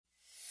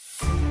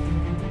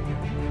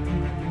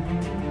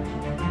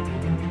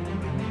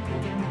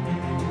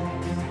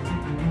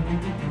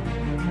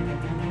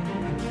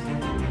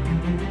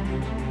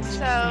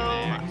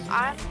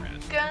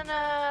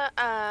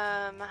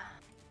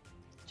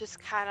just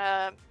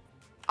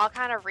I'll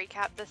kind of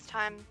recap this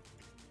time.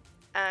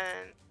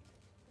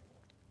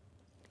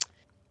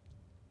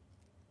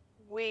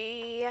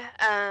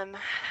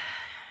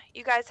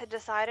 You guys had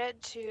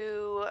decided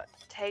to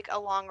take a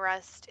long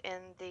rest in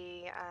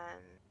the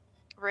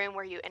room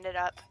where you ended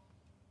up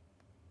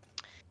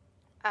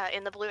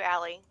in the Blue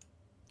Alley.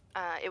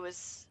 It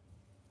was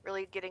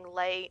really getting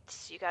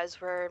late. You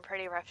guys were in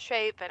pretty rough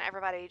shape, and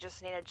everybody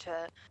just needed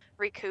to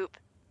recoup.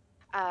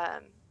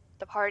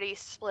 The party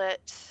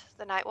split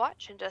the night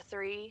watch into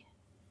 3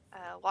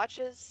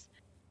 watches,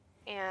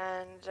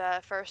 and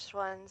first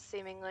one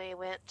seemingly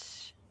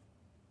went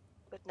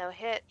with no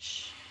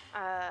hitch.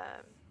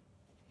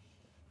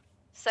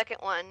 Second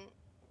one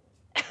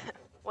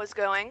was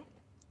going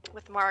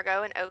with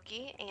Margot and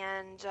Oki,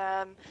 and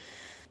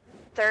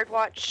third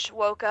watch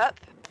woke up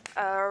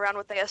around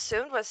what they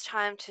assumed was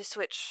time to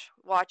switch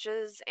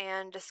watches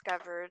and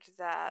discovered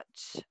that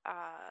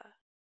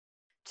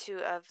 2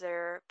 of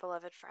their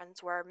beloved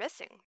friends were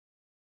missing.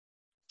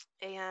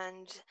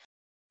 And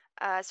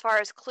as far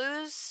as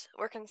clues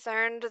were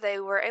concerned, they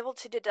were able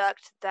to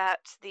deduct that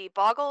the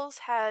Boggles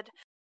had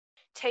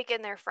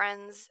taken their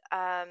friends.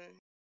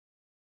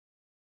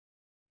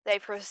 They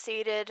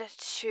proceeded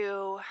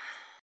to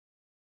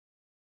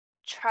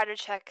try to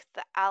check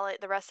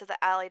the rest of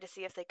the alley to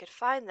see if they could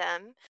find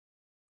them,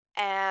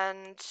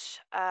 and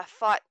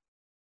fought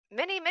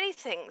many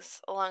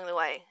things along the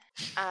way.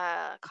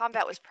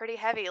 Combat was pretty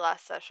heavy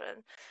last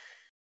session.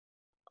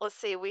 Let's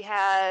see, we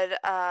had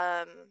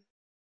a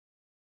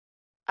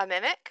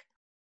mimic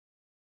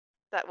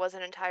that was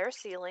an entire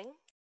ceiling.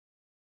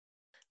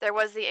 There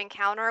was the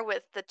encounter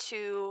with the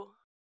 2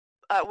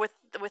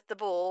 with the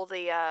bull,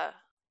 the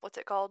what's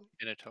it called?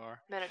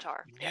 Minotaur.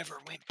 We never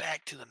went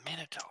back to the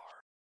Minotaur.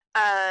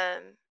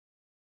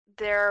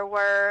 There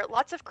were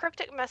lots of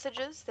cryptic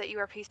messages that you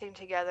were piecing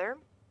together.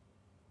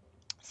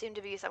 Seemed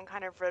to be some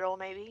kind of riddle,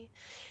 maybe.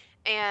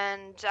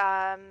 And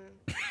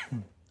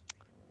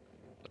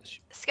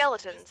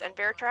skeletons and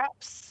bear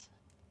traps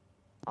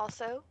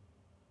also.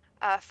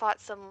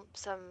 Fought some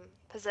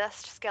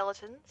possessed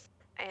skeletons.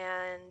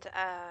 And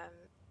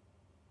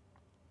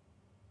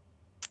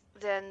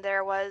then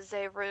there was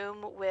a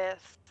room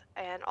with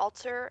an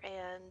altar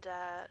and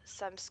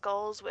some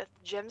skulls with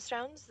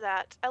gemstones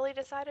that Ellie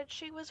decided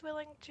she was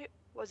willing to...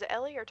 Was it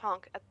Ellie or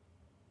Tonk?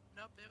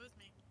 Nope, it was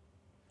me.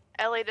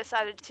 Ellie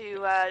decided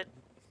to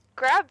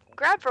grab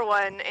for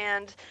one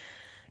and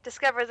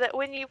discovered that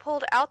when you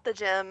pulled out the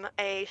gem,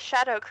 a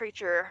shadow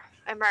creature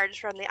emerged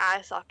from the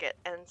eye socket,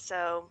 and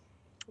so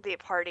the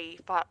party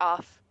fought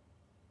off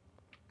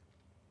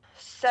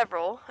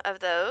several of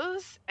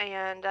those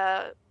and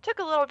took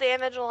a little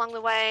damage along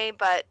the way,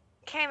 but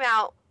came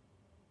out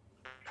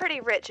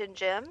pretty rich in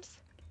gems.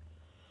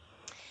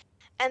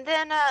 And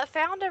then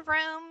found a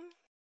room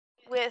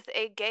with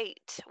a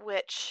gate,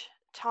 which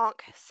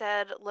Tonk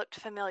said looked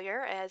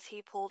familiar as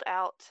he pulled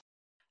out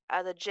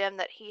the gem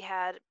that he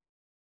had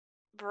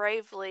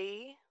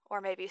bravely,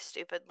 or maybe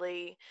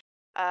stupidly,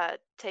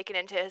 taken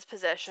into his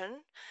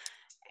possession.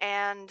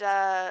 And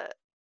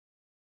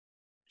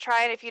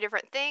trying a few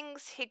different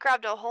things, he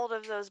grabbed a hold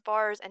of those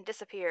bars and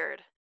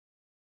disappeared.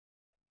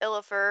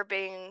 Illifer,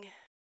 being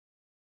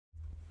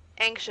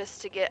anxious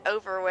to get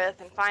over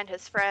with and find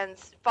his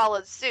friends,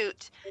 followed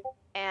suit,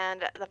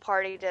 and the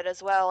party did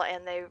as well,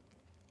 and they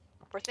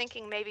were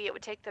thinking maybe it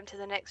would take them to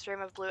the next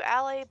room of Blue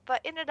Alley,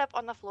 but ended up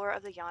on the floor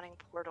of the Yawning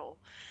Portal.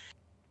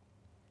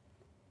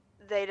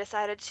 They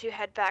decided to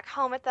head back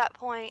home at that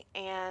point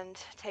and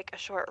take a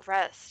short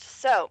rest.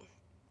 So,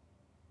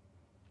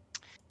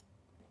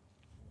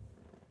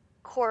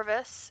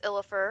 Corvus,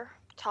 Illifer,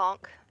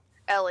 Tonk,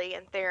 Ellie,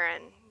 and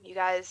Theron, you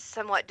guys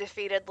somewhat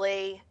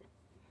defeatedly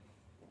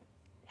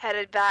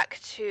headed back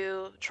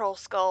to Troll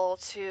Skull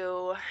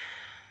to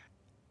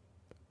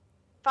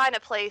find a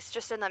place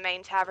just in the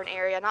main tavern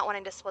area, not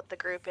wanting to split the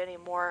group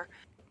anymore.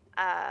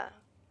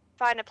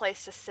 Find a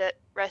place to sit,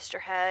 rest your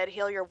head,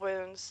 heal your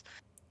wounds,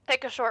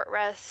 take a short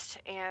rest,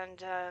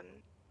 and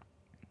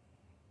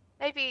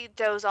maybe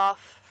doze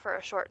off for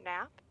a short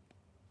nap.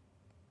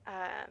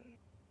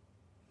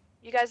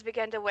 You guys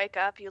begin to wake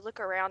up. You look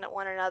around at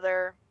one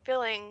another,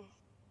 feeling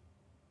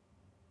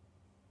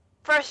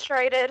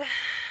frustrated,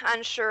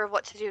 unsure of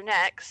what to do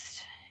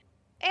next.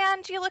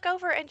 And you look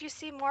over and you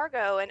see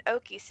Margot and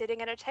Oki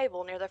sitting at a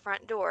table near the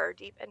front door,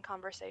 deep in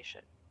conversation.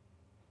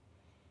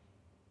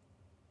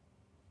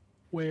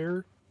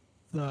 Where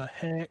the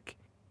heck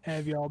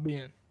have y'all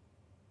been?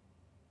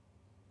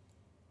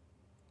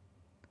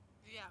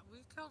 Yeah,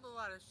 we've killed a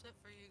lot of shit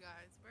for you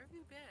guys. Where have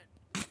you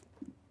been?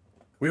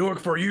 We look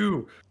for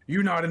you.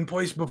 You not in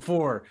place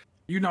before.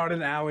 You not in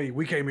the alley.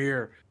 We came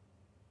here.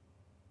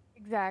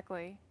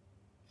 Exactly.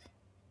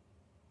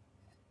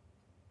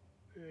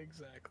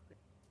 Exactly.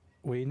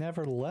 We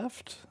never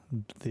left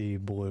the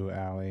Blue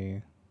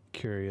Alley,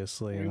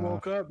 curiously We enough.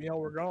 woke up, y'all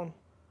were gone.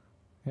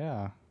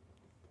 Yeah.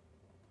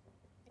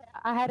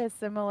 I had a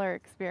similar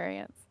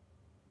experience.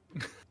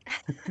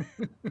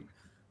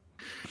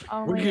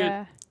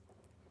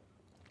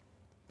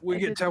 We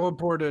get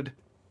teleported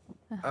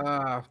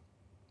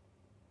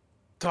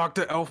talk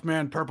to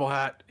Elfman Purple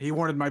Hat. He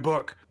wanted my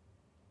book.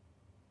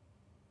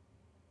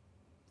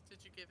 Did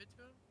you give it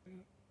to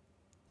him?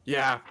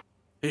 Yeah,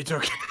 he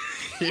took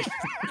it.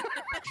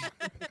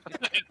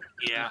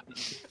 Yeah.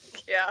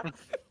 Yeah.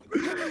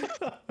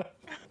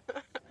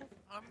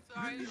 I'm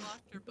sorry you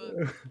lost your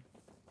book.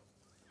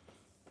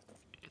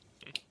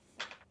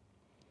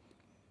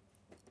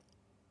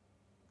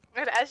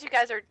 And as you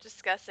guys are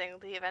discussing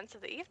the events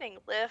of the evening,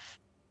 Liff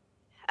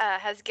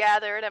has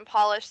gathered and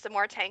polished some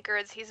more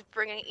tankards. He's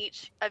bringing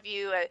each of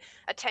you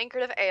a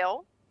tankard of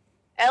ale.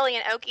 Ellie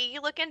and Oki,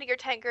 you look into your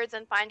tankards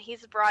and find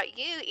he's brought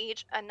you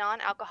each a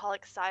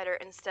non-alcoholic cider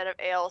instead of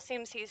ale.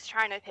 Seems he's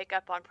trying to pick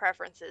up on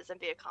preferences and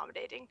be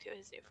accommodating to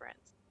his new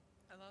friends.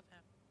 I love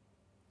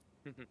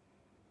him.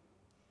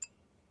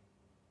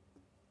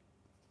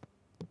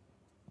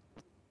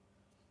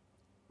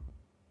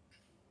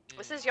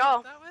 This is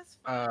y'all. That was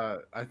fun.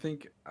 I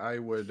think I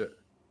would,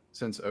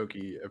 since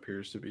Oki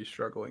appears to be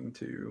struggling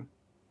to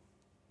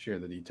share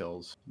the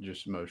details,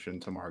 just motion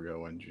to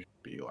Margot and just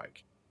be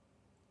like,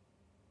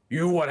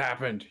 "You, what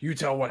happened? You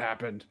tell what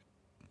happened."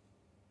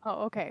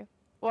 Oh, okay.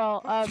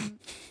 Well,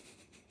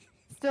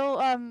 still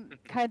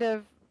kind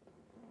of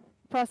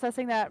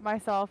processing that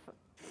myself,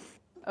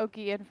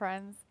 Oki and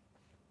friends.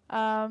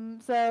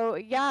 So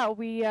yeah,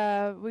 we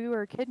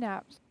were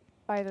kidnapped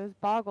by those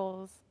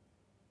boggles.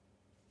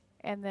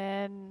 And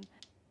then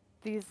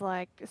these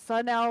like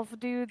sun elf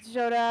dudes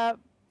showed up.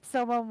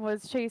 Someone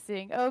was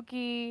chasing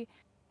Oki.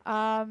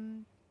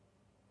 And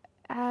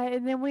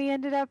then we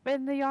ended up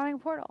in the yawning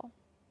portal.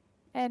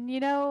 And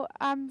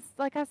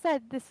like I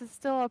said, this is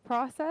still a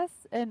process,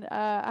 and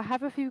I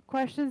have a few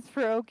questions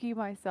for Oki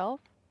myself.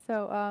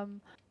 So,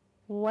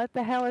 what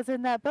the hell is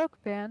in that book,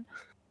 man?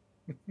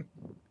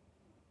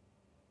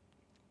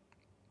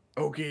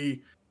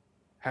 Oki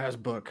has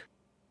book.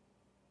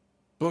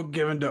 Book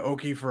given to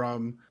Oki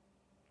from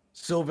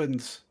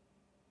Sylvans.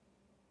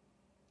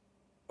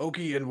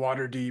 Oki in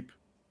Waterdeep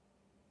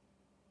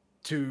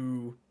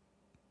to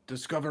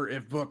discover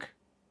if book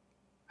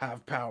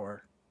have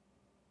power.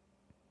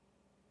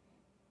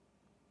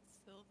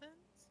 Sylvans?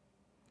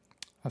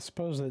 I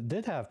suppose it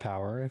did have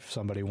power if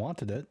somebody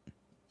wanted it.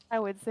 I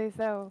would say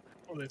so.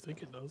 Well, they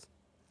think it does.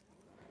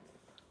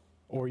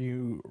 Or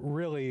you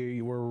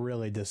really were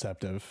really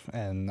deceptive,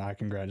 and I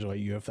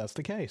congratulate you if that's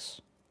the case.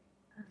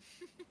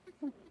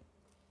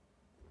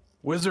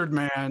 Wizard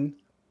man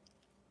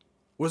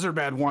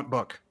want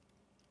book.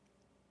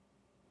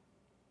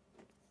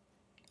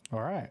 All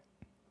right.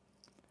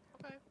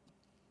 Okay.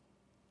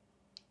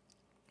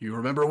 You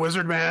remember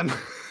Wizard Man?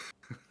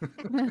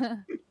 No.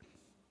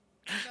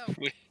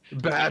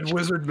 Bad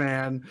Wizard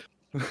Man.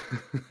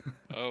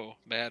 Oh,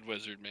 bad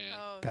wizard man.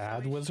 Oh, so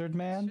Bad we wizard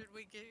man? Should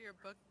we get your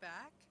book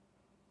back?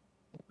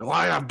 Well,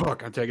 I have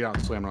book. I take it out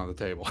and slam it on the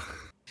table.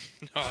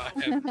 No, I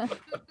have,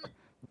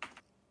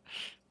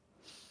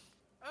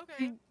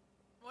 Okay.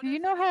 What Do you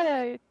is know it how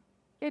again? to?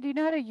 Yeah, do you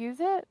know how to use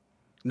it?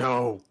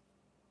 No,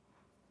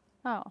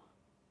 Oh,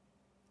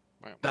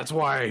 that's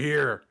why I'm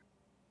here.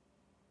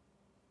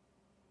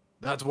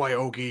 That's why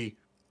Oki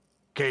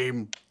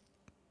came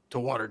to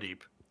Waterdeep.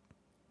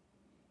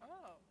 Oh.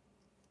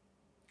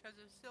 Because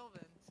of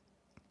Sylvans.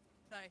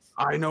 Nice.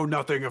 I know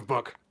nothing of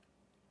book.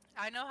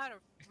 I know how to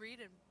read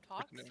and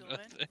talk No, Sylvan,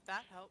 nothing. if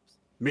that helps.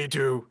 Me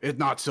too. It's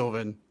not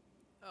Sylvan.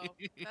 Oh,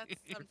 that's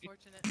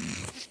unfortunate.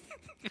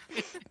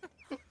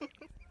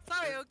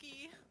 Sorry,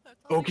 Oki. That's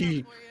all I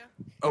Oki. got for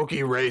you.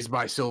 Oki raised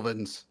by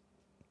Sylvans.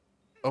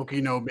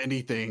 Oki know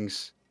many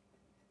things.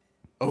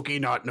 Oki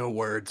not know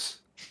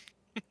words.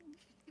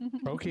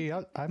 Oki,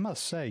 I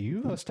must say,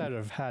 you must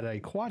have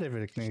had quite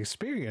an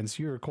experience.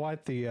 You were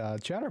quite the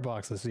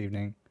chatterbox this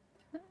evening.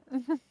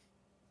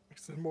 He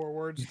said more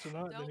words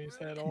tonight than Don't he's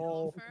ruin had it,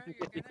 all Ilfer.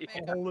 You're gonna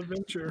make the whole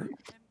adventure.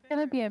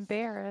 gonna be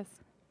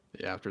embarrassed.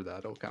 Yeah, after that,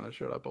 it'll kind of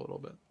shut up a little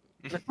bit.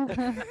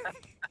 Soiled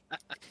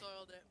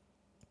it.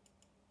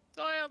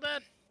 Soiled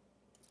it.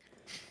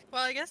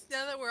 Well, I guess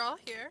now that we're all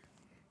here,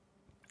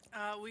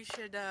 we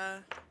should,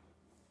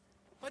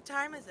 what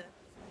time is it?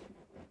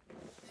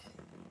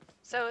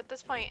 So at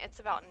this point, it's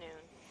about noon.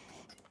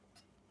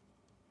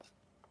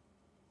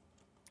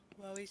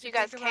 Well, we should You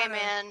guys think about came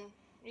in.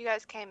 You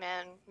guys came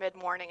in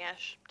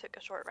mid-morning-ish. Took a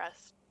short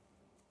rest.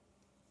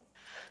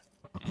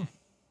 Okay.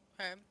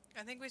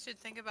 I think we should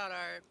think about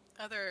our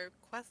other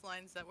quest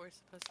lines that we're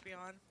supposed to be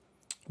on.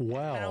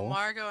 I know Well,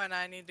 Margot and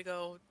I need to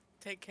go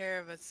take care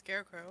of a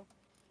scarecrow.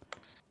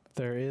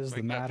 there is the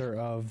Wake up. matter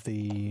of the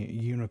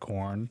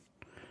unicorn.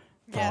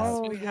 Yes,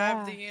 Oh, we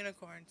have the yeah.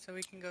 unicorn, so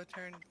we can go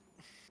turn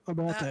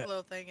About that that,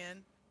 little thing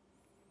in.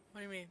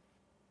 What do you mean?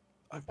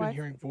 I've been What?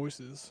 hearing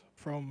voices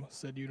from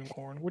said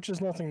unicorn, which is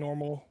nothing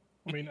normal.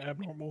 I mean,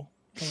 abnormal.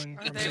 Coming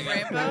Are from they said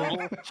rainbow?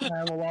 unicorn. I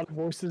have a lot of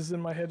voices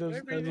in my head as of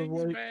Everything's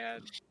late.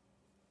 bad.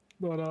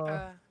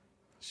 But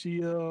she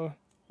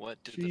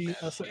What did she the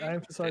bad I unicorn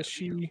emphasize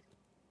tell you?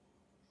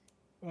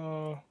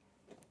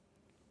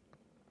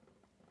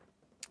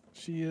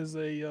 she is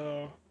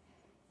a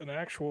an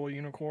actual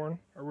unicorn,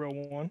 a real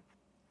one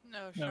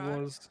No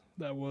that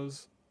shot.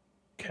 was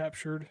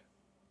captured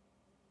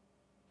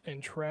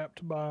and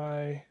trapped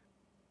by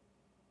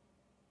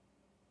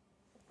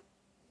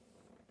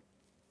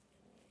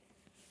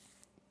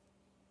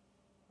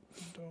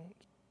don't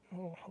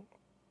oh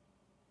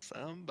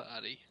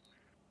somebody.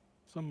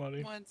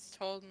 Once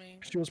told me.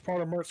 She was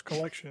part of Mert's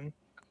collection.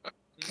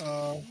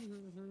 Her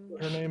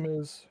name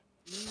is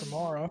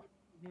Primara.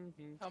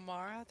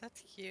 Amara,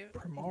 that's cute.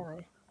 Primara.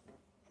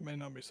 I may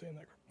not be saying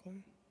that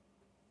correctly.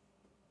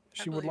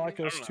 I She would believe like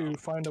you. us I don't to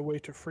find a way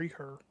to free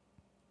her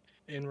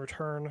in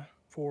return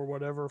for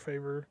whatever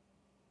favor.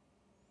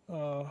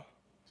 So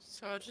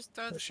I'll just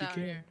throw But this she out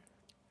can. here.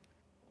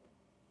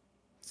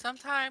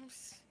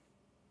 Sometimes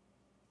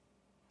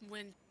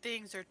when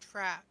things are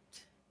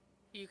trapped,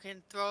 you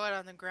can throw it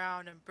on the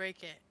ground and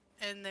break it,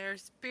 and their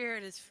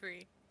spirit is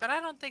free. But I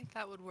don't think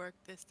that would work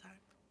this time.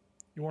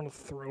 You want to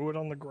throw it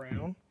on the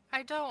ground?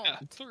 I don't. I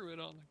threw it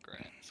on the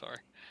ground. Sorry.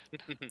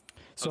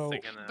 So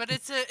thinking that. But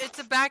it's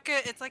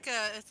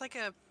like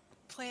a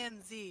plan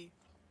Z.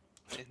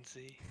 Didn't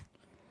see.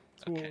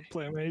 so Okay.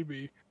 plan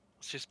maybe.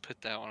 Let's just put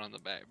that one on the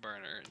back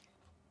burner. And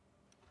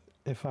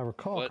If I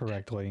recall What?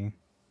 correctly,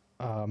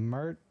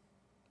 Mert,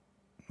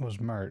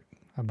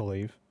 I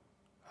believe,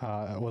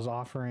 was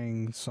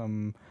offering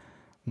some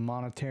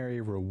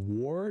monetary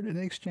reward in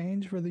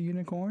exchange for the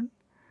unicorn.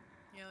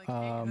 Yeah, like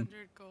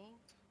 800 gold.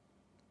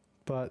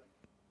 But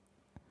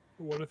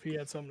What if he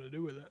had something to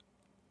do with it?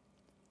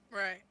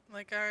 Right.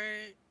 Like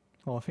I.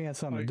 well, if he had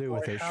something Like, to do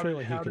with like, it, how surely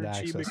did, he how could did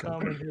she access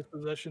become it. in his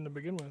possession to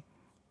begin with?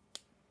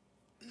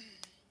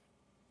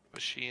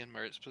 was she in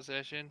Mert's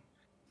possession?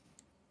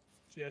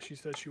 Yeah, she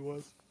said she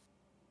was.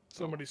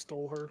 Somebody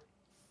stole her.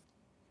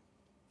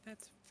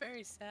 That's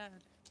very sad.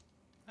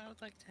 I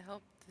would like to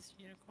help this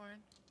unicorn.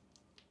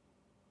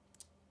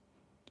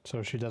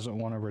 So she doesn't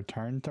want to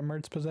return to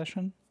Mert's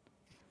possession?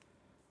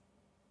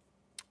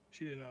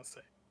 She did not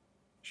say.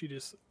 She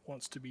just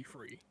wants to be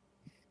free.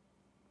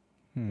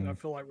 Hmm. And I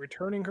feel like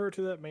returning her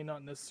to that may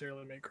not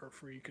necessarily make her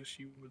free because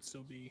she would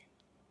still be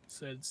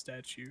said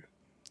statue.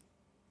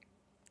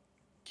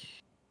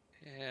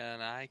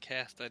 And I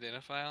cast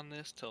Identify on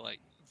this to, like,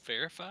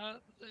 verify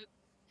that.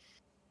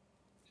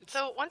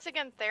 So once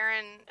again,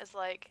 Theron is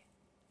like,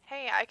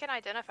 "Hey, I can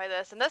identify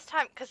this." And this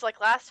time, because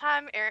like last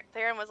time,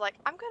 Theron was like,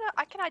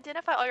 I can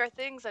identify all your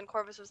things," and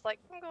Corvus was like,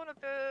 "I'm going to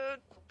bed,"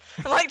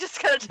 and like just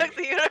kind of took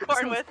the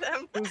unicorn with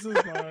him. This is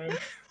fine.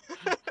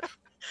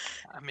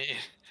 I mean,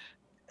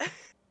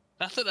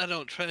 not that I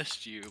don't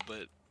trust you,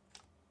 but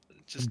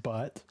just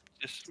But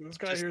This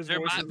guy just- hears there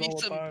voices might be all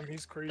the some- time.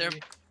 He's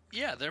crazy.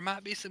 yeah, there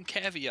might be some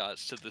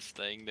caveats to this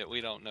thing that we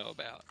don't know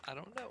about. I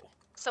don't know.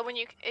 So when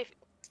you,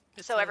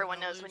 It's so an everyone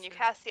knows, when you illusion.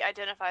 cast the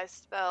Identify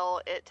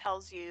spell, it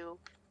tells you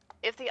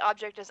if the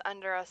object is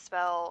under a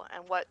spell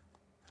and what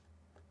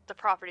the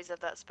properties of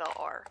that spell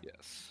are.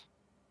 Yes.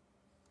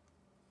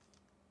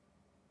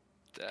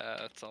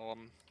 That's all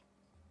I'm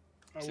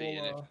I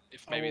seeing. will,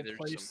 If I maybe will there's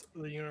place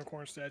some the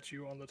unicorn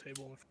statue on the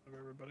table in front of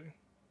everybody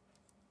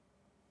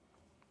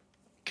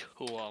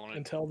cool. I want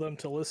and tell them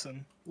to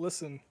listen.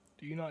 Listen,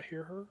 do you not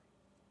hear her?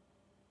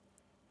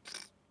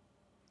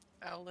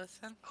 I'll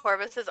listen.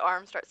 Corvus's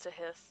arm starts to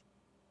hiss.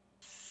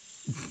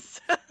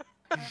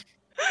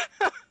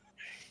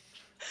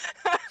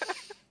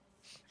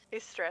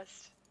 He's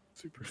stressed.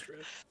 Super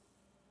stressed.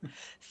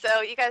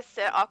 So you guys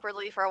sit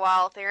awkwardly for a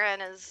while.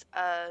 Theron is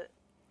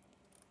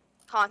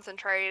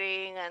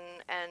concentrating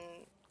and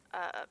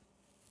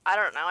I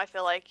don't know. I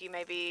feel like you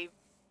may be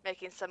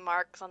making some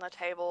marks on the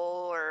table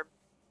or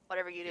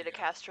whatever you do to Yeah.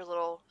 cast your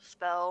little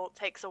spell. It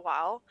takes a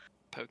while.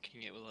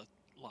 poking it with a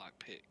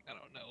lockpick. I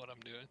don't know what I'm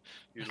doing.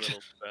 Your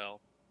little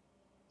spell.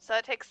 So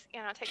it takes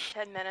it takes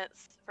 10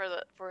 minutes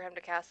for him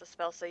to cast the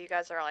spell. So you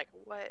guys are like,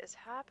 what is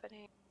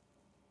happening?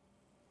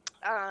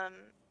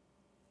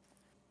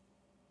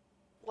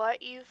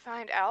 What you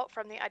find out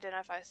from the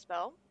Identify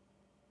spell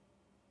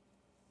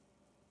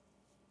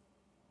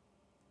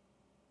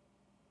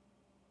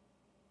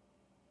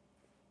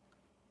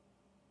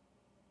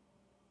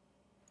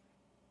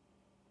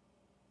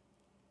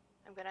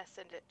I'm gonna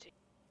send it to you.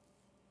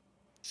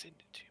 Send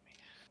it to me.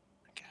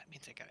 Okay, that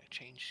means I gotta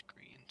change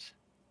screens.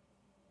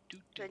 Do,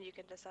 do, Then you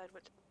can decide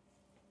what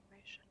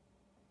information.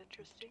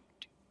 Interesting.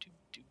 do, do,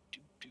 do, do,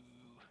 do.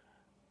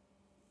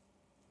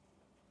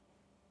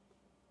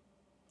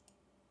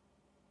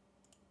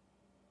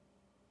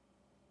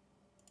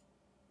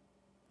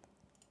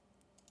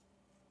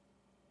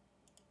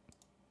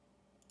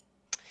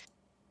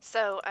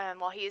 So,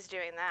 while he's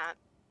doing that,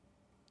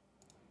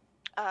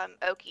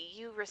 Oki,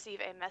 you receive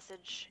a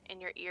message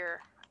in your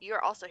ear.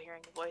 You're also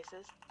hearing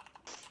voices.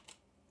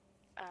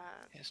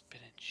 It's been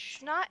in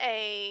It's not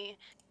a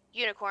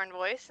unicorn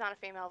voice, not a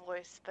female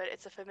voice, but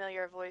it's a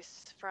familiar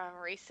voice from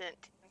recent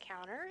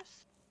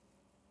encounters.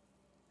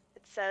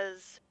 It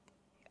says,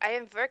 "I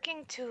am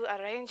working to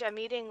arrange a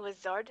meeting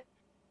with Zord,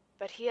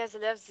 but he has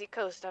left the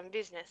coast on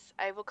business.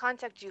 I will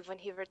contact you when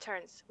he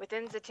returns,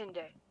 within the 10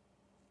 day."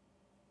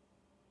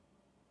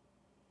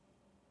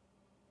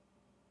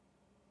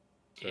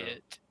 So,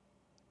 it.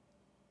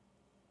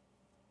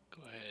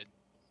 Go ahead.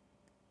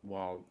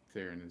 while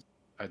Theron is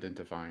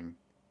identifying,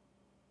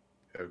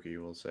 Oki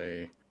will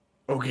say,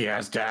 Oki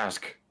has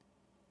task.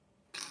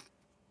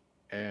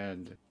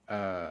 And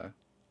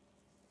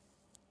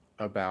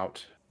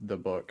about the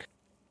book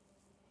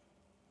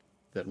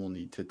that we'll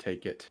need to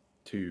take it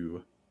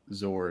to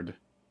Zord.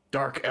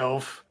 Dark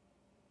Elf,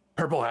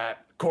 Purple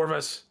Hat,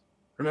 Corvus.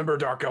 Remember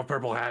Dark Elf,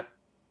 Purple Hat?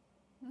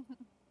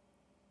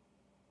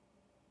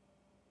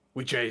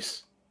 We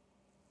chase.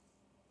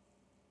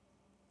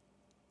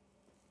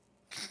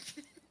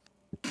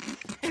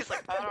 He's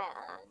like, I don't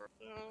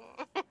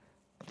remember.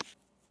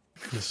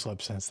 Just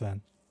slept since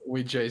then.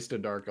 We chased a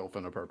dark elf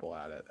and a purple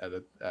hat at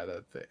the.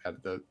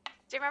 Do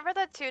you remember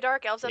the two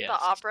dark elves at Yes.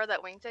 the opera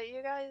that winked at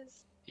you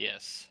guys?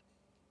 Yes,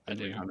 I And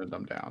we do. hunted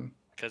them down.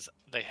 Because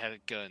they had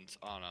guns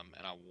on them,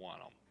 and I want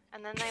them.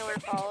 And then they were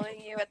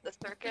following you at the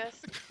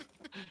circus?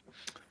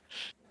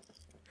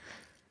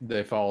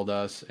 They followed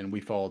us, and we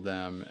followed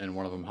them, and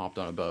one of them hopped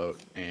on a boat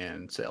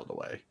and sailed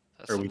away.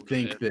 Or we some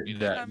think shit that we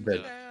that, didn't that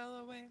do. Sail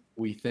away.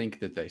 we think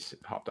that they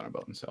hopped on a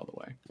boat and sailed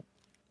away.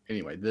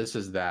 Anyway, this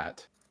is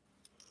that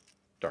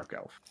dark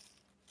elf.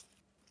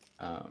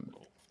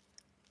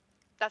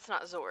 That's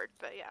not Zord,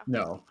 but yeah.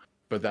 No,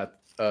 but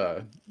that's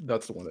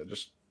the one that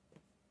just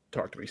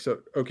talked to me. So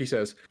Oki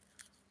says,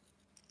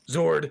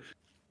 Zord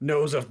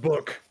knows of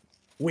book.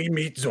 We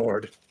meet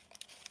Zord.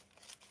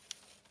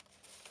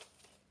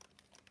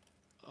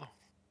 Oh.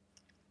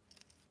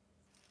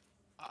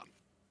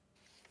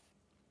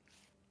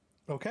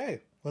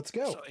 Okay, let's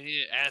go. So I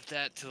need to add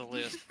that to the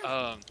list.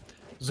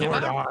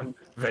 Zord I- on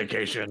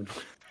vacation.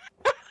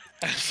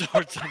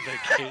 Swords on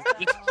vacation.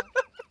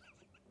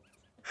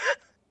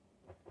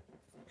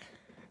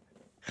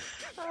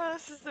 Oh,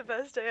 this is the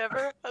best day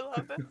ever. I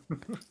love it.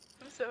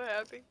 I'm so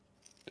happy.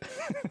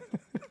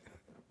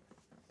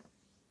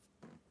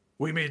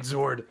 We meet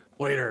Zord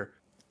later.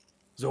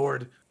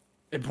 Zord,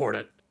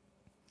 important.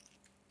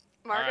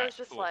 Margot's Alright,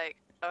 just cool. like,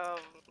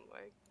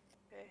 like,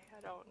 okay,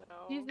 I don't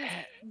know. She's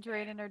just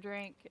draining her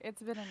drink.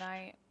 It's been a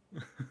night.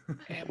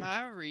 Am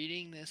I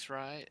reading this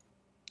right?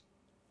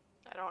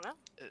 I don't know.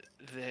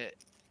 That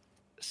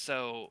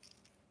so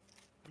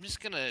I'm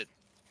just gonna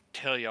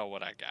tell y'all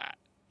what I got.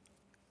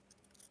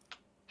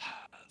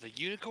 The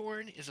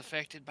unicorn is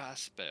affected by a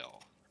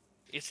spell.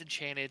 It's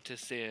enchanted to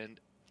send.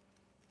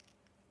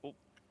 Oh,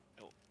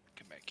 no,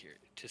 come back here.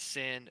 To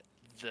send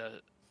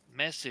the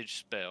message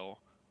spell.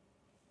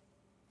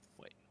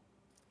 Wait,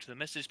 to the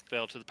message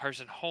spell to the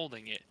person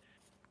holding it.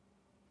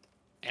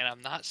 And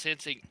I'm not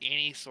sensing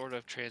any sort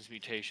of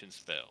transmutation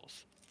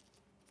spells.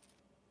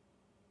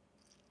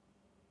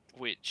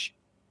 Which,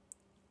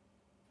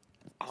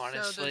 So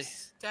honestly, the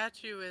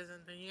statue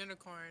isn't the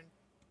unicorn.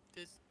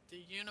 The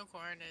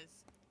unicorn is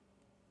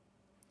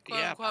quote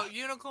yeah, unquote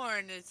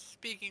unicorn is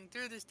speaking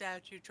through the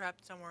statue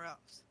trapped somewhere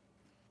else.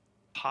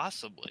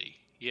 possibly,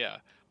 yeah.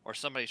 Or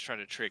somebody's trying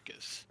to trick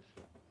us.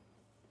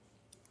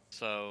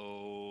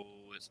 So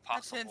it's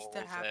That tends possible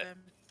to happen.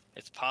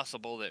 it's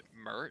possible that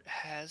Mert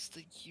has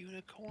the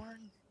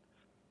unicorn,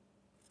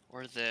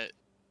 or that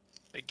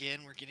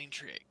again we're getting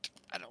tricked.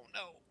 I don't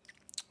know.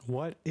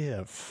 What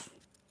if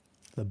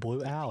the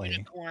blue alley?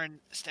 Unicorn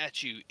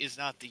statue is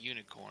not the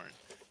unicorn.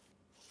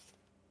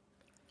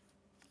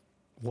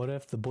 What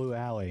if the blue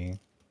alley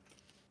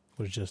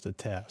was just a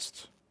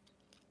test?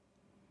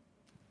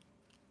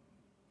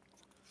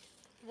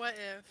 What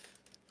if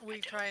we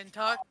try and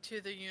talk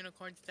to the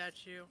unicorn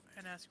statue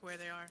and ask where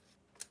they are?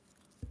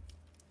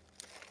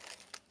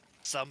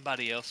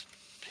 Somebody else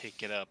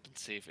pick it up and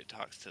see if it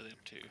talks to them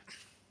too.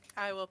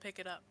 I will pick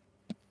it up.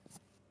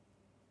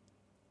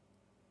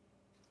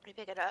 You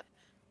pick it up.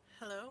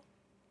 Hello?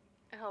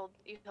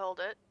 You hold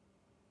it.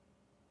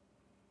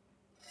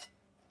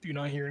 Do you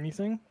not hear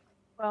anything?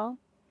 Well,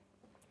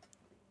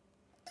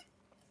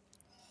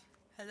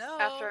 Hello?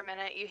 After a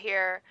minute, you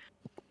hear,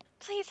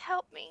 "Please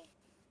help me.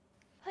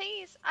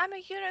 Please, I'm a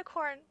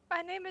unicorn.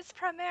 My name is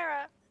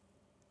Primera.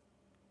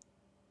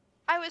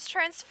 I was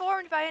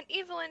transformed by an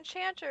evil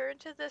enchanter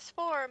into this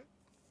form.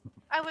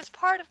 I was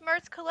part of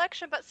Mert's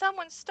collection, but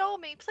someone stole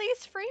me.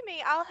 Please free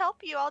me. I'll help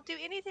you. I'll do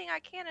anything I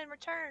can in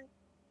return.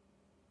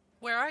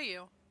 Where are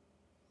you?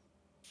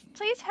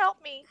 Please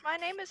help me. My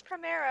name is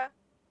Primera.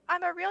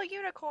 I'm a real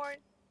unicorn."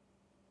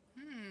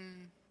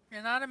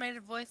 An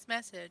automated voice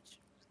message.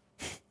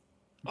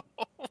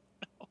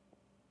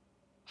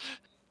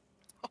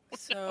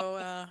 So,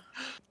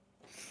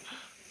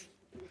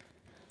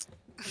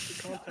 I should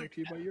contact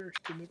you about your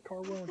extended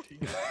car warranty.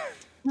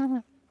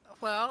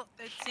 well,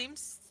 it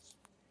seems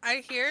I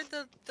hear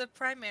the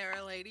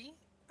Primera lady,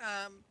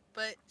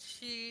 but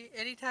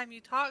anytime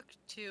you talk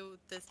to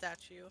the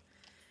statue,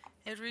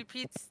 it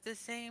repeats the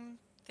same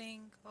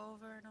thing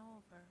over and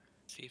over.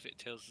 See if it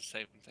tells the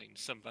same thing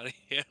to somebody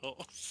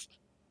else.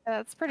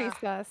 that's pretty Ah.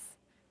 sus.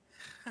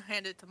 I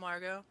hand it to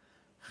Margot.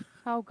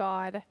 Oh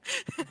God.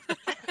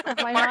 Have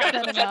I Margot not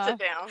just done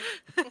puts enough?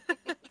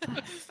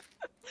 it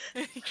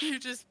down. You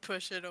just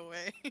push it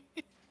away.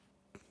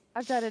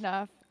 I've done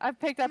enough. I've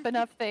picked up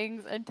enough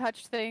things and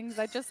touched things.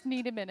 I just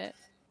need a minute.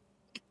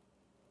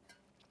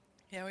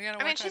 Yeah, we gotta. I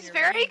mean, work on she's your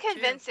very read, too.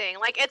 convincing.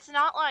 Like, it's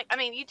not like, I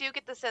mean, you do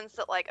get the sense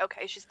that, like,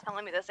 okay, she's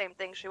telling me the same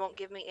thing. She won't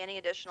give me any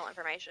additional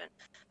information.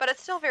 But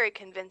it's still very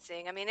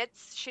convincing. I mean,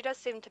 she does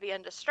seem to be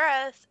in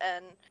distress,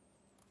 and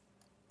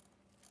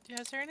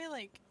Yeah, is there any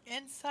like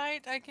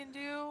insight I can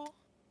do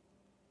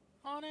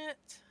on it?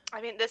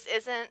 I mean, this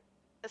is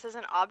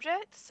an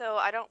object, so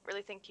I don't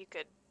really think you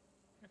could.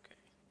 Okay.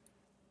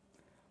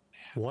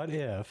 What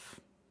if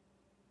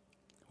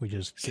we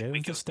just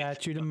give the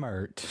statue to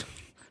Mert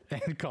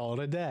and call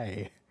it a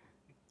day?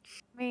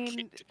 I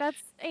mean,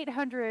 that's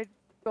 800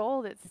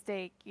 gold at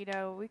stake. You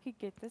know, we could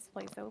get this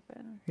place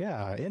open.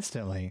 Yeah,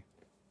 instantly.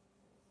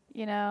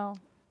 You know,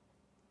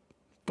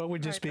 But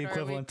we'd just Right, be but are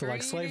we equivalent to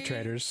like slave greedy?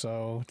 traders,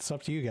 so it's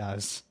up to you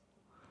guys.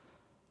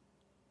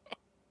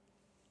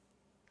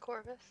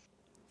 Corvus?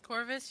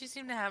 Corvus, you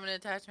seem to have an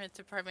attachment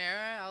to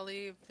Primera. I'll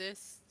leave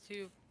this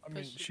to. I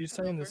mean, push she's it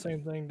saying over. the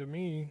same thing to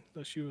me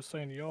that she was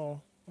saying to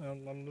y'all.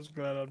 And I'm just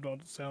glad I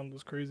don't sound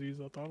as crazy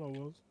as I thought I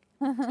was.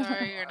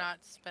 Sorry, you're not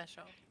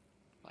special.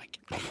 Like,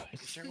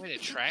 is there a way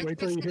to track Wait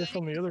till this you hear thing?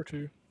 from the other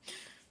two.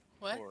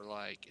 What? Or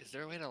like, is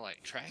there a way to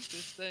like track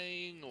this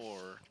thing?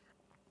 Or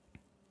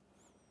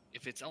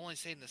if it's only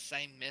saying the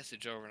same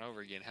message over and over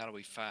again, how do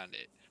we find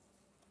it?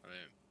 I mean,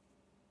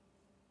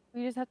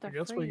 we just have to I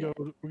guess free it.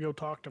 we go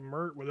talk to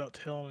Mert without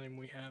telling him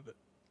we have it.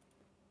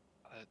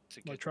 that's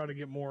a Like good. try to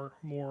get more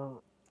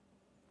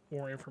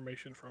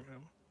information from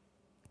him.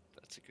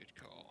 That's a good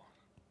call.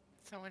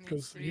 Someone needs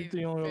Because to be he's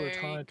the only other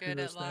very tie to good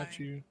the at lying.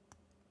 statue.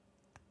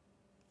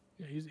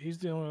 Yeah, he's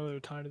the only other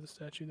tie to the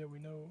statue that we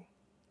know.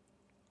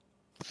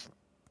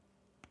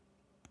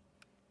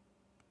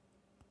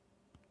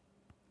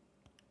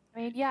 I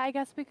mean, yeah, I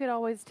guess we could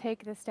always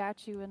take the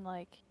statue and,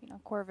 like, you know,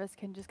 Corvus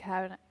can just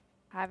have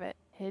it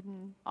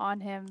hidden on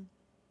him.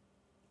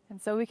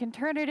 And so we can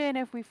turn it in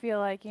if we feel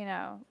like, you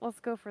know, let's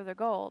go for the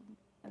gold.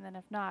 And then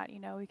if not, you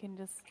know, we can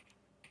just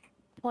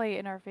play it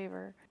in our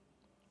favor.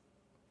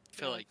 I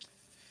feel like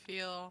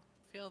feel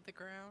the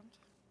ground.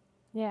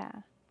 Yeah.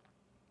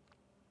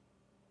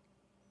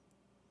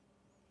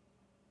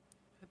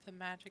 With the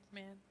magic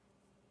man.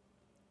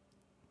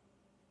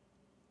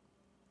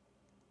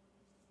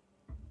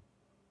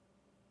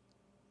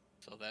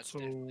 so. That's So,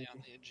 definitely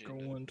on the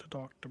agenda. Going to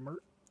talk to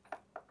Mert.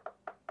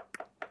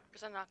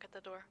 There's a knock at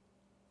the door.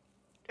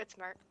 It's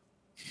Mert.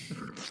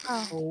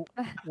 Oh,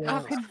 Oh, how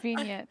well,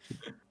 convenient.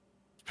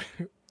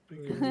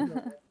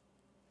 We're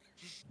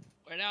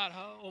not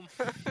home.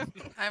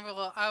 I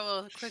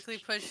will quickly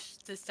push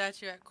the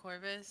statue at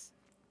Corvus.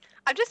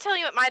 I'm just telling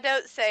you what my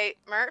notes say.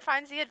 Mert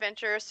finds the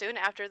adventurer soon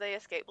after they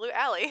escape Blue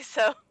Alley.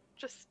 So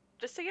just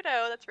so you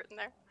know, that's written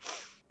there.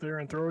 there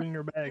and throw it in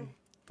your bag.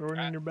 Throw it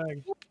in your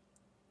bag. Go.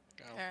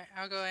 Alright,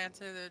 I'll go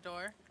answer the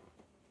door.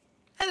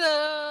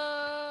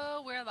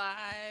 Hello, we're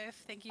live.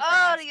 Thank you for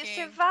Oh, asking. you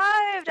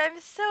survived!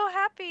 I'm so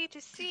happy to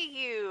see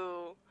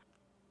you.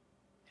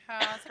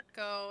 How's it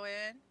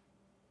going?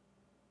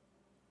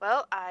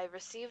 Well, I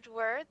received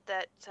word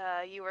that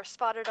you were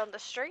spotted on the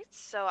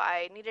streets, so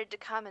I needed to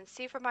come and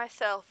see for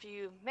myself.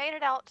 You made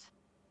it out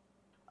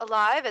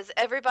alive. Is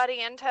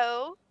everybody in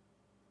tow?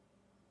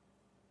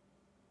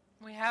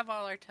 We have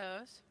all our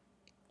toes.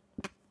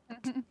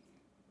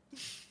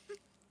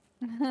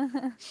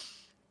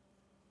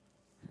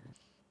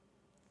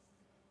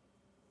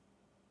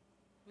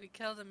 We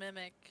killed a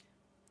mimic.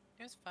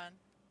 It was fun.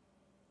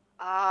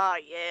 Ah,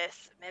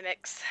 yes,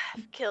 mimics.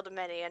 I've killed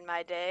many in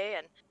my day,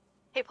 and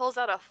he pulls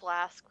out a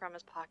flask from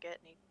his pocket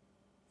and he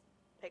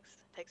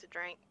takes a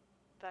drink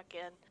back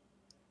in.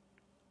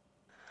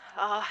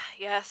 Ah,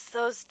 yes,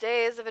 those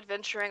days of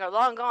adventuring are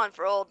long gone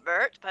for old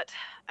Bert, but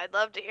I'd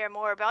love to hear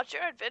more about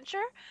your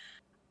adventure.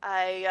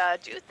 I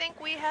do think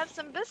we have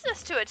some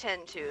business to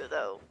attend to,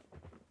 though.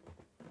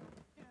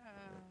 Yeah.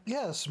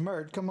 Yes,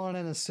 Mert, come on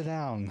in and sit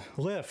down.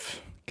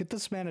 Liff, get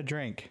this man a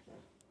drink.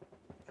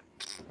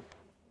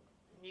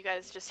 You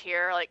guys just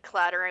hear, like,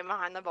 clattering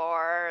behind the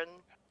bar, and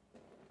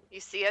you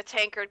see a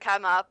tankard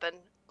come up, and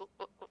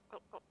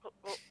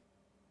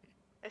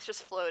it's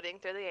just floating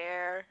through the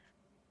air.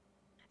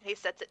 He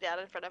sets it down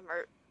in front of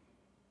Mert.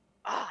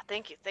 Ah,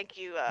 thank you,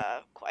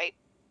 quite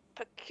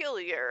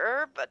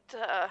peculiar, but,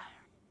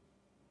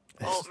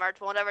 old Mert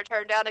won't ever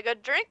turn down a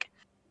good drink.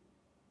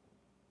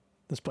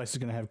 This place is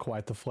going to have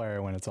quite the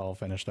flair when it's all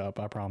finished up,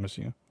 I promise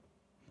you.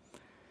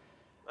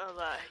 Well,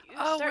 you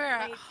Oh, we're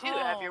certainly at do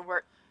have your home.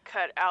 work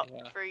cut out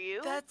Yeah. for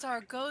you. That's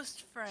our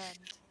ghost friend.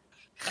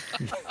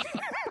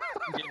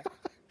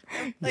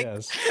 Like-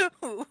 Yes.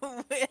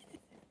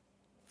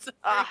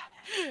 Ah,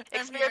 I'm here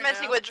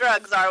experimenting now. with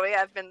drugs, are we?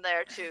 I've been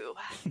there, too.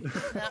 No,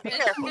 Be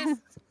it's careful.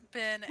 just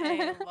been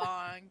a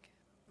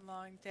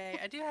long day.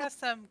 I do have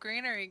some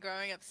greenery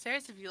growing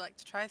upstairs if you'd like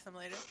to try some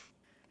later.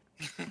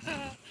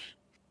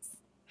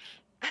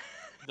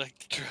 Like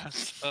to try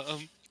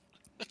some.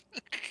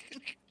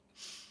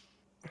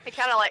 He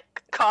kind of, like,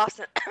 coughs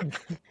and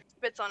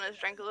spits on his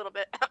drink a little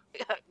bit.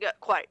 Yeah,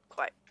 quite.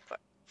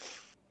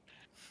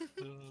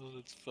 Oh,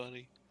 that's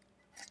funny.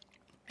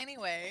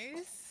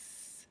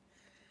 Anyways,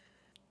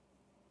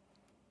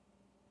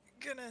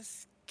 gonna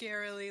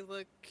scarily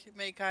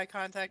make eye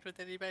contact with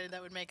anybody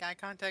that would make eye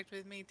contact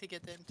with me to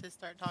get them to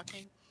start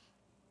talking.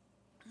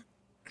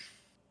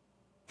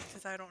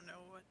 Because I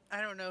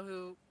don't know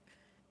who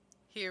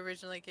he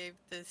originally gave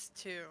this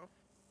to.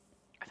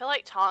 I feel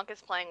like Tonk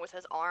is playing with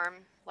his arm,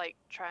 like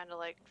trying to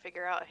like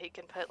figure out if he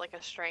can put like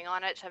a string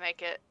on it to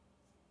make it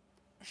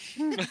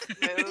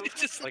move.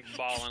 Just like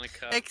ball in a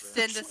cup.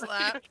 Extend a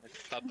slap.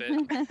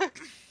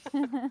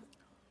 Puppet.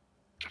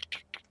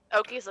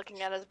 Oki's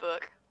looking at his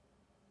book.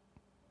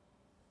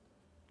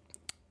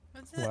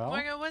 Well-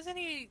 Margo, wasn't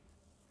he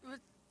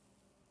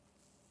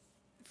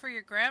for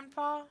your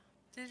grandpa?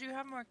 Did you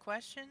have more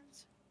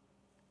questions?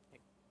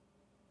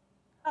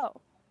 Oh.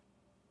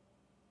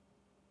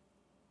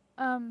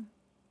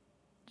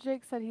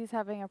 Jake said he's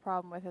having a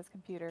problem with his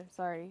computer.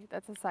 Sorry,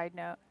 that's a side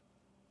note.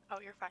 Oh,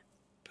 you're fine.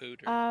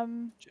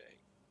 Pooter. Jake.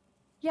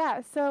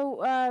 Yeah,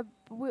 so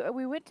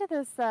we went to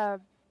this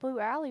Blue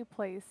Alley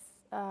place,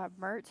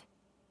 Mert.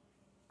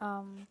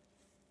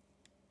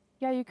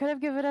 Yeah, you could have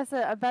given us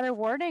a better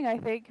warning, I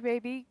think,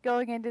 maybe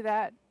going into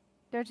that.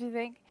 Don't you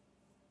think?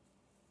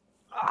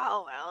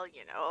 Oh well,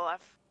 you know,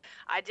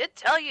 I did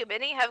tell you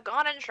many have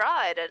gone and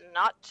tried, and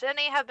not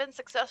any have been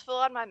successful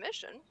on my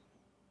mission.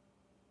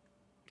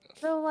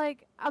 So,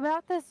 like,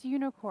 about this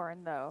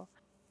unicorn, though.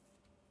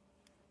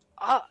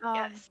 Oh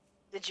yes.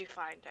 Did you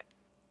find it?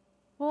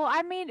 Well,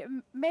 I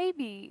mean,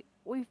 maybe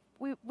we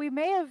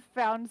may have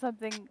found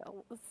something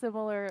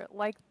similar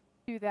like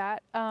to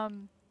that.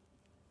 And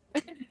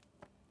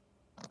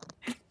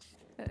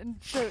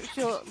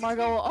so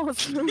Margot will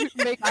also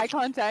make eye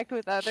contact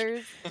with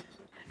others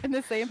in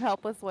the same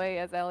helpless way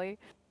as Ellie.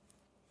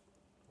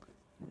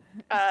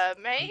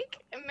 Make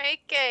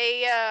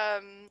a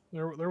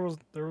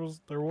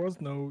There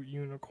was no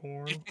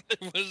unicorn.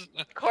 There was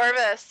no-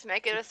 Corvus.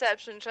 Make a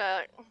deception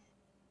check.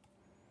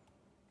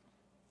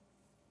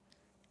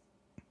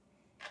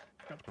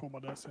 Got to pull my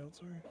dice out.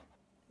 Sorry.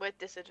 With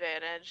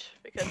disadvantage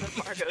because of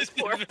Margot's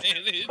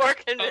Disadvantage. poor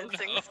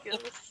convincing Oh, no. Oh,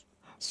 skills.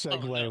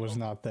 Segue was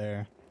no. not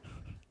there.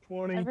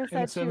 20 Never and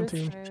a said she was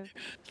 17. smooth.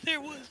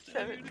 There was no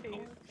 17.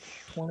 unicorn.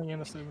 20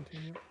 and a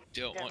 17. Yep.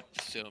 Don't Yeah. want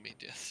to show me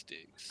death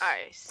sticks.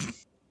 I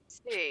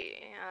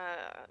see.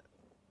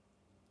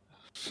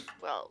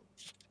 Well,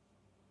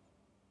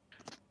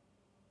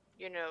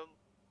 you know,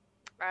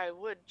 I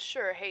would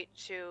sure hate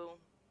to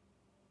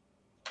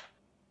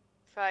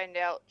find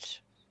out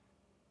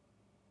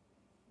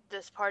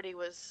this party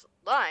was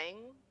lying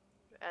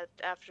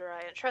after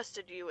I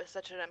entrusted you with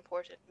such an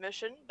important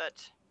mission,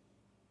 but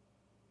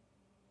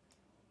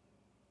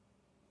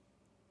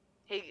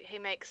he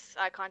makes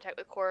eye contact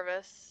with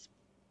Corvus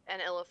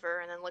and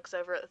Illifer and then looks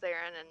over at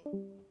Theron,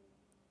 and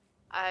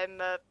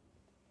I'm a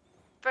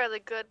fairly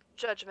good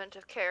judgment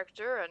of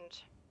character,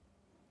 and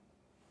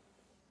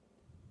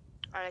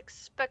I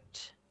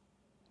expect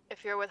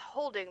if you're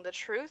withholding the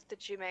truth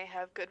that you may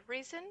have good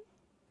reason.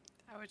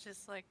 I would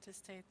just like to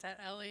state that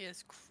Ellie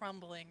is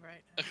crumbling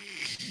right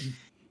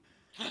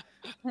now.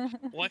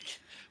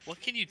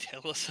 What can you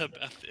tell us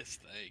about this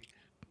thing?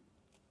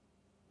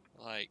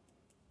 Like,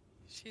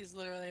 She's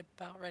literally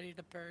about ready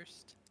to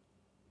burst.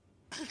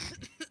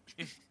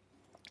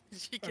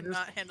 She I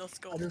cannot handle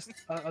scolding.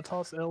 I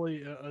toss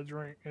Ellie a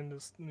drink and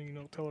just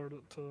tell her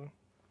to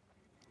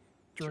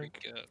drink.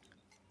 drink up.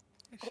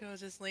 She'll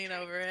just lean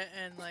over it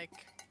and like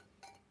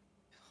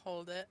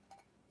hold it.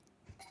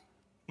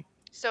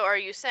 So are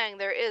you saying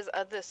there is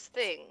this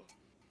thing,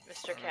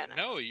 Mr. Cannon?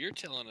 No, you're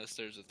telling us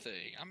there's a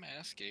thing. I'm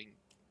asking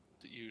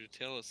you to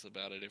tell us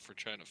about it if we're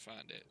trying to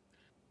find it.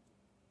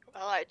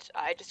 Well,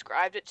 I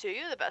described it to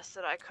you the best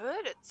that I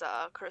could. It's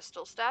a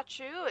crystal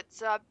statue.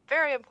 It's a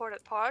very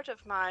important part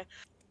of my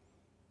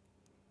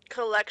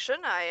collection.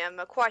 I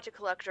am quite a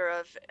collector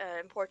of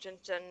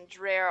important and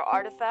rare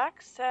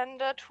artifacts,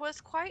 and I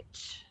was quite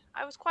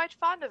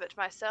fond of it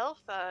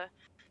myself.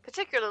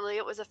 Particularly,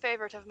 it was a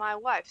favorite of my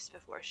wife's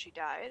before she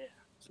died.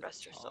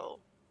 Rest her soul.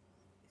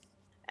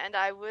 And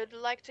I would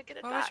like to get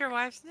it What back. was your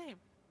wife's name?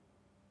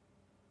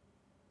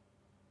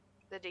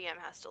 The DM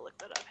has to look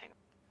that up. Hang on.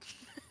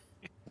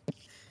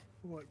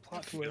 What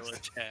plot No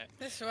twist? attack.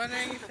 Just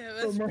wondering if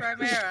it was Oh,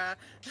 Primera.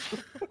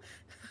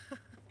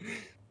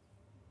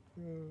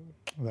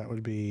 That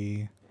would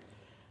be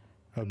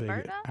a big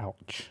Murda?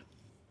 ouch.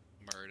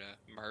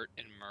 Mert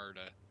and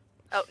Murda.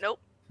 Oh, nope.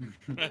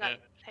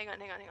 Hang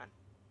on.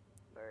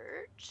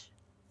 Bert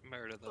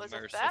Murda the was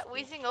a merciful. fat,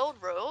 wheezing old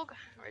rogue,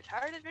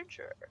 retired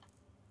adventurer.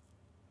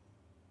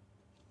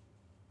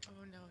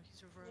 Oh no,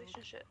 he's a rogue.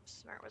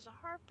 Relationships. Mert was a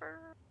harper.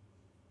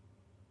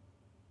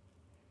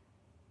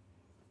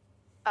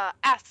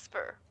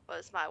 Asper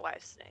was my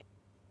wife's name.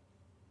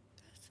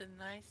 That's a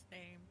nice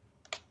name.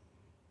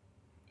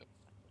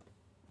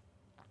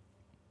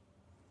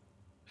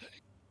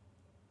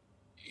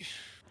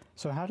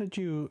 So how did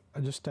you,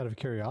 just out of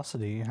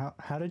curiosity,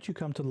 how did you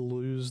come to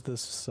lose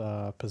this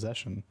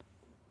possession?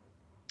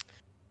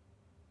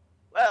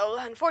 Well,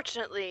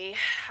 unfortunately,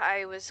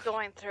 I was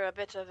going through a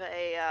bit of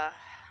a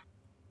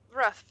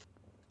rough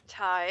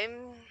time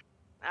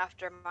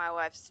after my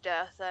wife's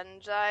death,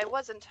 and I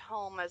wasn't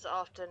home as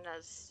often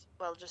as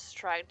well, just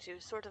trying to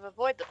sort of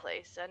avoid the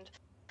place, and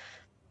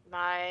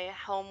my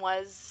home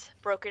was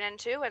broken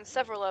into, and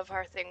several of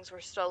our things were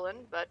stolen,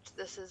 but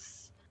this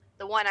is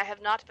the one I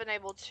have not been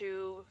able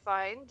to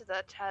find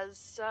that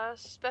has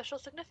special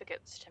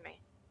significance to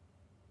me.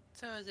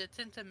 So is it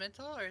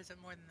sentimental or is it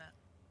more than that?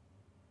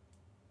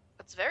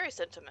 It's very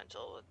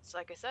sentimental. It's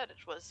like I said,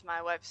 it was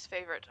my wife's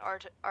favorite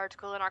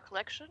article in our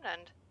collection,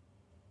 and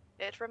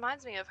it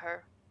reminds me of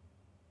her.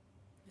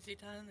 Is he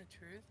telling the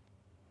truth?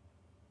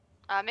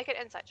 Make an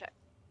insight check.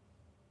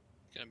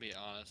 Gonna be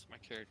honest, my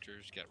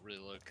character's got really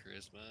low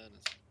charisma and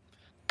is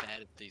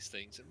bad at these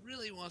things and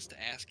really wants to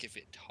ask if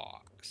it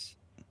talks.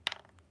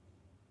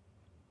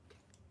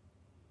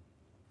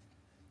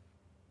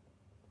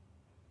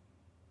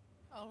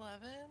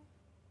 11?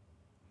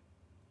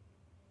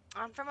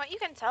 From what you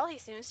can tell, he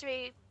seems to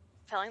be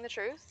telling the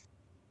truth.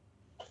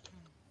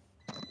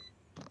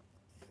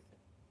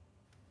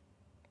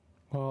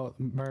 Well,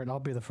 Mert, I'll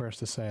be the first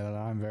to say that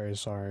I'm very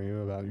sorry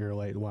about your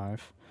late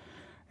wife,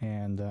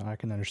 and I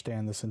can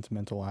understand the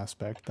sentimental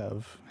aspect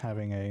of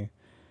having a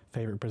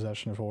favorite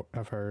possession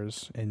of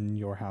hers in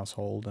your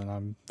household, and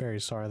I'm very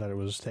sorry that it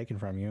was taken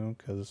from you,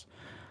 because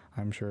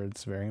I'm sure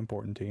it's very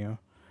important to you.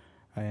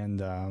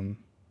 And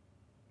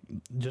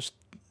just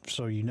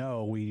so you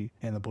know, we,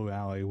 in the Blue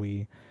Alley,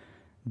 we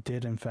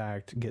did in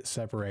fact get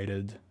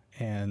separated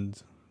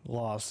and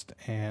lost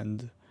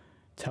and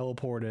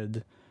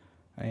teleported,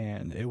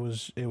 and it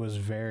was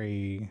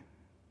very,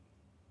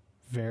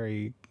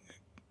 very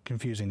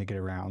confusing to get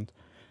around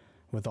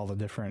with all the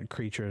different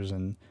creatures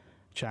and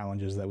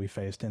challenges that we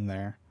faced in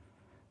there.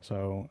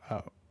 So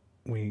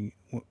we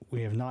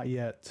have not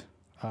yet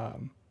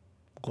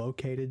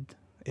located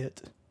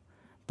it,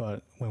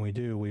 but when we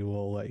do, we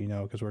will let you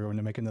know, because we're going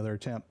to make another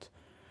attempt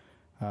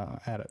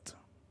at it.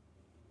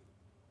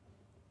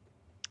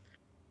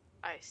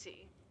 I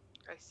see.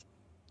 I see.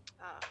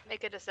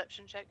 Make a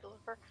deception check,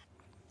 Gulliver.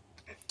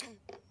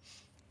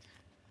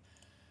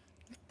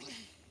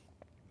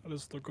 I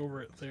just look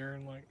over at there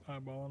and like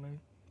eyeballing him.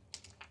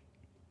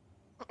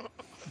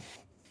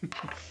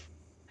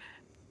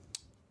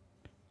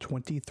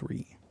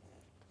 23.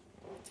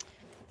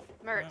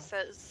 Mert Wow.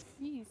 says,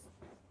 Jeez.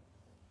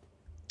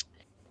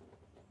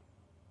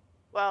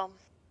 well,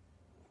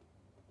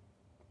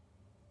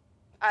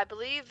 I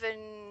believe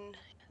in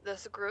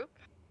this group.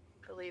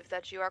 Believe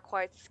that you are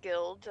quite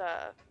skilled.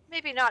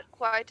 Maybe not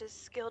quite as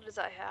skilled as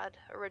I had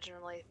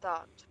originally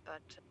thought,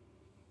 but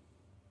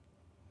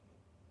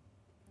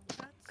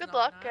That's good not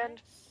luck, nice.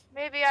 and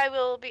maybe I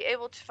will be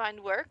able to find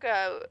work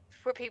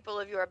for people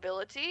of your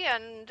ability,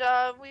 and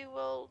we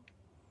will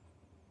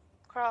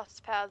cross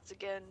paths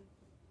again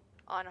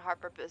on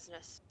Harper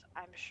business,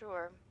 I'm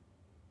sure.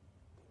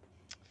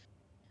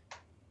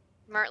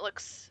 Mert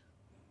looks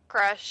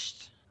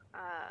crushed.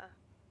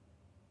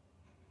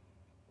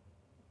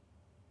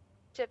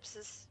 Tips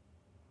his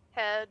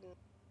head and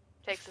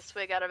takes a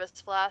swig out of his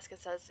flask and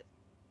says,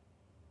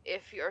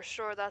 if you're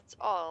sure that's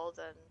all,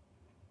 then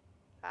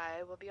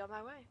I will be on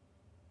my way.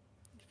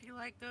 If you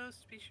like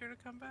ghosts, be sure to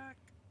come back.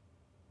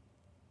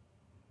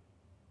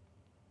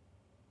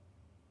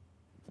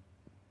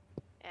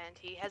 And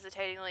he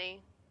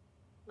hesitatingly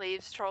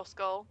leaves Troll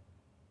Skull.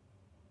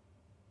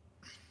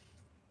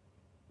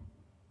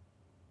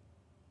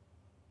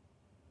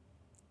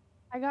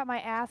 I got my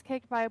ass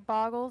kicked by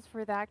Boggles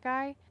for that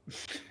guy.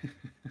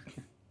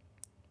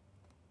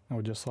 I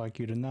would just like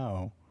you to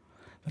know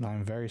that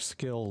I'm very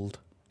skilled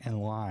in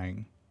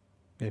lying,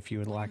 if you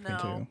would like me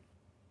to. No.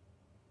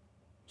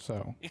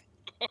 So,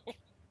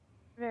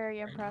 Very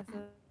impressive.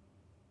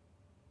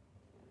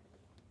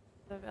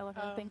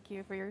 Elephant, Oh. thank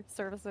you for your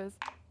services.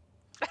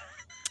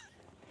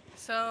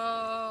 So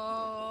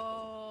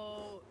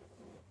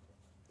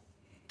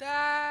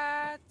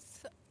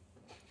that's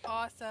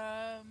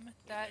awesome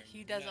that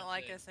he doesn't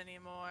like us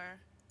anymore.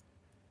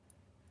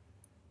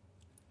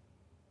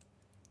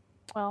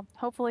 Well,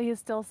 hopefully he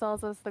still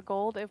sells us the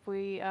gold if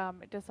we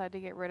decide to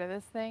get rid of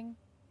this thing.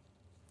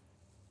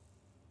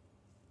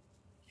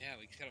 Yeah,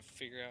 we gotta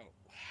figure out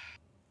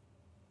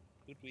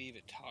who'd we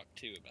even talk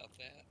to about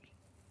that.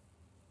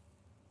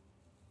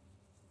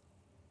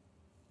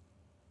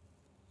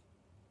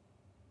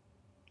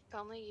 If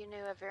only you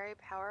knew a very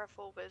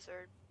powerful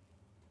wizard.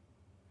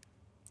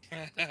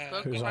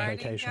 Book Who's on writing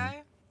vacation?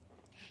 guy?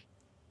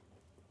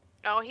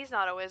 Oh, he's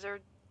not a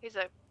wizard. He's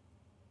a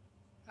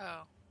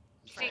Oh.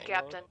 sea Bolo-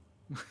 captain.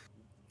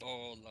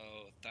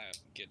 Bolo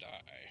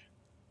Thamgidai.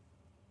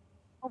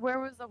 Oh, where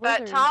was the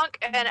But wizard? Tonk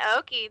and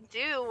Oki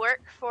do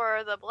work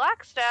for the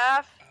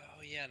Blackstaff.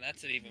 Oh yeah,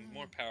 that's an even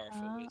more powerful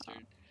Oh.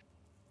 wizard.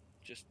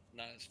 Just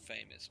not as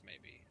famous,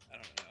 maybe. I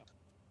don't know.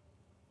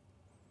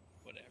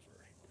 Whatever.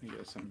 I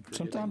guess I'm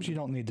sometimes you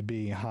don't need to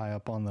be high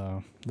up on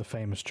the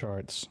famous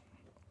charts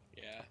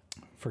Yeah.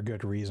 for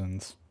good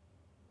reasons.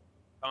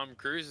 Tom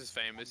Cruise is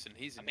famous, and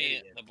he's I an mean,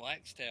 idiot. the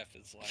Black Staff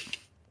is like,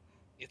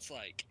 it's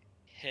like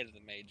head of the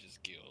Mages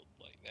Guild,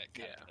 like that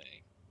kind of Yeah.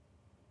 thing.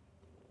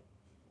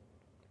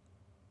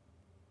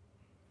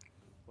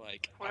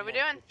 Like, What I'm are we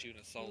gonna doing? put you in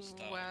a soul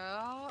stone.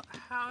 Well,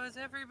 how is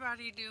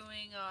everybody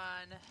doing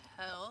on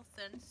health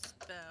and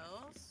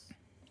spells?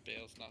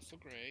 Spell's not so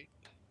great.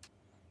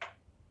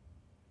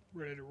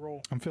 Ready to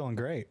roll. I'm feeling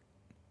great.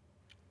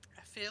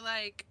 I feel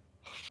like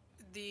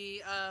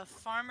the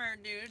farmer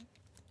dude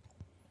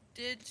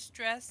did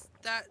stress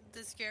that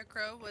the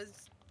scarecrow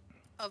was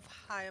of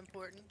high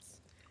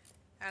importance,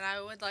 and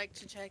I would like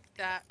to check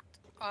that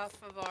off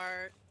of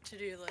our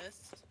to-do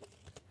list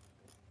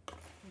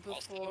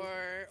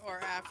before or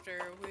after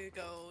we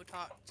go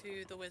talk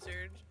to the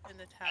wizard in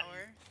the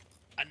tower.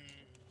 I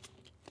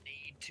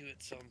need to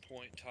at some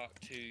point talk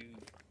to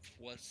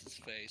what's his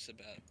face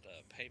about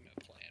the payment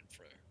plan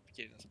for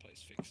getting this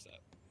place fixed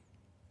up.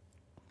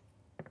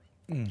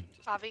 Mm.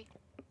 Avi.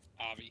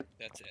 Avi,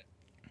 that's it.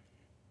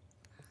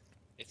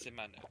 It's in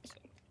my notes.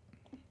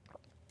 Though.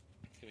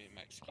 It's gonna be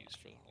my excuse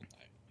for the whole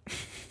night.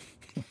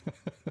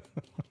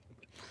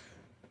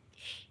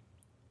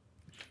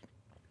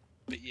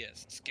 But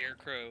yes,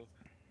 scarecrow,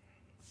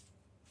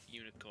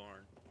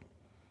 unicorn,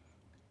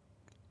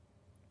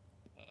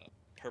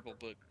 purple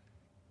book,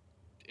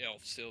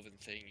 elf, sylvan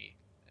thingy,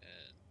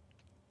 and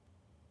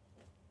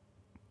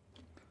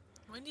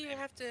When do you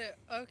have to,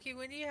 Oki?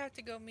 When do you have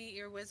to go meet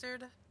your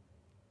wizard?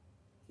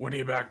 When are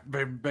you back?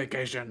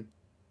 Vacation.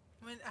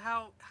 When?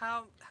 How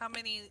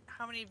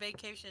many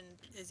vacation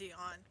is he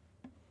on?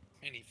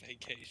 mini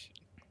vacation.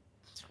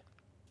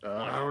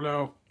 I don't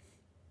know.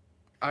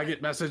 I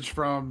get message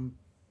from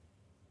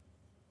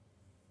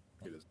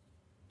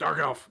Dark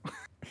Elf.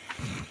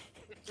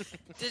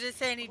 Did it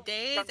say any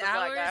days, From the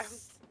black guy.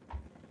 hours?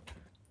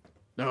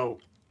 No.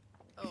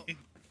 Oh,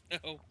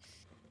 No.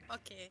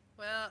 okay.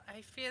 Well,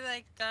 I feel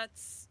like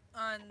that's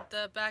on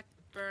the back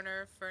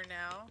burner for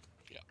now.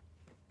 Yeah.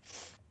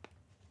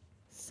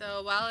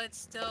 So while it's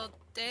still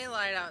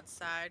daylight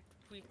outside,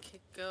 we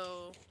could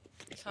go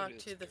Let's go talk do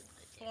to the scarecrow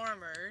thing.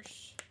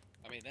 farmers.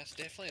 I mean, that's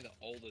definitely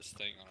the oldest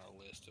thing on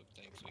our list of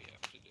things we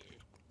have to do.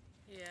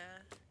 Yeah.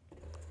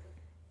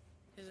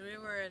 Because we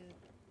were in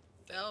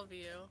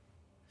Bellevue,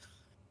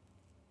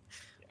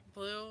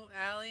 Blue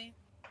Alley,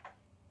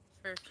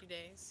 for a few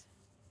days.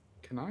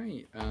 Can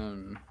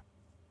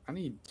I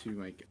need to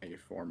make a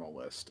formal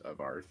list of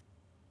our,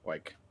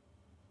 like,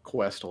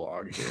 quest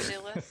log here. To-do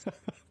list.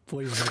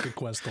 Please make a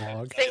quest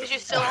log. Things you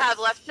still have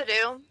left to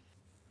do.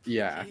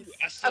 Yeah. Jeez.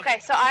 I still Okay,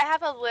 so I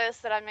have a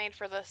list that I made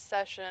for this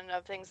session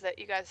of things that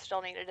you guys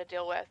still needed to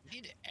deal with.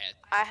 need to add.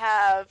 I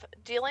have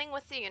dealing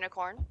with the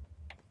unicorn,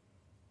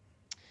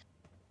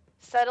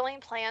 settling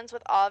plans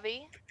with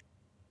Avi,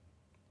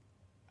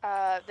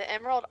 the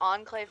Emerald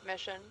Enclave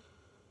mission,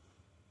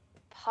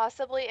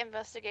 possibly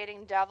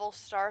investigating Davil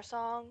Star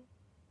Song,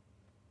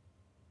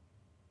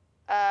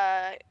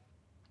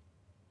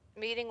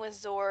 meeting with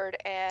Zord,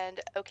 and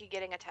Oki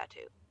getting a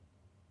tattoo.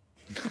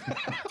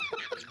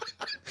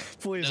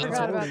 Please, No. let's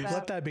Forgot about let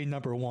that. that be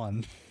number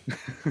one.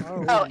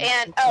 Oh,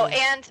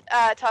 and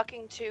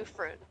talking to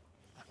Fruit.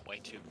 I'm way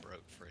too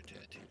broke for a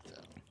tattoo, though.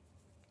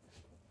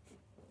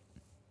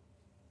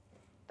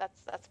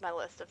 That's my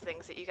list of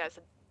things that you guys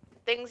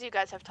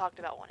have talked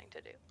about wanting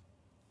to do.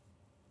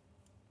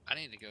 I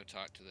need to go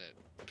talk to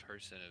that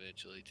person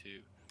eventually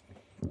too.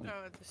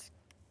 Oh, this.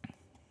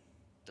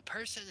 The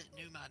person that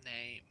knew my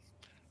name,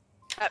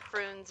 At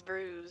Fruin's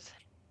Brews.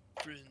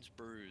 Bruins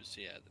Brews.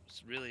 Yeah, that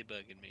was really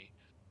bugging me.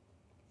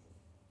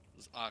 It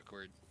was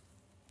awkward,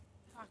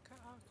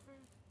 Awkward.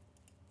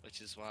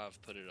 which is why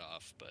I've put it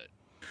off. But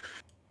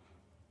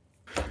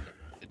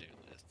the do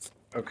list.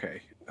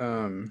 Okay.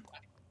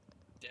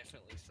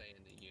 Definitely saying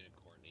the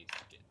unicorn needs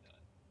to get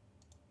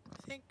done.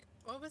 I think,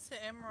 what was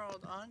the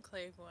Emerald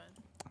Enclave one?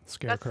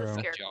 Scarecrow. That's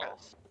the Y'all.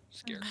 Scarecrows.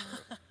 Scarecrow.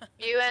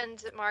 You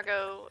and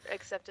Margot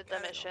accepted the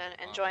mission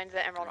and joined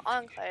the Emerald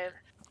Enclave.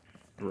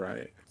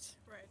 Right.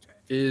 Right.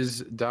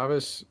 Is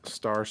Davis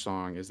Star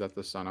Song, is that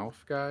the Sun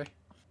Elf guy?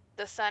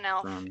 The Sun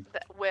Elf From-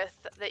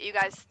 that you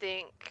guys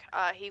think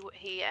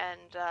he and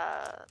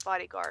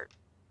Bodyguard.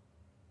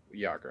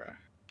 Yagra.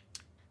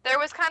 There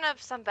was kind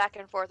of some back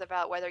and forth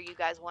about whether you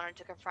guys wanted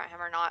to confront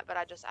him or not, but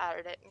I just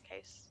added it in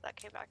case that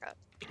came back up.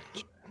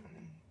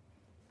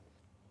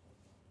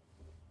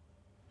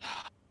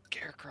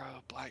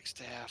 Scarecrow,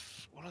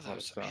 Blackstaff. One of Lot of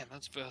those. stuff. Man,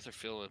 those both are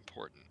feel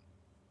important.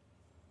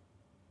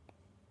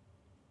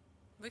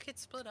 We could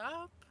split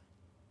up.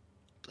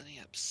 Splitting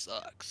up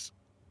sucks.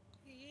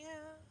 Yeah.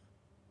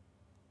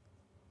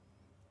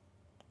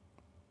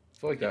 I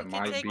feel like that we could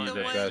might take be the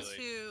the ones best.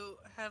 who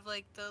have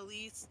like the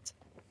least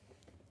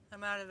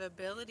amount of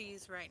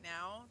abilities right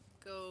now.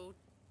 Go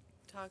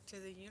talk to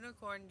the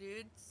unicorn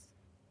dudes.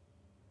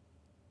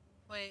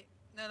 Wait,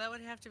 no, that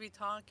would have to be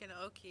Tonk and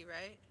Oki,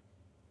 right?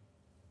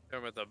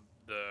 Talking about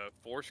the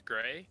Force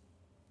Grey?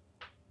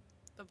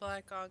 The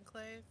Black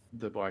Enclave.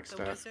 The Black The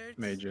Staff wizards?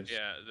 mages.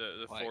 Yeah,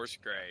 the Like- Force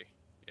Grey.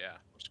 Yeah.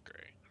 It's great.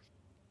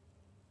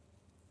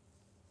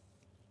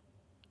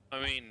 I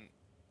mean,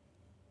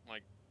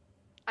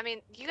 I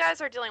mean, you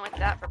guys are dealing with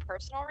that for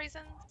personal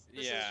reasons.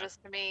 This is Yeah.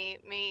 just me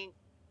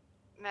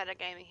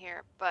metagaming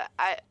here. But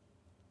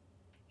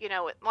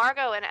with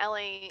Margot and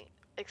Ellie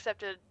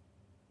accepted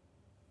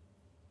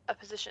a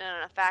position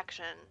in a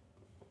faction,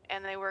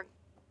 and they were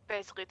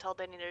basically told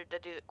they needed to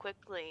do it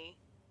quickly,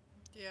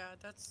 Yeah,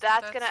 that's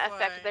going to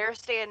affect why- their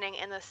standing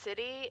in the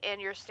city and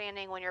your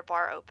standing when your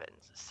bar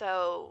opens.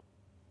 So,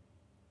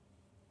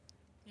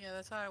 Yeah,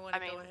 that's why I want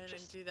to I go mean, ahead and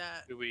just- do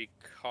that. Do we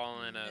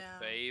call in a Yeah.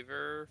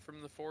 favor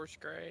from the Force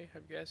Grey,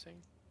 I'm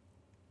guessing?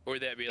 Or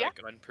would that be Yeah.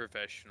 like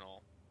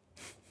unprofessional?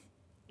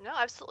 no,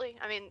 absolutely.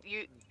 I mean,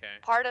 you Okay.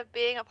 part of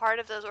being a part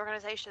of those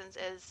organizations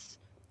is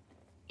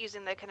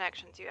using the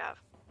connections you have.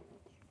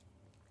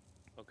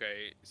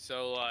 Okay,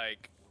 so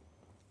like,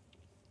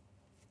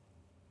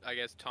 I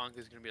guess Tonk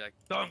is gonna be like,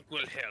 Tonk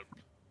will help,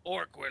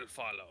 Orc will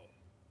follow.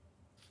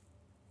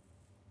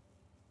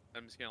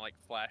 I'm just gonna like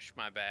flash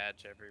my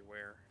badge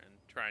everywhere and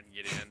try and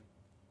get in.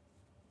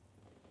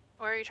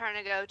 Or are you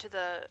trying to go to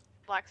the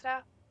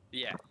Blackstaff?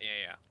 Yeah.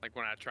 Like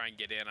when I try and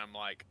get in, I'm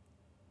like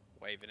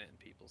waving it in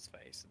people's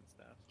face and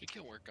stuff. We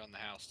can work on the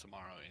house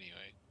tomorrow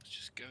anyway. Let's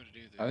just go to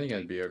do the. I think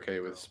I'd be date for okay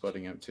the with girls.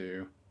 splitting up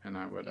too, and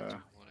I would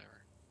Whatever.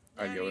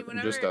 Yeah, I'd go with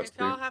whenever, just us if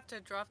y'all two. have to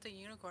drop the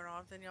unicorn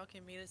off, then y'all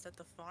can meet us at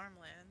the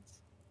farmlands.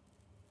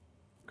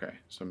 Okay,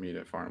 so meet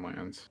at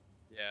Farmlands.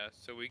 Yeah,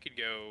 so we could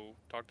go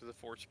talk to the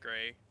Force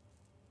Grey.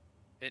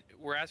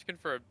 We're asking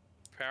for a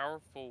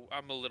powerful.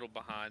 I'm a little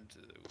behind.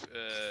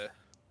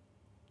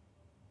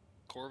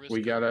 Corvus.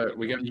 We got Corvus,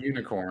 a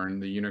unicorn.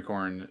 The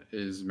unicorn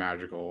is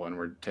magical, and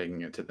we're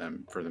taking it to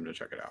them for them to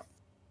check it out.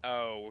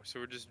 Oh, so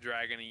we're just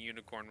dragging a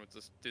unicorn with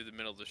us through the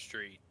middle of the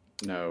street.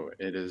 No,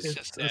 it is. It's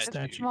just a that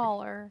statue.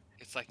 Smaller.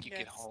 It's like you Yeah,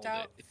 can hold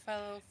Stout it.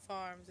 Fellow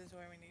Farms is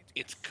where we need to go.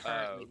 It's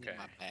currently okay. in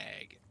my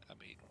bag. I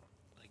mean,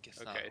 like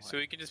it's not. Okay, so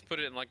like- we can just put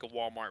it in like a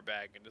Walmart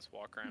bag and just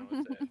walk around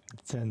with it.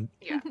 It's in.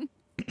 Yeah.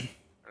 Okay.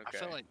 I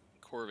feel like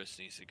Corvus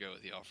needs to go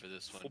with y'all for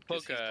this one. we'll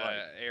 'cause poke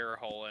a air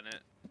hole in it.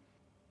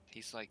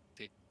 he's like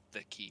the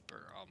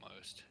keeper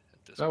almost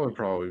at this That point. would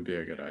probably be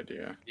a good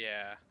idea.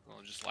 Yeah.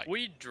 We'll just like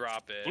We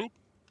drop it. Boop.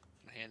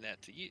 hand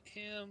that to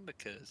him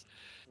because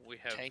We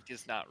have, Tank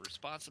is not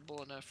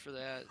responsible enough for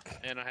that.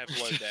 and I have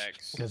low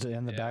decks. Is it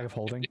in the Yeah. bag of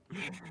holding?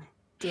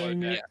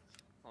 Dang it. Yeah.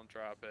 I'll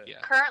drop it.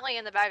 Yeah. Currently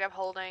in the bag of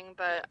holding,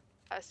 but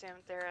I assume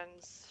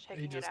Theron's He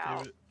taking it just out,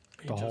 gave it.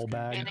 he The just whole gave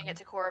bag? handing it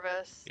to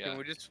Corvus. Yeah. Can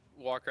we just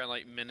walk around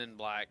like Men in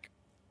Black?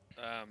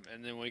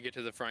 And then when we get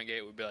to the front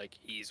gate, we'd be like,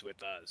 he's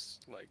with us.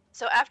 Like,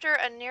 So after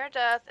a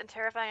near-death and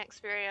terrifying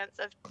experience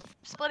of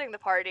splitting the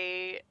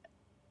party,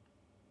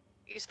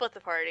 you split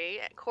the party.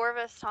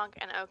 Corvus, Tonk,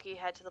 and Oki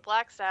head to the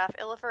Blackstaff.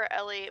 Illifer,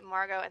 Ellie,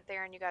 Margot, and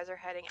Theron, you guys are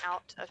heading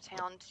out of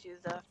town to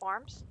the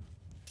farms.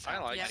 I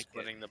like Yeah.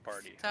 splitting the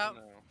party. So- I don't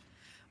know.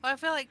 Well, I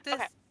feel like this.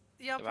 Okay.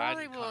 Y'all Divide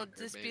probably and will conquer,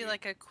 just be baby.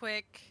 like a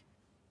quick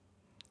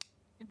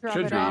Drop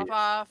Should it be. off. drop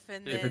off,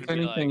 and If If then it's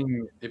be like-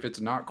 anything, if it's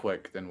not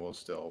quick, then we'll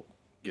still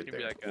get It'd be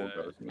there. like We'll a-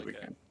 go as soon as we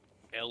like a- can.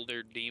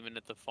 Elder demon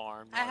at the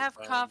farm. I have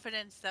like,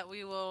 confidence that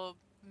we will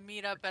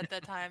meet up at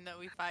the time that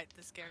we fight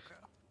the scarecrow.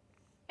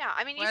 Yeah,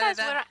 I mean, you Whether guys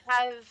that-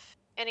 wouldn't have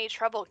any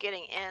trouble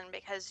getting in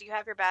because you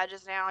have your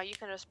badges now. You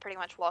can just pretty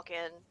much walk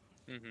in,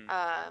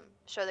 Mhm.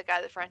 show the guy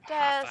at the front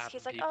High-fiving desk.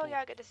 He's like, "Oh people.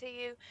 yeah, good to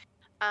see you."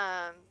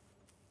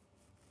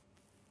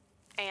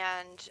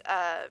 And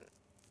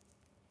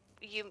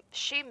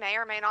she may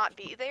or may not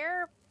be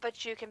there,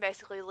 but you can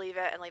basically leave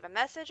it and leave a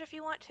message if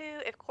you want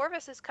to. If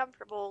Corvus is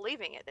comfortable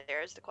leaving it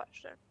there is the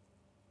question.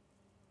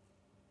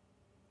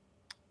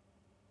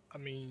 I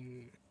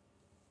mean,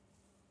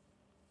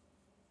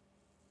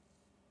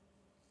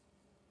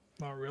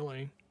 not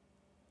really.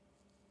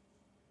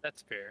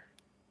 That's fair.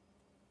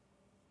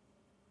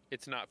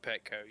 It's not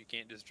Petco. You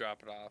can't just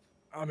drop it off.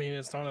 I mean,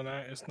 it's not an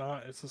act. It's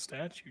not. It's a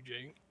statue,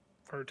 Jake,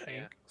 or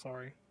tank.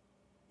 Sorry.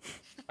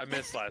 I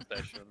missed last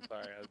session. I'm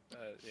sorry.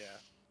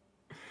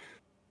 Yeah.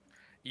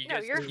 You No,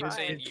 guys you're keep fine.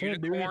 saying It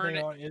can't do unicorn.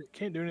 anything on. It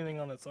can't do anything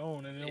on its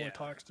own, and it only Yeah.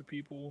 talks to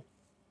people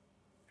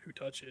who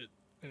touch it,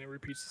 and it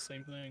repeats the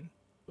same thing.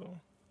 So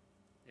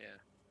Yeah.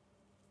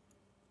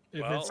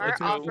 if Well, it's, Mert if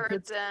it- if offered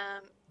it's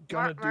them.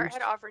 gonna Mert do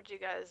had offered you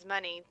guys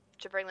money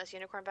to bring this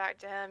unicorn back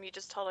to him. You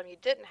just told him you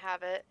didn't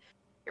have it.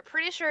 You're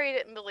pretty sure he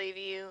didn't believe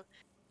you,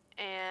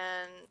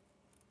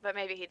 but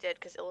maybe he did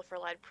because Illifer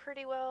lied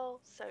pretty well.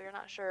 So you're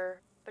not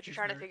sure, but you're He's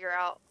trying to very- figure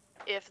out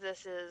if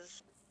this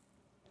is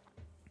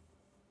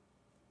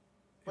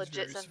he's legit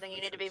very something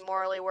you need to be suspicious.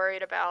 morally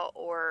worried about,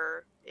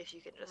 or if you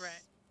can just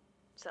Right.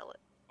 sell it.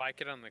 Like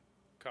it on the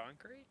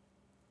concrete?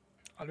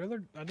 I'd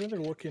rather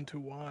look into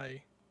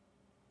why.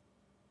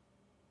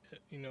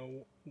 You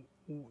know,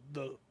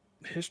 the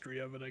history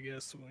of it. I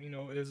guess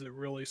is it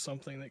really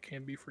something that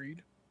can be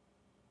freed?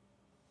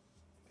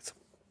 It's a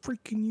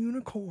freaking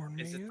unicorn,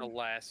 Is it the man.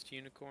 last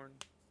unicorn?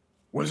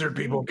 Wizard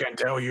people can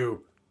tell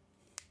you.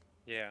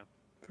 Yeah.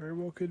 Very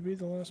well could be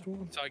the last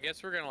one. So I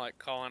guess we're gonna like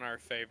call in our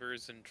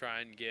favors and try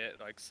and get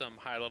like some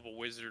high level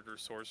wizard or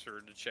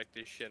sorcerer to check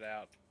this shit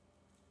out.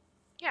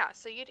 Yeah,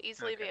 so you'd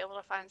easily be Okay. able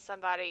to find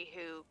somebody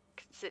who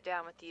could sit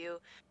down with you,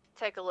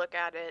 take a look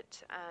at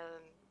it,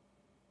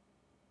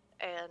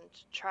 and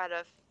try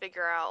to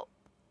figure out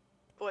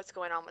what's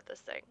going on with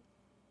this thing.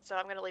 So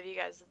I'm going to leave you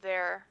guys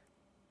there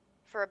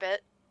for a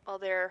bit while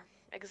they're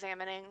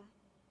examining.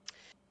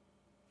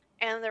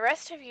 And the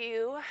rest of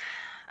you,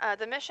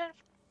 the mission,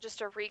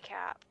 just a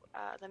recap.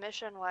 The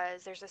mission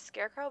was there's a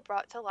scarecrow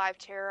brought to life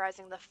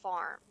terrorizing the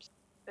farms,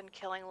 been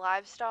killing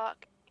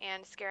livestock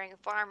and scaring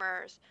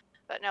farmers,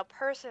 but no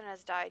person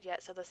has died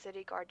yet, so the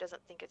city guard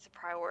doesn't think it's a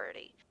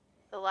priority.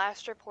 The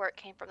last report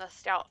came from the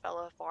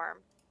Stoutfellow farm.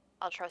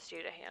 I'll trust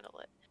you to handle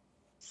it.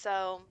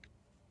 So,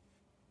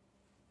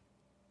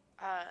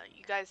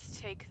 you guys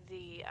take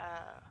the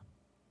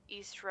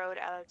East Road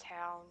out of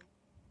town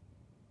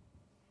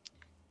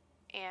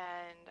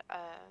and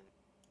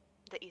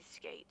the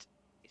East Gate.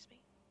 Excuse me.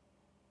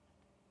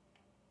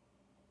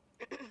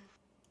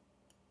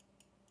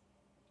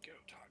 Go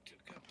talk to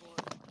a couple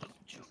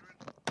of children.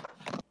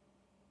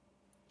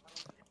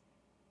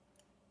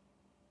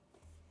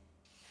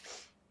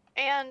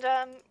 And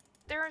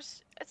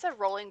it's a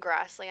rolling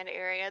grassland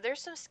area.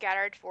 There's some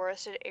scattered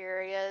forested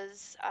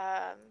areas,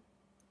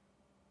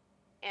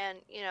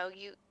 and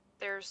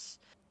there's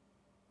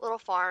little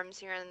farms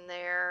here and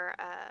there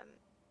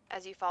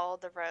as you follow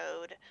the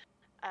road.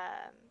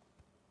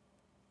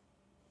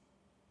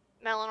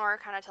 Melanor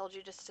kind of told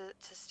you just to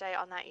stay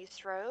on that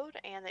east road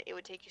and that it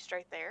would take you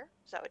straight there.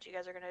 Is that what you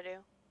guys are gonna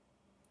do?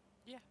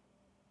 Yeah.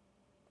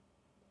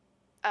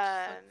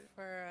 Um, Look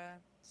for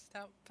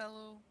stout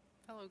fellow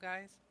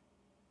guys.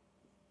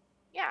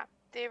 yeah,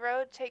 the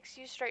road takes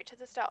you straight to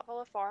the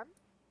Stoutfellow farm.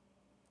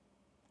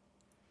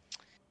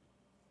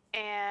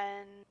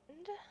 And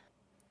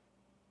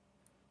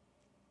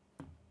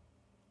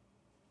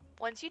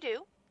once you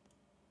do,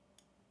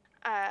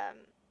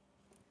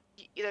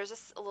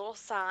 there's a little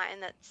sign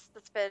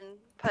that's been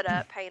put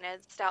up,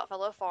 painted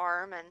Stoutfellow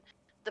Farm, and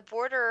the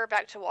border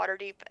back to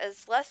Waterdeep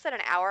is less than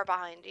an hour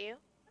behind you.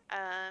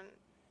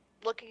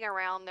 Looking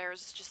around,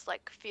 there's just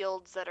like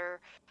fields that are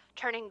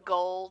turning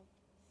gold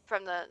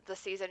from the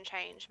season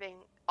change, being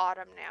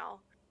autumn now.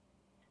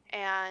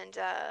 And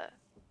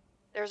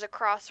there's a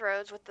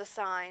crossroads with the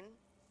sign,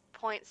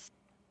 points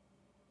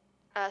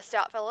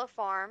Stoutfellow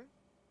Farm.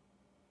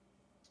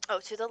 Oh,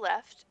 to the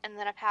left, and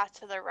then a path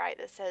to the right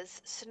that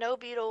says Snow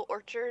Beetle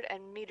Orchard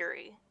and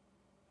Meadery.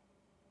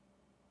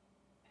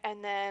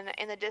 And then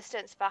in the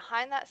distance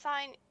behind that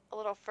sign, a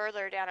little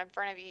further down in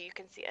front of you, you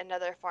can see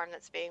another farm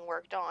that's being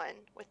worked on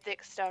with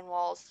thick stone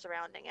walls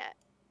surrounding it.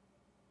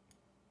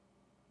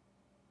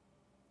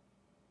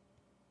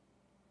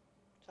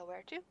 So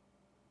where to?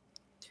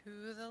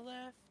 To the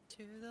left,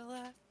 to the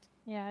left.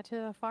 Yeah, to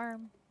the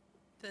farm.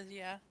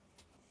 Yeah.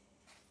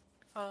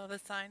 Follow the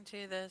sign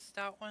to the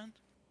stout one.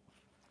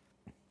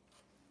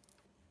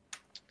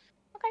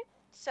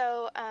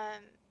 So,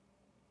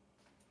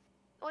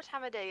 what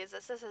time of day is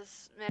this? This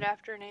is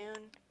mid-afternoon.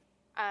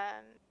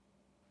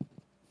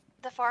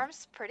 The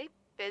farm's pretty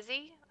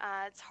busy.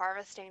 It's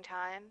harvesting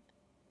time.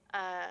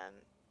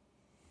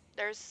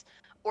 There's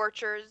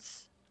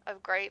orchards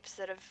of grapes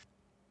that have,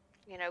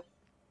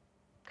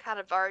 kind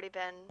of already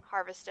been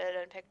harvested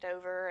and picked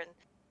over,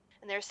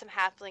 and there's some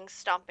halflings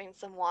stomping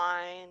some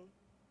wine,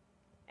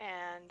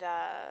 and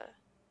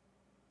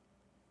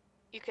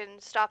you can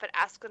stop and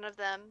ask one of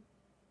them,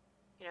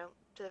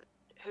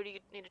 who do you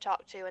need to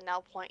talk to, and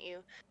they'll point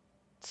you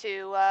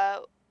to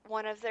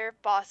one of their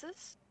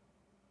bosses.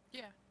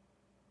 Yeah.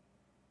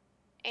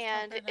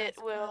 And Something it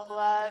nice will, for the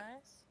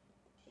guys.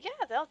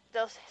 yeah,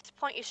 they'll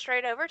point you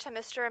straight over to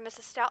Mr. and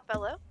Mrs.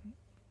 Stoutfellow.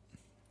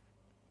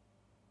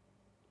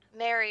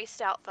 Mary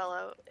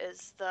Stoutfellow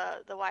is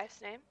the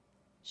wife's name.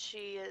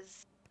 She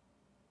is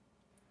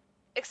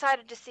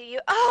excited to see you.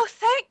 Oh,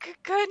 thank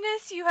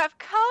goodness you have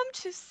come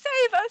to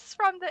save us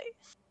from the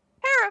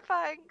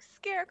terrifying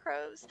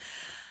scarecrows.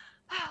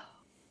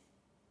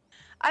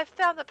 I've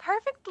found the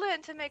perfect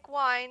blend to make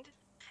wine,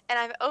 and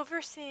I'm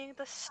overseeing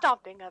the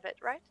stomping of it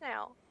right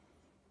now.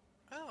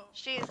 Oh.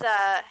 She's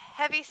a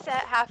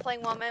heavy-set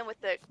halfling woman with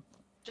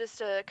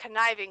just a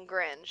conniving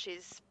grin.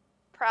 She's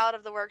proud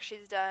of the work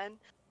she's done.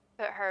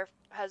 Put her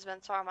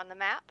husband's farm on the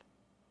map.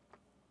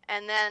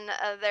 And then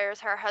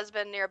there's her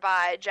husband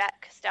nearby,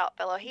 Jack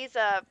Stoutfellow. He's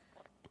a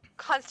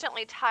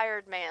constantly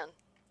tired man,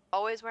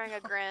 always wearing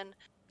a grin,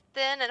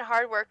 thin and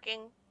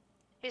hardworking.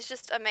 He's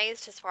just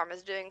amazed his farm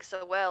is doing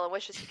so well and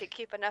wishes he could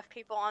keep enough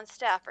people on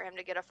staff for him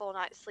to get a full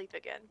night's sleep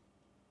again.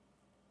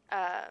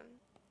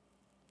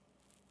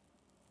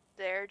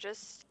 They're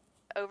just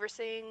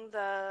overseeing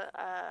the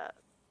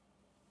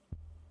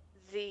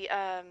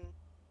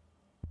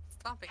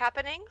Stomping.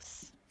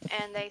 happenings,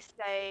 and they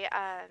say,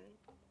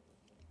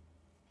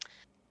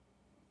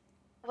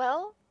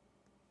 well,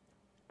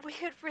 we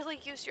could really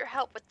use your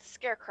help with the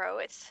scarecrow.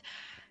 It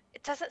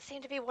doesn't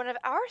seem to be one of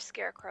our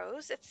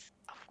scarecrows.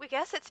 We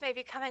guess it's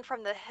maybe coming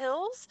from the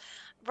hills,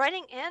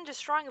 running in,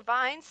 destroying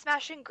vines,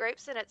 smashing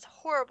grapes in its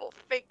horrible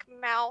fake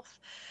mouth.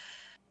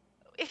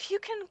 If you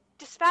can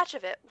dispatch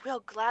of it,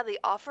 we'll gladly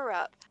offer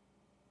up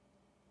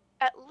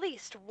at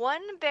least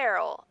 1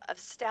 barrel of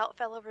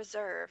Stoutfellow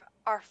Reserve,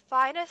 our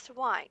finest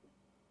wine.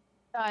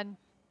 Done.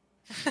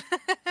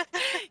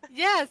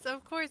 Yes,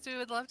 of course. We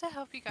would love to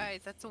help you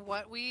guys. That's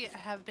what we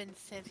have been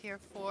sent here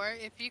for.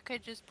 If you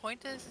could just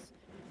point us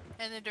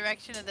in the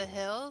direction of the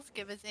hills,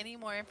 give us any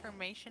more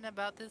information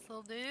about this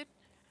little dude,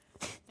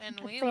 And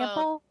A we will.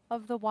 sample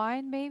of the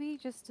wine, maybe,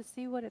 just to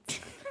see what it's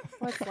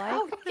like.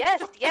 Oh,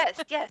 yes, yes,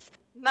 yes.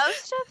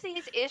 Most of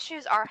these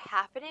issues are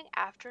happening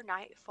after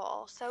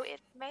nightfall, so it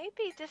may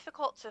be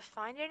difficult to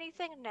find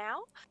anything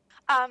now.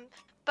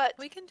 But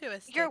We can do a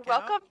stakeout. you're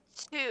welcome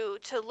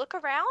to look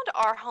around.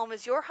 Our home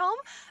is your home.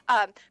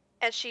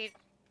 And she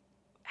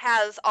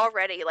has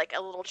already like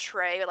a little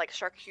tray with like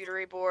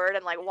charcuterie board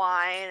and like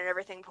wine and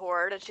everything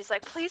poured, and she's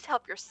like, please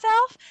help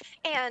yourself,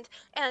 and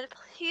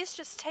please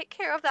just take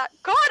care of that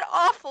god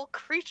awful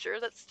creature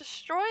that's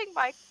destroying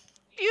my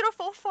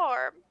beautiful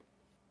farm.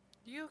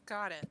 You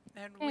got it.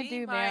 And Can we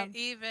do, might ma'am.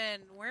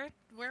 even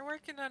we're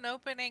working on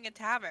opening a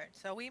tavern,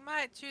 so we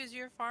might choose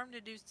your farm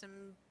to do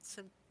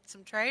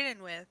some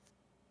trading with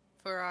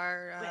for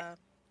our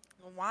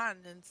wine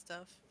and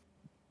stuff.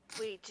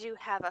 We do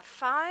have a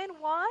fine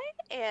wine,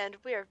 and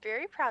we are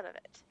very proud of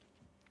it.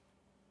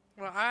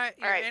 Well, your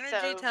Alright,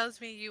 energy so- tells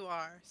me you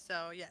are,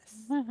 so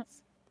yes.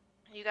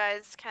 You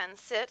guys can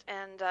sit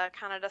and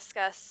kind of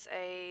discuss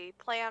a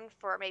plan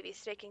for maybe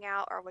staking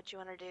out or what you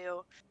want to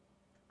do.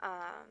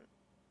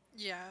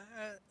 Yeah,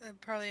 I'd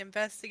probably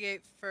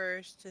investigate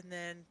first and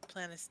then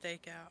plan a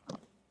stakeout.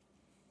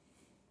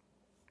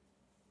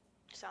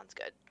 Sounds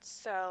good.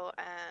 So,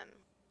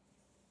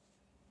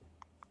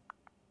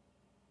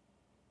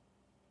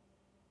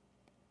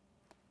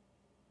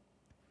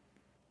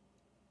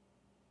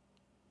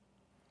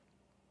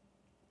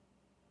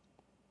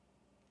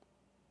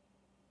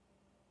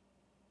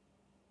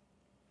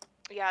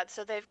 yeah,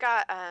 so they've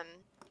got, I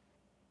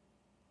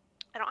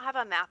don't have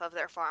a map of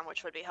their farm,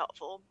 which would be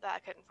helpful, but I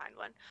couldn't find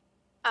one.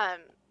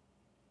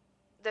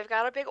 They've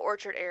got a big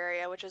orchard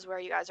area, which is where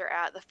you guys are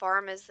at. The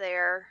farm is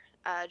there,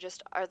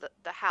 or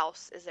the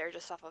house is there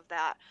just off of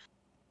that.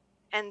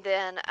 And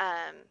then,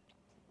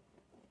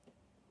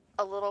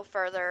 a little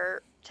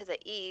further to the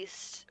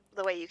east,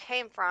 the way you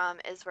came from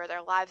is where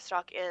their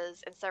livestock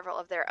is, and several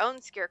of their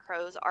own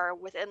scarecrows are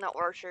within the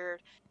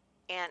orchard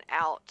and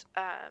out,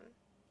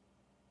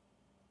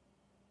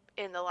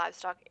 in the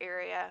livestock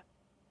area.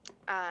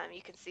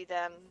 You can see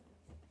them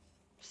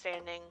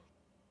standing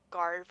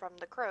guard from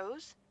the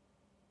crows.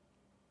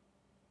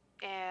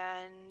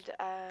 And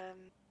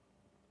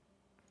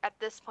at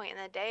this point in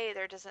the day,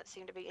 there doesn't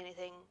seem to be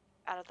anything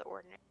out of the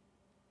ordinary.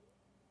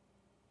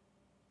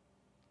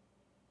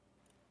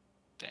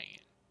 Dang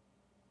it.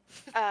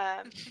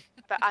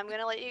 But I'm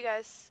gonna let you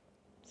guys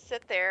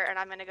sit there, and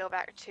I'm gonna go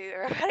back to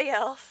everybody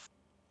else.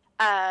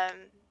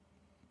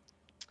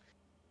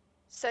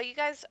 So you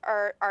guys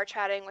are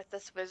chatting with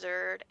this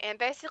wizard, and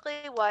basically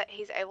what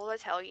he's able to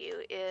tell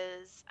you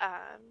is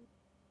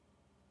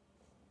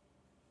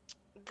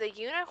the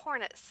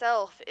unicorn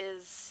itself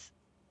is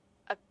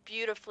a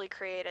beautifully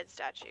created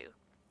statue,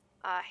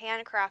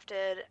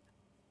 handcrafted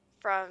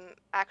from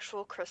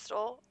actual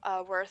crystal,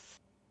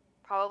 worth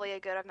probably a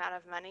good amount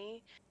of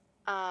money,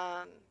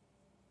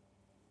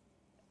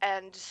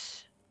 and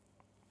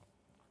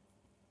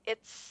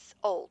it's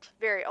old,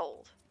 very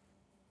old.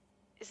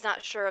 He's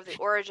not sure of the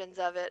origins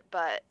of it,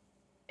 but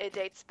it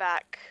dates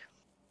back,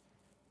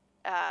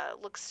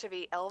 looks to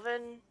be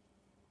elven,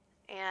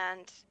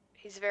 and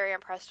he's very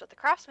impressed with the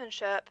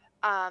craftsmanship.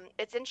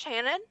 It's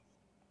enchanted,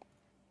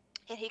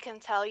 and he can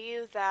tell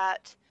you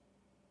that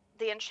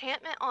the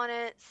enchantment on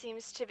it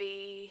seems to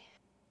be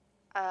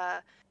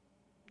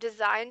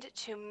designed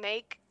to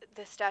make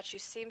the statue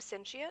seem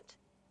sentient,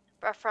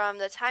 but from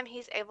the time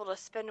he's able to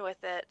spend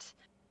with it,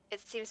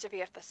 it seems to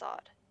be a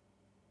facade.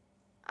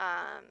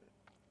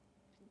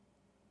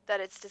 That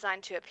it's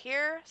designed to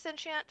appear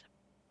sentient,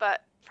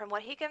 but from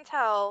what he can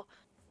tell,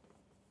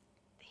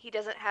 he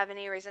doesn't have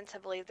any reason to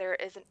believe there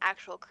is an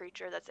actual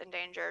creature that's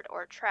endangered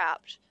or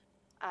trapped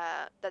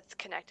that's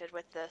connected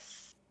with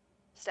this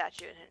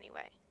statue in any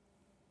way.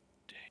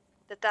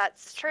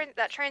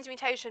 That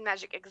transmutation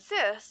magic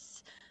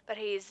exists, but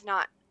he's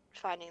not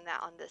finding that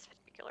on this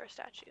particular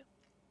statue.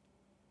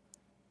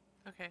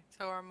 Okay,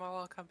 so our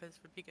moral compass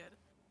would be good.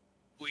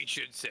 We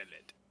should sell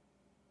it.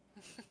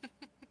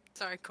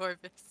 Sorry,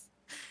 Corvus.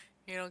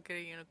 You don't get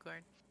a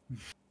unicorn.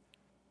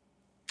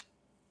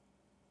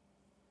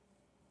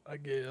 I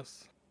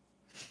guess.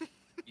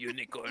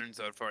 Unicorns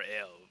are for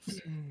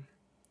elves.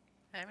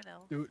 I'm an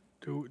elf.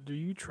 Do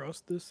you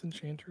trust this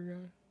enchanter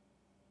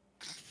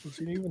guy? Does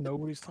he even know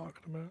what he's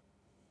talking about?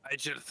 I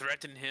shall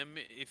threaten him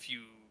if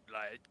you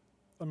like.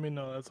 I mean,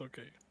 no, that's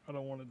okay. I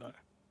don't want to die.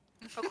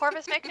 So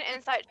Corvus, make an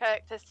insight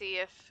check to see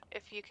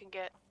if you can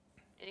get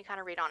any kind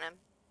of read on him.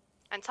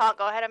 And Talk,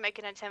 go ahead and make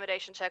an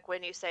intimidation check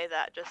when you say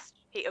that. Just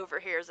he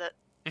overhears it.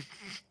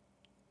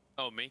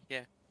 Oh, me?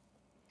 Yeah.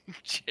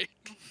 Jake,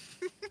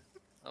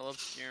 I love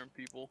scaring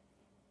people.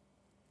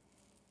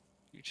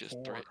 you just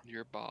 4. threatened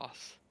your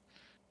boss.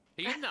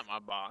 He's not my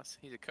boss.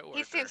 He's a coworker.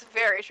 He seems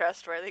very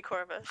trustworthy,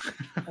 Corvus.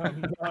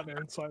 I'm not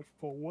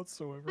insightful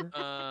whatsoever.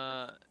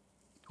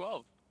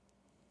 12.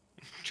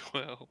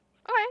 12.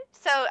 Okay,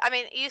 so I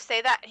mean, you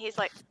say that, and he's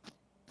like,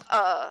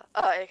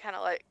 he kind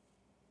of like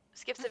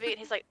skips a beat, and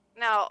he's like,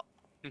 now,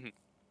 Mhm.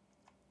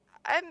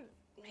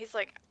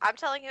 I'm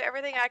telling you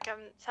everything I can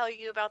tell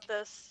you about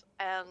this,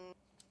 and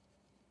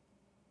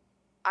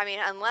I mean,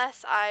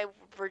 unless I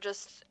were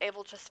just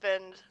able to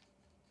spend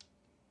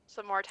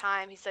some more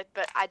time, he said,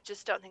 but I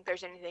just don't think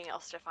there's anything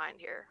else to find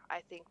here.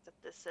 I think that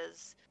this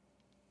is,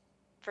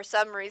 for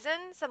some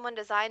reason, someone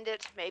designed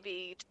it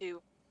maybe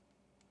to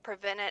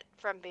prevent it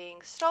from being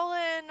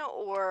stolen,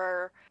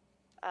 or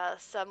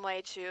some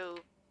way to,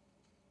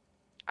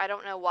 I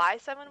don't know why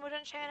someone would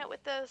enchant it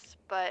with this,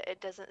 but it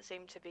doesn't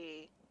seem to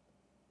be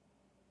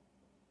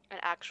an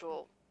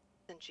actual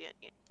sentient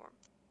uniform.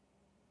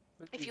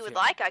 If you would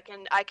like,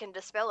 I can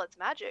dispel its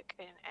magic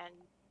and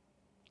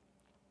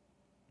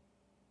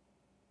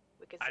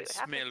we can see I what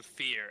smell happens.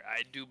 fear.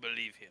 I do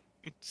believe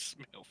him.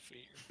 Smell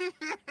fear.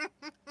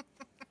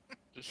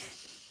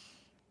 Just,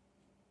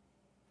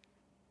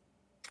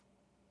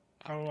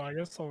 I don't know. I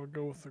guess I would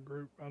go with the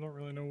group. I don't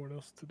really know what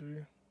else to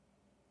do.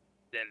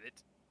 Then it.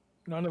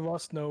 None of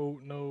us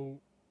know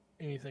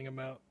anything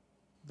about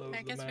the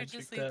I guess we magic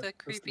just leave that the this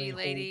creepy thing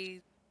holds.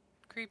 lady,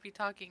 creepy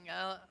talking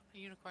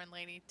unicorn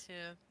lady to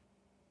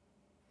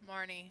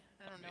Marnie.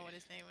 I don't know what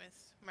his name is.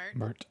 Mert?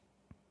 Mert.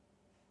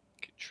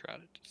 could try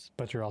to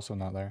But you're also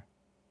not there.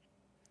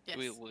 Yes.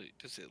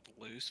 does it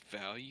lose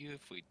value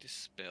if we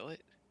dispel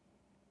it?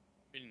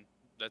 I mean,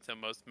 that's how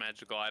most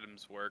magical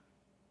items work.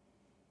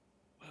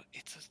 Well, he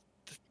It's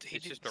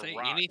didn't just a say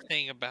rock.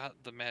 anything about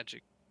the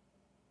magic.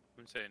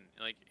 I'm saying,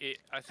 like,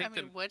 I think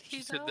mean, would he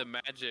she said the though?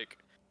 magic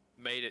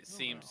made it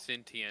seem know.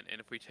 sentient, and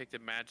if we take the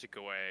magic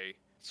away,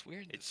 It's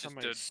weird that It's just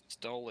somebody a-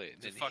 stole it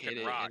and it's a then fucking hid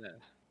it rock. in a...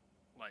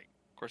 like,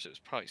 Of course, it was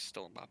probably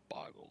stolen by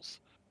Boggles.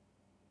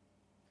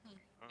 oh.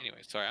 Anyway,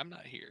 sorry, I'm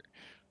not here.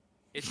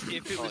 If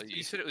it was, you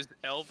Apologies. said it was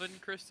Elven,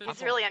 Kristen.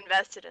 He's really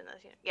invested in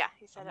this. Yeah,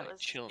 he said I'm it like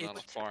was chilling on a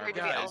it's farm. agreed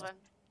to be guys. Elven.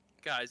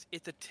 Guys,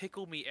 it's a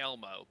tickle me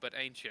Elmo, but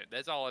ancient.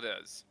 That's all it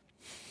is.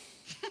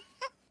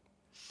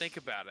 Think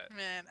about it.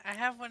 Man, I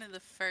have one of the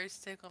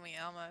first Tickle Me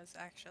Elmos,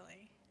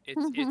 actually.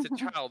 It's a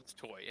child's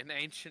toy, an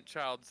ancient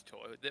child's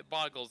toy that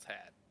Boggles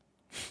had.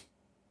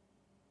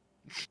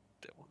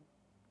 That one.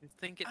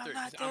 Think it I'm through.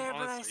 not 'cause there,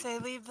 but I honestly- say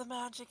leave the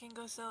magic and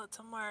go sell it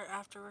somewhere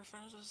after we're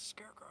finished with the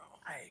Scarecrow.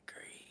 I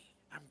agree.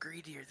 I'm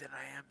greedier than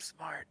I am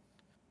smart.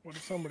 What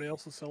if somebody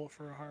else will sell it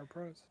for a higher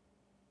price?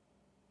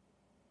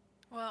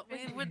 Well,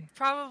 we would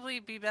probably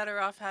be better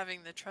off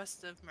having the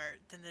trust of Mert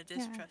than the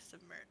distrust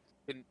of Mert.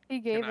 He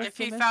gave I- us If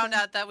he the found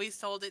mission. out that we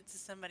sold it to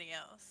somebody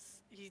else,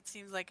 he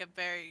seems like a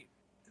very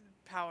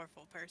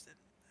powerful person.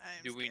 I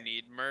am Do we scared.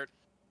 need Mert?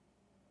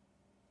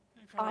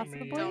 We probably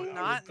Possibly? don't I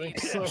not would need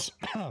think it.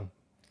 so.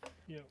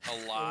 Yeah. I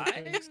would Alive?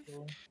 think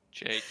so.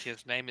 Jake,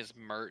 his name is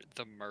Mert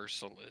the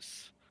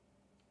Merciless.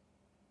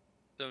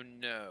 So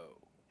no.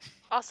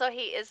 Also,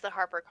 he is the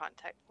Harper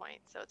contact point,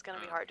 so it's going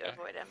to be hard to Okay.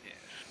 avoid him.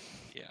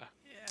 Yeah.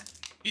 Yeah.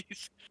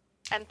 He's...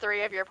 And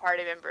 3 of your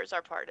party members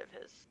are part of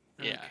his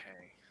Yeah.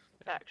 Okay.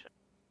 faction.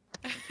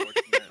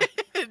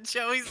 Unfortunate.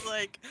 Joey's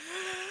like,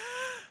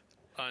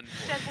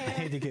 Unfortunate.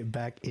 I need to get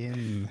back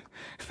in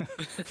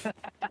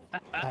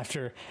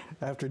after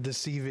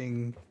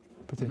deceiving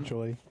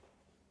potentially.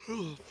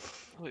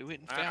 We went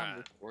and found Ah.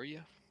 it for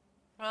you.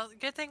 well,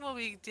 good thing we'll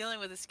be dealing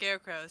with a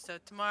scarecrow, so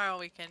tomorrow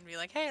we can be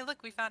like, hey,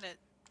 look, we found it.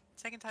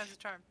 Second time's the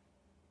charm.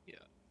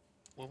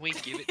 When we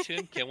give it to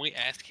him, can we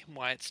ask him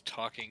why it's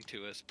talking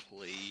to us,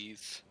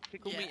 please?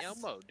 Tickle me Yes.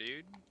 Elmo,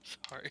 dude.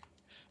 Sorry.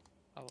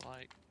 I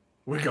like...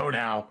 We go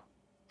now.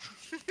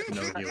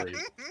 No, he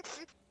leaves.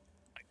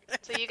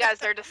 So you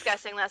guys are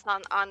discussing this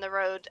on the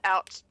road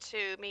out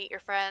to meet your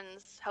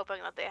friends,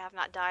 hoping that they have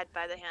not died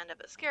by the hand of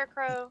a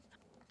scarecrow.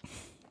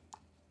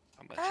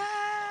 How much?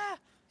 Ah!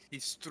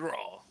 He's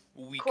straw.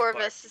 Weak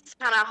Corvus is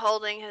kind of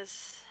holding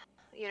his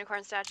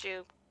unicorn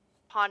statue,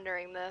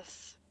 pondering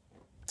this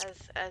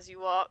as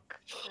you walk.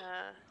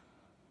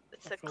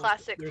 It's I a feel like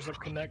classic. There's a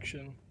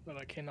connection that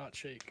I cannot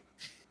shake.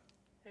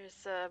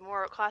 There's a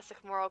classic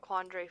moral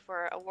quandary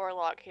for a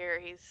warlock here.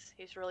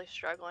 He's really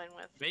struggling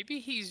with. Maybe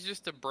he's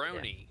just a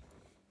brony.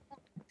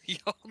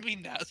 Y'all be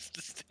nice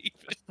to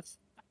Steven.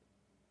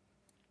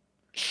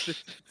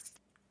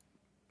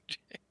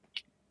 Jake.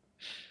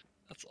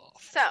 That's awful.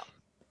 So,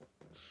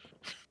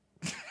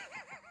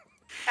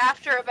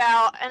 after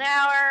about an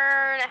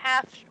hour and a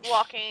half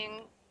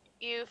walking,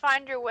 you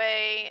find your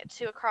way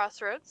to a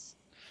crossroads.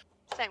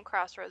 Same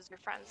crossroads your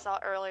friend saw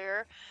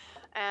earlier.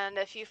 And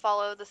if you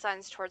follow the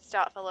signs towards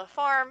Stoutfellow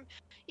Farm,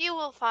 you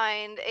will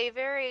find a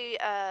very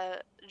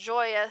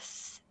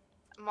joyous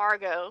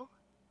Margot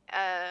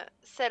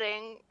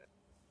sitting,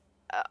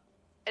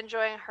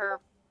 enjoying her,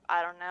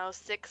 I don't know,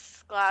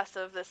 6th glass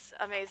of this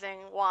amazing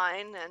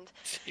wine. And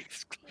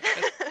Six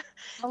glass.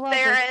 I love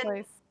Theron- this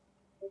place.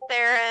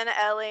 Theron,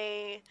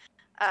 Ellie,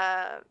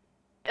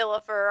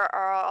 Illifer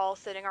are all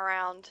sitting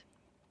around,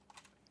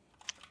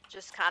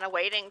 just kind of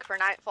waiting for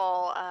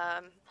nightfall.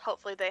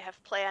 Hopefully they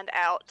have planned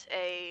out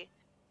a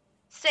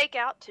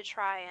stakeout to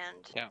try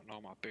and Counting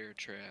all my bear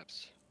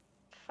traps.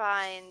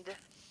 find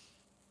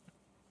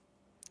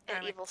an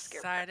I'm evil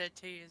scarecrow. excited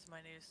to use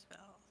my new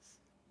spells.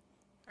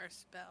 Or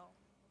spell.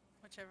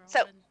 Whichever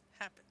So- one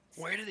happens.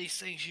 Where do these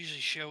things usually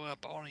show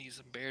up? I want to use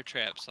some bear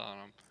traps on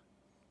them.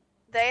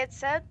 They had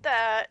said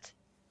that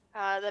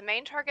The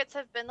main targets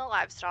have been the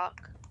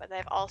livestock, but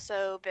they've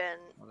also been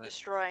Well, that-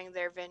 destroying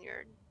their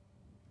vineyard.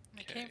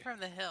 It came Okay. from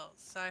the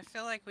hills, so I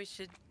feel like we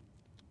should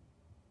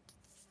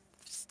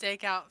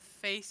stake out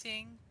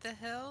facing the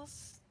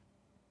hills.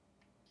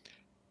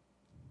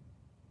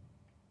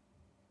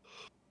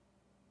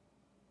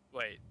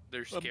 Wait,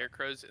 there's Um,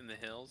 scarecrows in the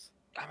hills?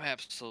 I'm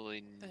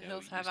absolutely The no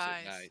hills use have at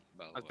eyes. night,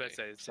 by the I was way. about to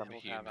say, 'cause I'm a the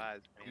hills have human.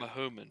 eyes, I'm a man.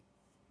 human,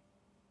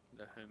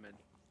 The human.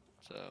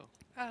 so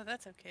Oh,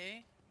 that's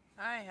okay.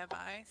 I have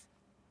eyes.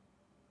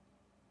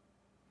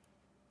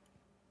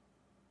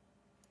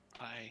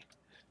 I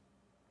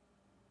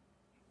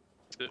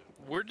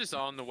We're just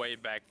on the way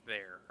back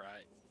there,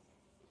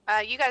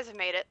 right? You guys have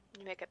made it.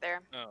 You make it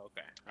there, Oh,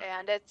 okay.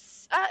 and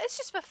it's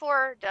just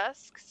before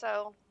dusk.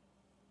 So,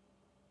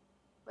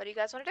 what do you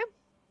guys want to do?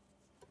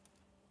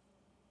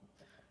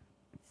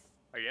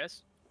 I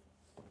guess.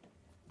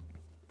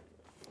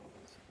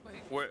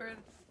 Wait Where-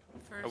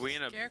 for are we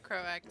in a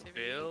scarecrow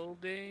activity.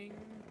 Building?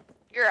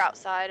 You're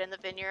outside in the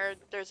vineyard.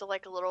 There's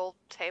like a little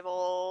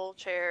table,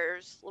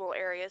 chairs, little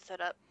area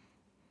set up.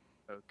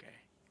 Okay.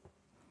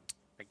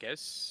 I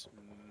guess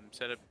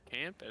set up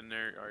camp and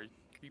there are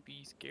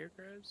creepy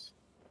scarecrows.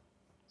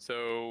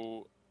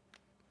 So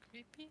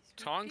Creepy,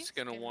 Tonk's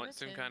spooky gonna want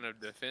some kind of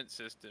skeletons. defense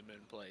system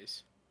in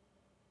place.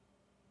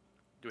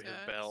 Do we have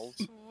That's bells?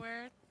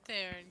 where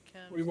Theron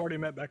comes. We've already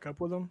met back up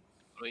with them.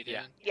 we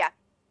Yeah. did.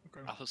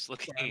 Okay. I was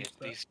looking Sorry, I at missed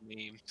that.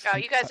 these memes. Oh,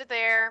 you guys are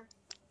there.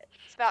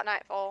 It's about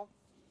nightfall.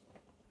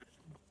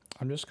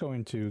 I'm just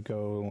going to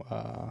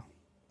go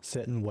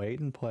sit and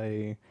wait and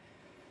play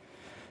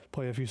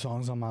a few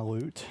songs on my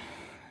lute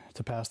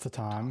to pass the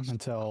time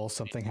until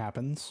something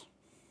happens.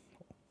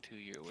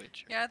 2-year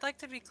Witcher. Yeah, I'd like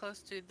to be close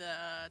to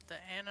the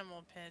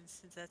animal pen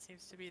since that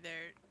seems to be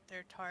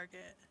their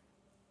target.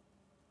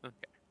 Okay.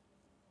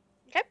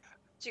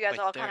 So you guys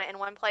Like all there- kind of in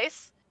one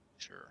place.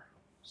 Sure.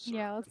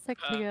 Yeah, let's stick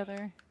Uh,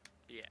 together.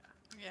 Yeah.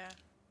 Yeah,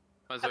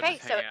 Might as well Okay,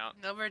 just so- hang out.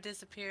 no, we're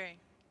disappearing.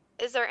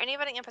 Is there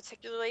anybody in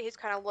particular who's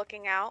kind of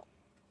looking out?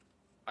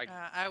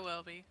 I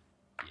will be.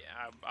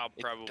 Yeah, I'll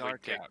probably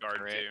dark take out, guard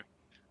correct? too.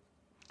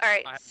 All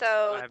right, I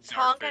so have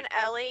dark Tonk and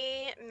vision.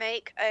 Ellie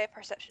make a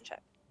perception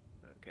check.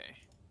 Okay.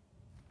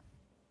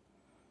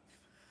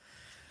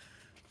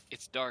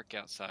 It's dark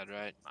outside,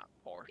 right? My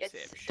It's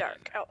perception.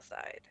 dark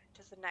outside. It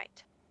is the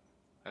night.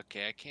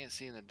 Okay, I can't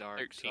see in the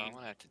dark, so 13. I'm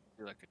gonna have to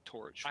do like a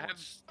torch. I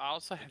once.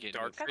 also we have get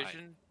dark inside.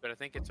 vision, but I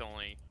think it's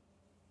only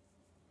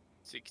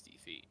 60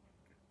 feet.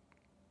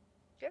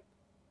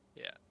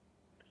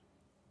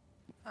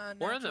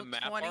 Where on the Natural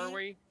map 20 are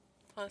we?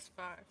 plus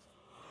 5.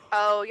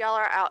 Oh, y'all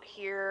are out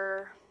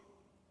here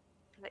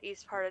in the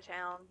east part of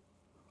town.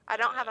 I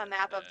don't have a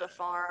map of the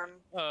farm.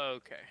 Oh,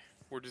 okay.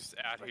 We're just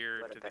out which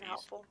here would to have the been east.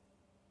 helpful.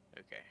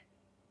 Okay.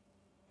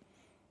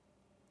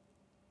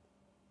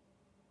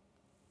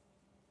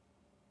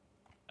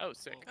 Oh,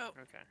 sick. Oh.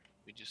 Okay.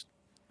 We just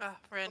Ah,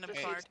 random We'll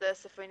just card. use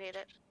this if we need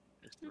it.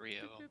 there's 3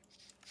 of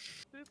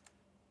them.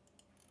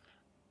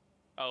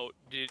 Oh,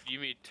 did you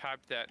mean type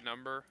that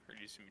number, or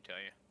just let me tell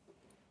you?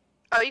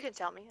 Oh, you can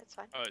tell me. It's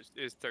fine. Oh,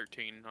 it's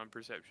 13 on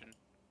perception.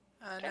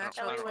 Okay,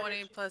 Natural Ellie, what 20 did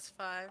you- plus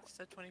 5,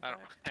 so I 25.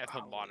 don't have a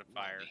Holy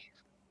modifier. moly.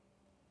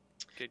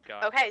 Good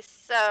God. Okay,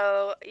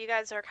 so you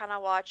guys are kind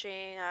of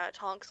watching.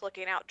 Tonk's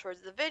looking out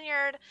towards the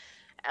vineyard.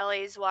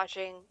 Ellie's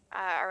watching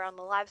around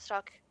the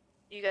livestock.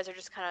 You guys are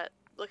just kind of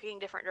looking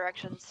different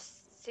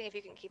directions, seeing if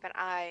you can keep an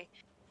eye.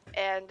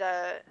 And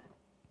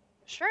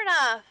sure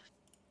enough,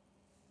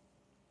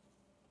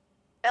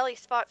 Ellie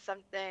spots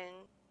something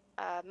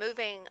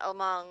moving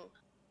among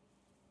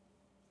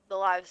the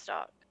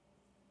livestock.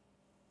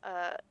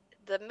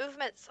 The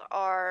movements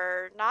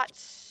are not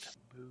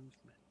Movement.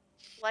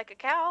 like a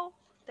cow.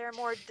 They're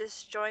more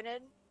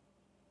disjointed.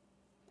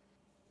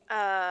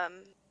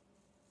 And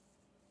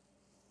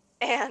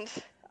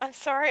I'm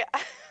sorry,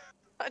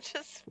 I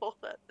just pulled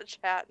up the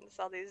chat and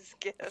saw these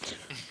gifs.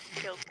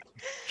 Killed me.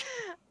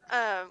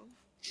 Sorry,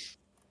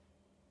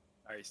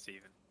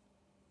 Steven.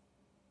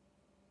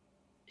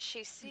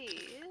 She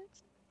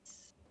sees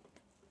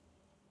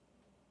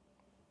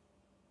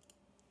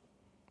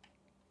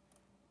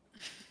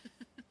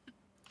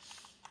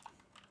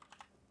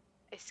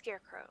a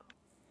scarecrow.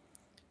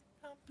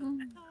 Mm.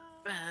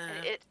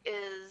 And it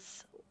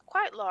is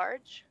quite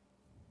large.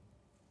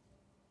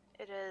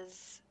 It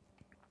is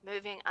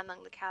moving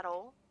among the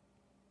cattle.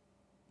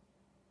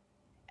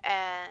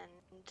 And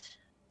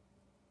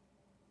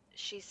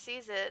she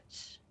sees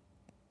it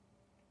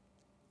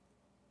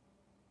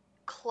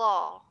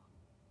claw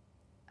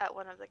at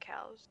one of the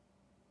cows.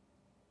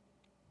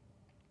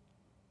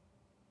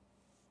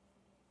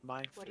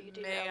 My What do you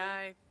do, May Ellie?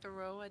 I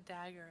throw a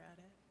dagger at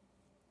it?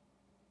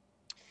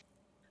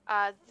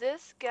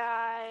 This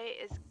guy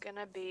is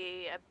gonna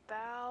be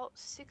about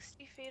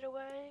 60 feet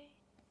away.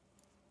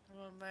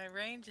 Well, my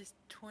range is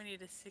 20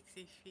 to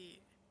 60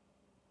 feet.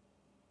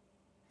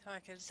 So I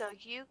can So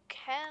you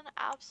can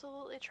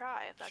absolutely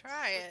try if that's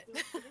try what it.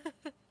 you want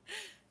to do.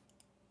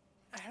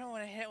 I don't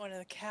want to hit one of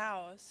the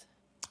cows.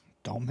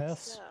 Don't miss.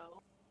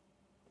 So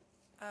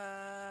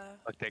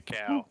Like that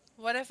cow.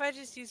 What if I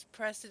just use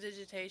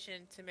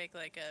prestidigitation to make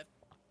like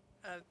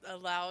a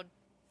loud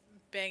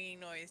banging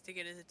noise to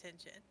get his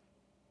attention?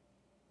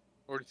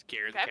 Or to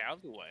scare Okay. the cows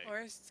away.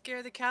 Or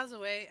scare the cows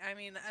away? I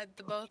mean,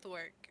 the both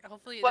work.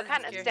 Hopefully it What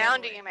doesn't kind of scare him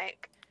sound do away. you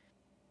make?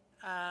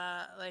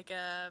 Like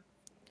a...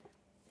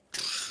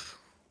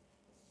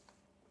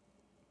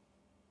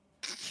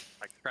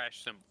 Like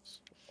crash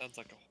cymbals. Sounds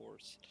like a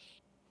horse.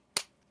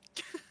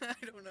 I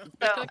don't know.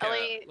 So like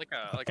Ellie,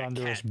 a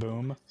Thunderous cat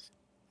boom. noise.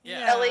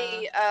 Yeah.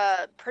 Ellie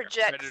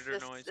projects predator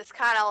noise. this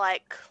kind of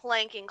like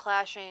clanking,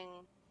 clashing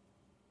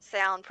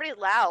sound, pretty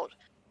loud,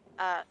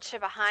 to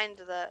behind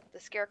the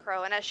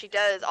scarecrow. And as she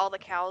does, all the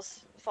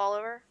cows fall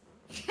over,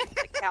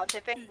 like cow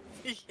tipping.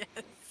 Yes.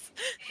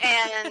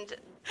 And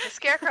the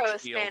scarecrow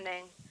is Shield.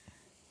 standing,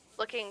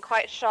 looking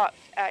quite shocked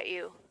at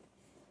you,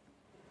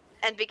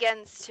 and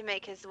begins to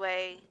make his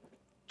way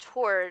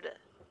toward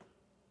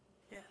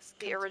Yes.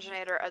 the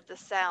originator of the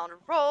sound.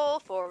 Roll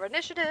for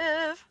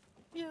initiative.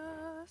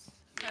 Yes.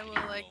 I will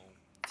like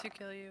to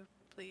kill you,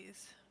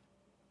 please.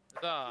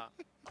 The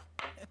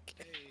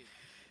Okay.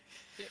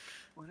 Hey,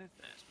 what is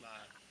that? That's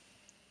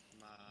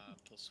my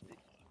plus one.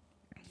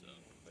 So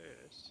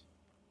there's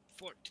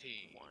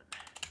 14. one.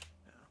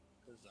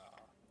 Huzzah.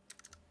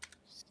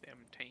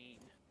 17.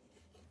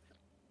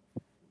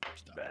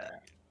 Stop Bah.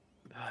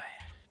 bragging.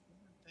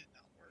 That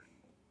not work.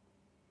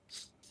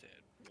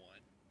 Said 1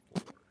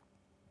 4.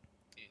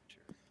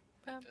 Enter.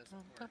 Bum, Doesn't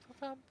bum, work. bum, bum,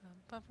 bum,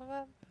 bum, bum,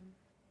 bum.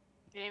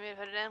 You need me to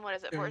put it in? What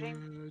is it,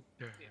 14?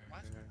 Yeah, why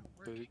is it not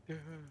working?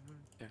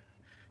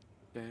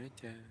 There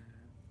it goes.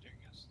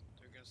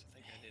 There it goes. I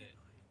think I did it.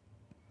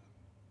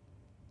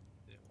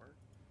 Did it work?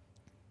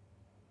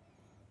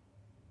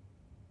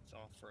 It's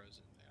all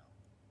frozen now.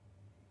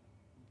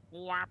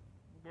 Did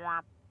it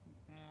work?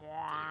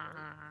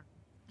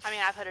 I mean,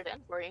 I put it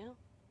in for you.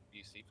 Do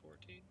you see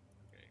 14?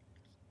 Okay.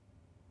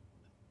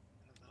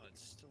 I don't know.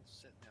 It's still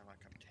sitting there like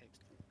I'm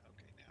texting.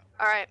 Okay, now.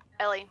 All right,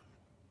 Ellie.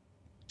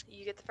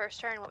 You get the first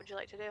turn. What would you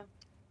like to do?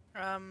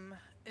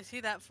 Is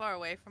he that far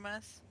away from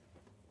us?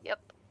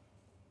 Yep.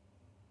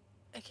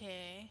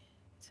 Okay.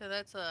 So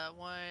that's a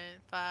 1,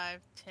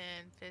 5, 10,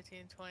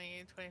 15,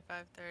 20,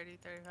 25, 30,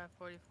 35,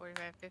 40,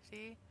 45,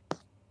 50.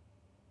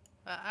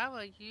 But I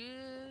will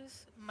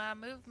use my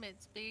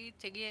movement speed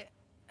to get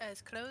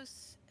as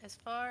close, as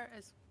far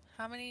as...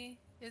 How many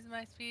is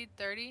my speed?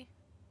 30?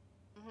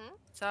 Mm-hmm.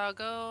 So I'll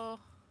go,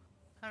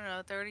 I don't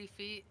know, 30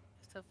 feet.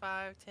 So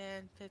 5,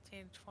 10,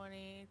 15,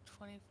 20,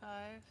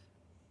 25.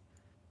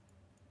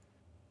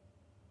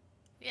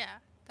 Yeah,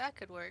 that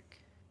could work.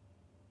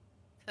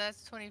 So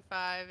that's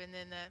 25, and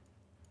then that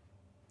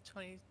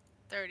 20,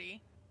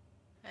 30,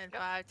 and Yep.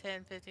 5,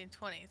 10, 15,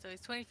 20. So he's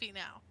 20 feet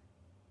now.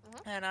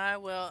 Mhm. And I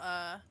will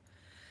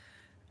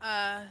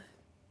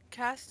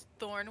cast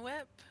Thorn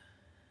Whip.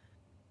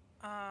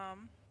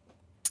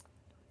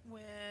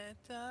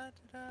 With Can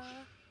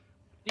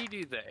you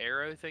do the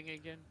arrow thing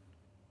again?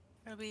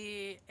 it'll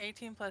be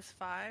 18 plus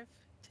 5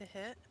 to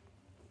hit.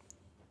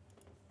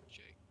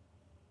 Jake.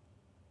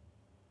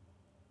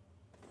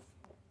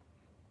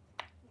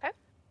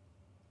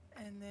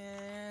 And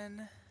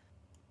then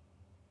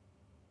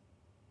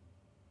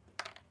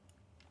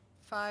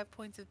 5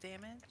 points of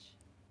damage.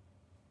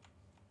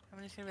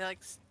 I'm just gonna be like,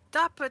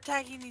 stop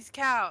attacking these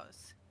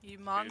cows, you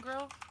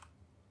mongrel.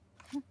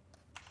 Did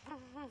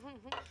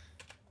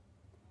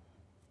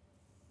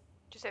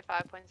you say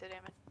 5 points of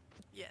damage?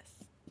 Yes.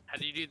 How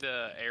do you do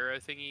the arrow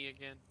thingy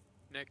again,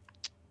 Nick?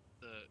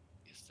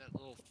 It's that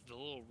the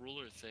little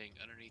ruler thing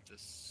underneath the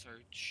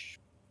search,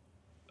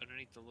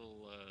 underneath the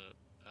little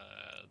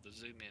the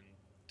zoom in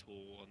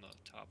tool on the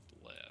top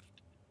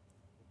left.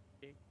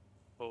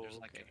 Oh, There's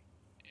like okay.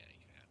 yeah,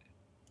 you got it.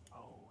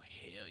 Oh,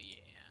 hell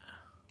yeah.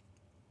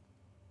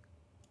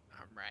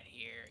 I'm right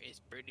here. It's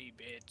pretty,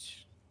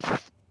 bitch.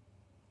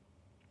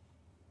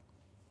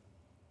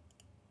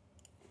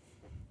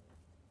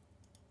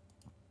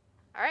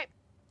 All right,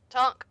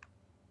 Tonk.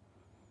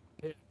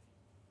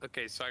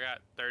 Okay, so I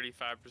got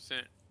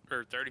 35%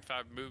 or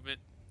 35 movement.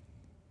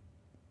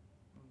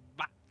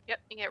 Bah. Yep,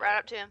 you can get right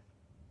up to him.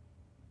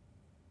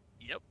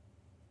 Yep.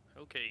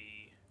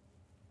 Okay.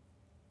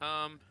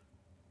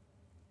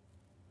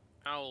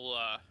 I'll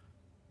I'll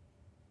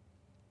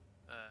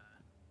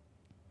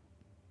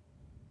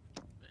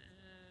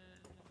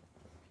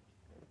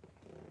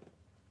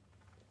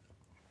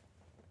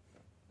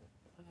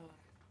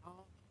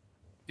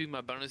do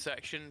my bonus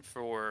action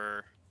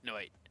for no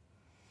wait.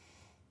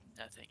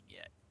 Nothing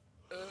yet.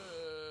 Hold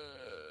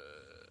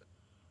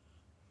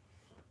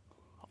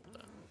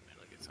on. Let me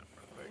look at something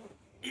real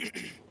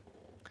quick.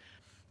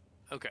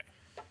 Okay.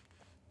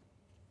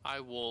 I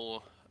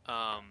will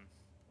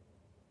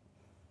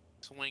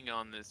swing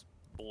on this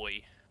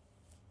boy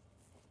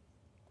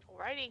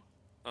Alrighty.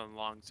 on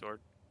longsword.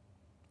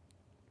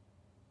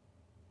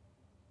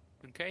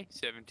 Okay,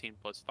 17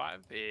 plus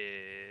 5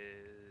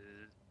 is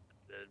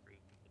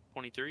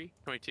 23,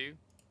 22.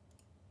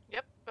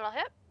 Yep, it'll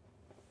hit.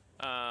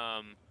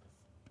 And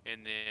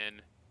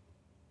then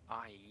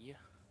I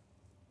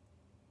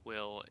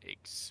will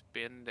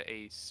expend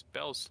a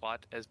spell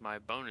slot as my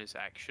bonus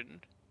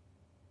action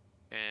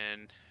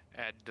and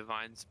add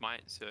Divine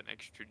Smite, so an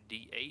extra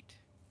D8.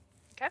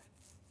 Okay.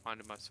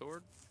 Onto my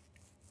sword.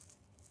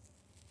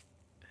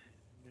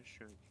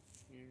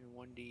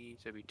 1D,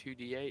 so it'd be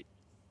 2D8.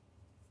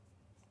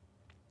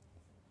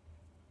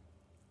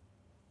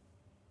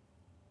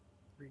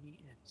 Three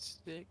and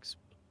 6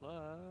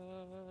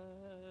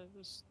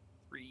 plus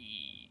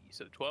 3,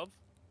 so 12.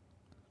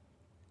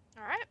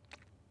 All right.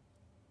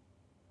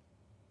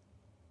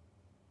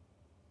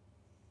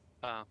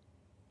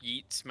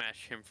 Yeet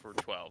smash him for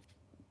 12.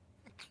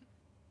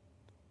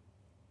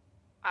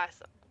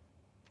 Awesome.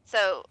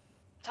 So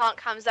Tonk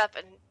comes up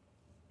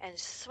and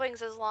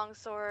swings his long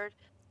sword,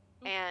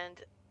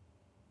 and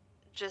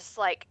just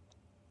like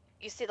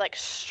you see like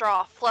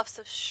fluffs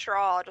of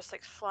straw just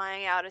like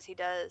flying out as he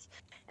does,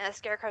 and the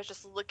Scarecrow's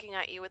just looking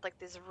at you with like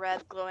these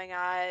red glowing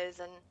eyes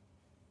and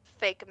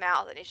fake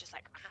mouth, and he's just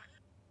like,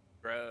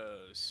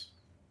 Gross.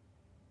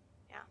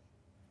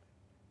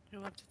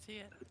 You'll love to see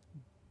it.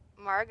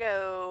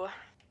 Margot.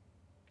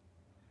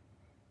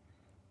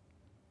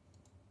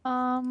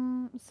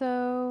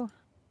 So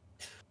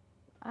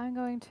I'm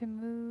going to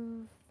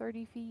move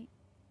 30 feet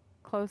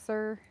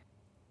closer.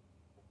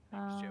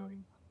 Thanks,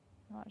 Joey.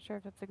 I'm not sure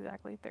if it's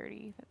exactly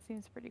 30. That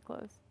seems pretty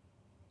close.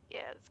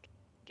 Yeah, it's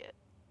good.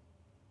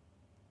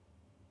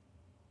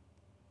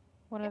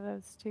 One of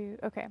those two.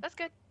 Okay. That's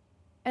good.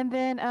 And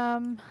then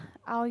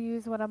I'll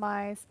use one of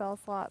my spell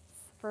slots,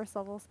 first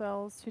level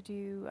spells, to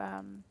do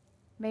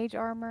mage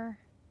armor.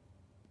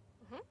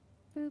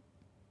 Boop.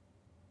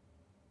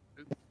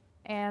 Boop.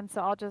 And so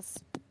I'll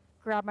just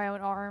grab my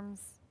own arms,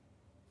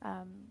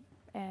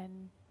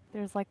 and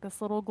there's like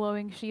this little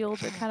glowing shield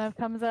that kind of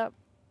comes up.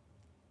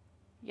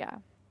 Yeah,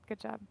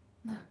 good job.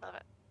 Love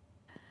it.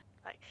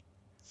 Like,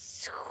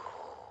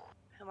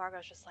 and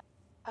Margot's just like,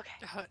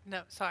 okay.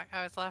 No, sorry.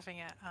 I was laughing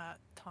at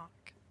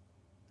Tonk.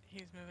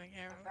 He's moving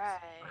arrows.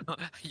 Right.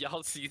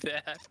 Y'all see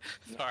that?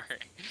 Sorry.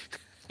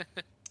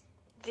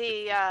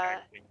 The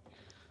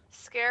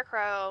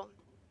Scarecrow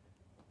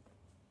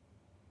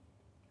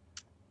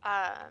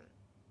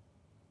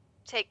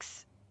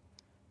takes,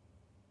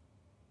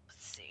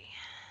 let's see,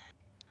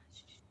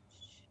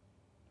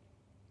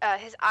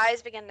 his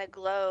eyes begin to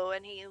glow,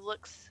 and he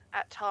looks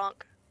at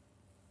Tonk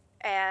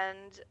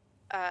and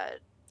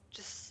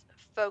just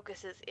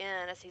focuses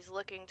in as he's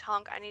looking.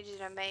 Tonk, I need you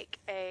to make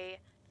a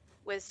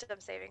wisdom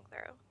saving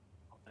throw.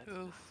 That's Oof.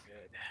 not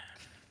good.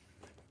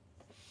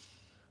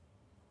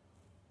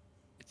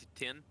 It's a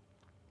 10.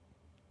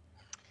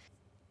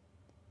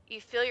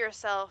 You feel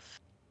yourself,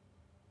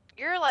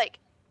 you're like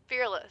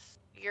fearless.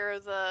 You're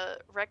the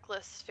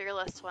reckless,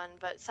 fearless one,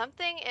 but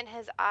something in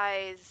his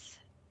eyes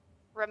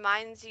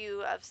reminds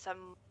you of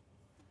something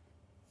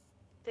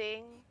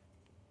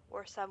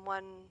or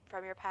someone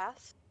from your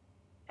past.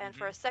 And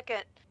for a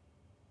second,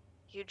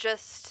 you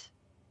just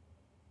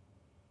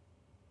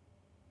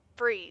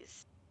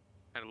freeze.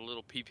 Had a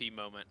little PP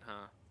moment,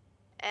 huh?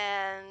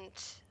 And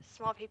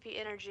small PP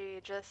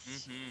energy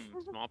just.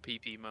 Small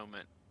PP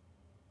moment.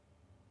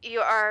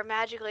 You are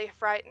magically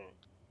frightened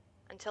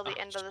until the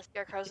end of the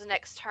Scarecrow's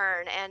next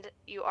turn, and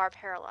you are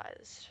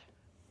paralyzed.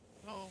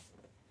 Oh.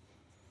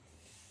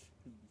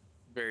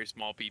 Very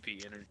small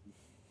PP energy.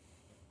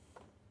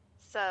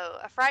 So,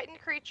 a frightened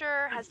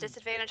creature has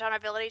disadvantage on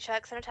ability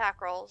checks and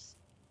attack rolls,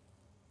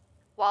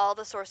 while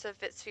the source of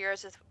its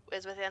fears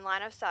is within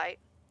line of sight.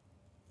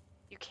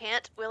 You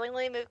can't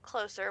willingly move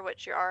closer,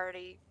 which you're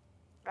already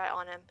right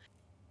on him.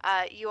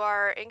 You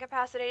are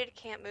incapacitated,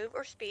 can't move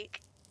or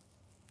speak,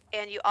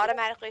 and you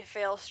automatically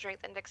fail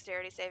strength and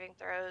dexterity saving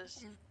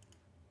throws.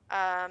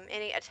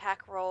 Any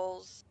attack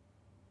rolls,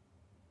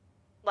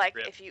 like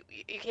Rip. if you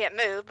can't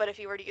move, but if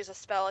you were to use a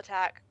spell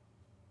attack,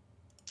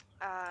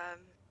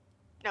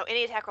 no,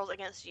 any attack rolls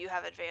against you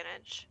have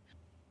advantage.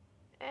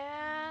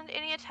 And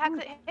any attack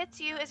that hits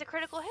you is a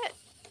critical hit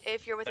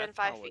if you're within That's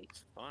 5 always feet.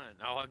 fun.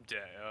 Oh, I'm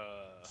dead.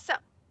 So,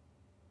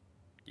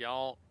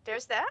 Y'all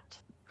there's that.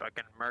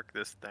 fucking murk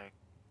this thing.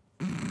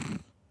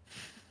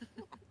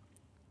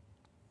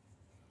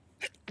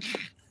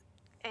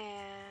 And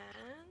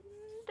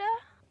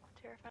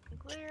terrifying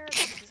glare.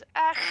 This is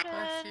action.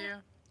 Bless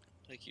you.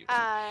 Thank you.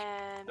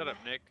 Shut up,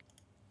 Nick.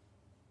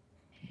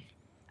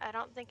 I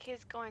don't think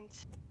he's going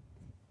to.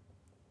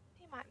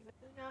 He might move.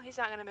 No, he's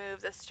not going to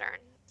move this turn.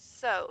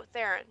 So,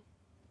 Theron.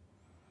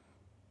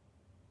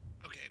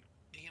 Okay,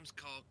 Iam's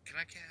call. Can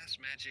I cast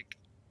magic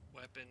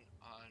weapon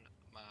on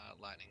my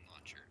lightning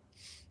launcher?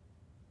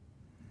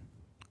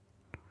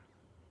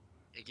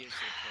 It gives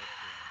you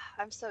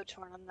a I'm so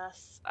torn on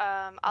this.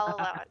 I'll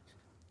allow it.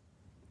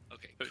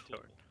 Okay, So cool.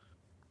 torn.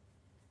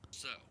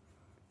 So,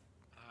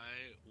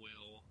 I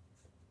will,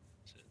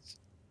 since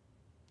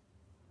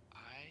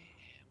I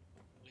am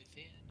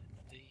within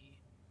the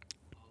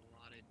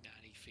allotted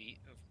 90 feet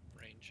of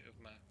range of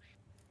my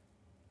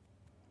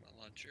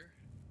launcher,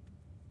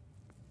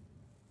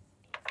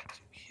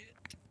 to hit,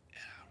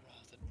 and I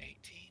rolled an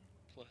 18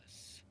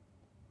 plus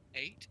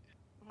 8,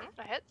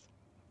 That hits.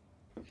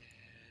 and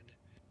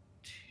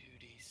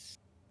 2d6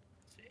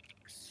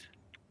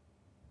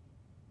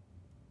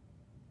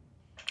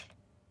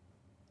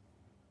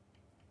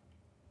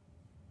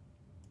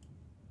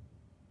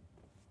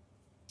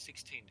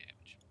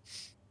 damage.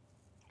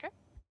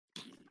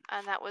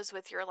 And that was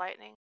with your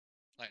lightning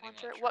Lightning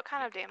launcher. launcher. What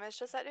kind yeah, of damage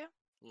does that do?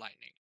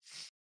 lightning?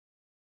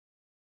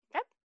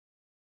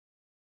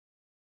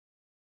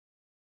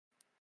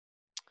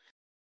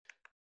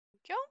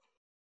 Go.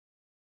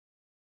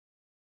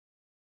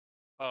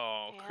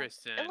 Oh, And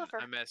Kristen,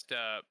 Illifer. I messed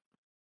up.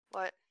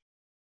 What?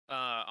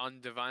 On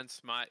Divine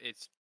Smite,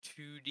 it's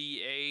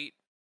 2d8,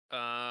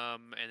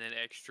 and then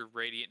extra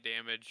radiant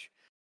damage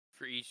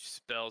for each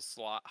spell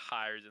slot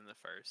higher than the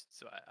first.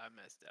 So I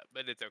messed up,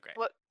 but it's okay.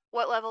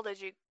 What level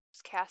did you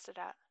cast it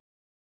at?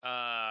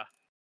 I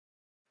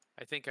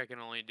think I can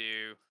only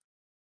do.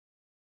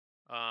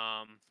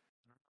 Let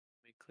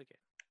me click it.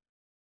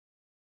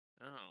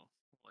 Oh,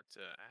 what's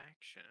a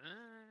action?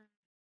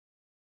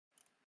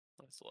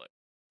 Let's look.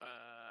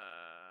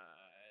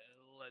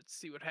 Let's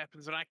see what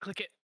happens when I click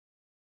it.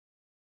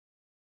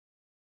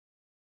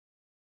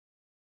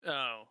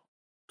 Oh,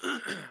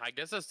 I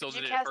guess I still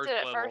Did did you it cast first it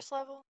at level. first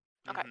level?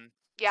 Okay. Mhm,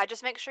 Yeah,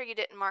 just make sure you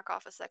didn't mark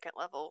off a second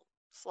level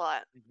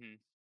slot. mhm.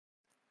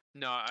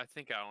 No, I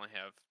think I only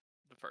have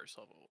the first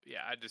level.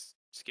 Yeah, I just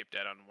skipped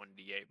that on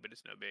 1d8, but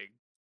it's no big.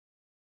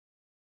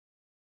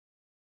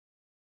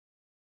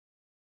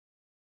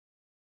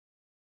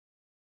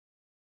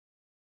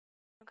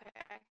 Okay.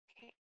 I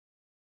can't-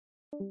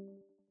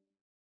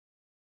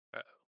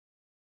 Uh-oh.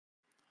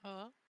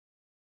 Hello?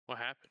 What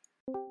happened?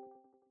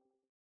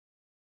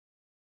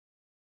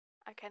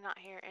 I cannot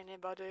hear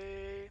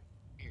anybody.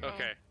 Here.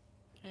 Okay.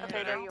 Can you Okay,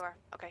 hear there now? you are.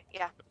 Okay,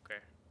 yeah. Okay.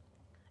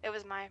 It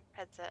was my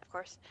headset, of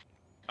course.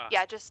 Ah.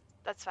 Yeah, just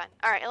that's fine.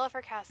 All right,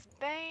 Illifer casts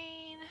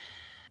Bane.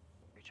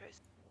 Your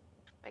choice.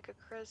 Make a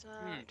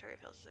charisma. Victoria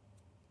feels sick.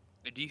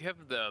 Do you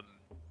have the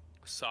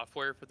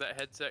software for that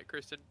headset,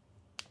 Kristen,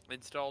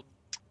 installed?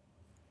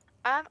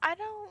 I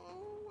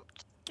don't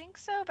think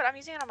so, but I'm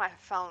using it on my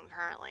phone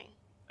currently.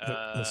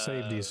 The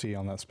save DC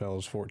on that spell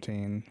is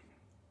 14.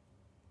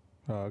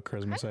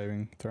 Charisma Okay.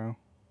 saving throw.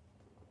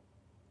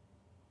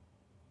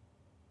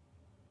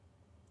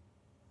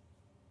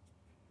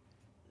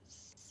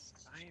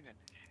 I even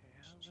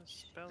have a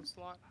spell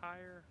slot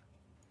higher.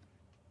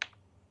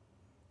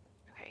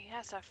 Okay, he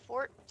has a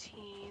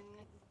 14.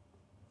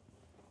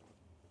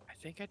 I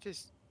think I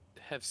just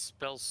have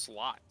spell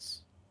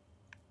slots.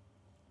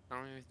 I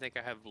don't even think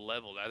I have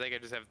leveled. I think I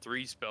just have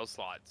 3 spell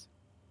slots.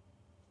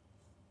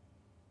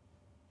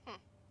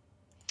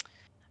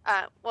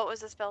 What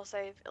was the spell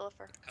save,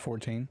 Illifer?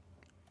 14.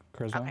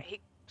 Charisma. Okay, he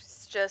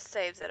just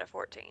saves at a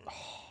 14.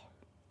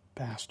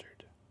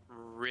 Bastard.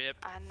 Rip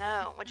I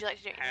know. Would you like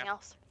to do anything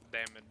else?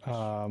 damage.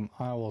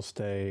 I will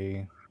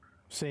stay.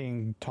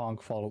 Seeing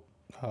Tonk fall.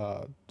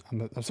 I'm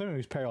assuming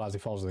he's paralyzed. He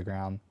falls to the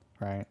ground,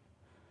 right?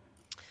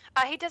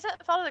 He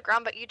doesn't fall to the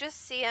ground, but you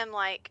just see him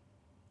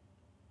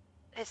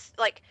he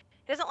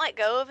doesn't let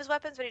go of his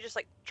weapons, but he just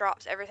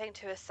drops everything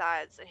to his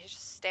sides, and he's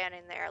just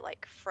standing there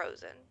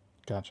frozen.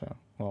 Gotcha.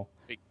 Well,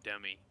 Big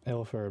dummy.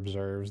 Illifer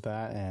observes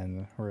that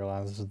and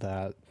realizes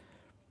that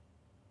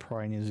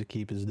probably needs to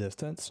keep his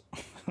distance.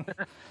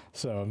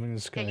 So I'm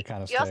just gonna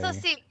kind of stay. You also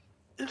see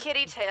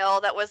Kitty Tail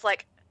that was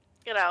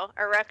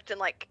erect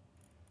and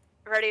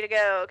ready to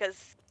go,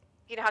 because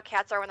you know how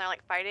cats are when they're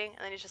fighting, and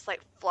then he's just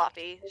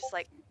floppy, just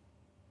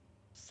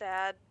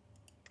sad,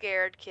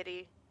 scared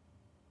kitty.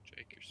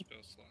 Jake, your spell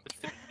slot.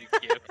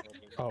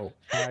 Oh,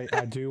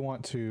 I do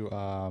want to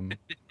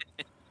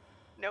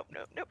Nope.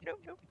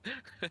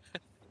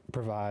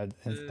 provide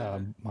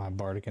my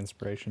bardic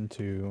inspiration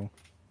to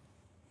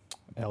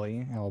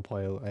Ellie. I will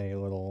play a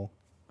little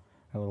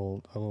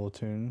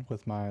tune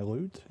with my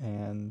lute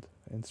and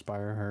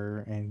inspire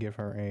her and give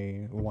her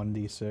a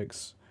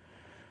 1d6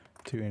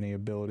 to any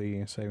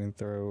ability saving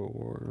throw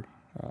or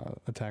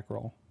attack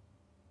roll.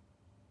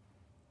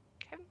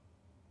 Okay.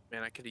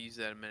 Man, I could have used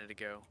that a minute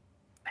ago.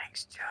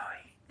 Thanks,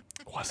 Joey.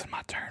 Wasn't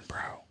my turn,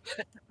 bro.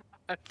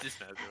 I'm just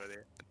messing with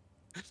it.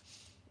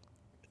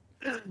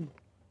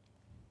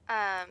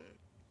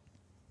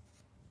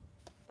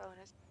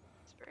 Bonus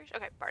inspiration.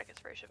 Okay, bardic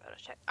inspiration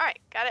bonus check. All right,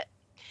 got it.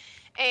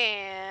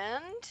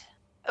 And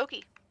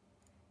Oki.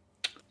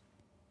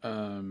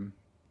 All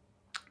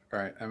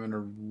right, I'm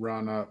gonna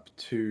run up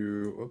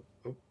to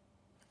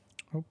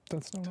Oh,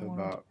 that's not to what I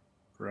wanted. about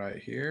right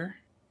here,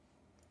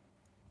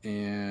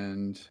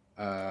 and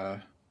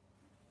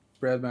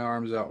spread my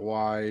arms out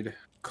wide,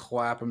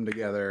 clap them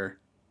together,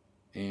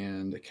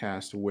 and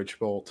cast Witch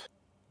Bolt,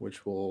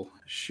 which will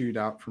shoot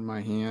out from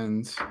my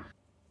hands.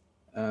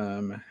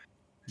 And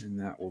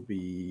that will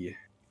be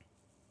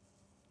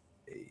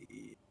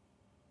a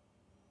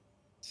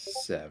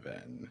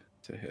 7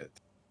 to hit.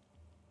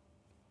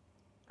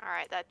 All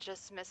right, that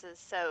just misses.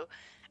 So,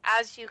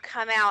 as you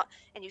come out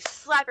and you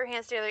slap your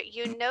hands together,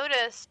 you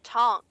notice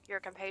Tonk, your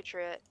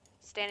compatriot,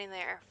 standing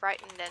there,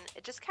 frightened, and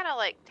it just kind of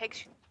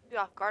takes you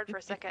off guard for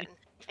a second,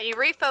 and you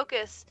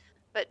refocus.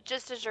 But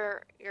just as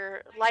your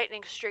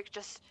lightning streak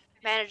just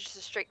manages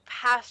to streak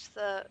past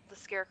the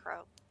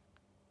scarecrow.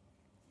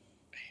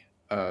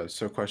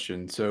 So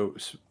question. So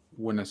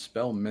when a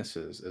spell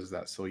misses, is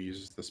that still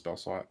uses the spell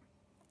slot?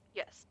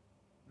 Yes.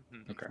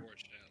 Okay.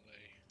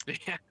 Unfortunately.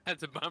 Yeah,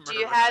 that's a bummer. Do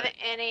you have right?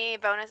 any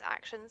bonus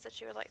actions that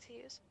you would like to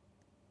use?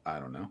 I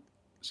don't know.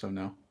 So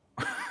no.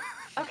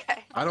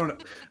 Okay. I don't know.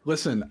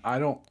 Listen, I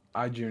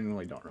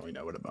genuinely don't really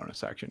know what a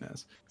bonus action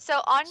is.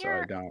 So on So I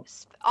your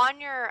don't.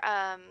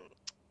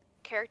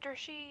 character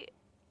sheet,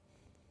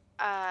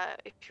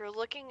 if you're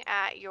looking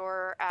at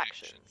your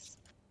actions,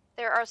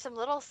 there are some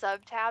little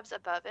sub tabs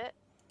above it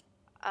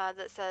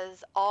that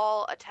says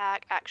all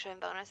attack, action,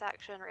 bonus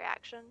action,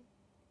 reaction.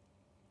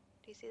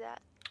 Do you see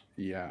that?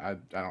 Yeah,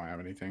 I don't have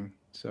anything.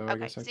 So I Okay,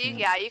 guess I so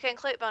can't. you can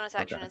click bonus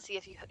action Okay. and see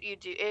if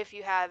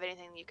you have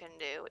anything you can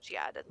do. Which it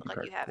doesn't look like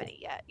Okay, you have cool. any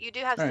yet. You do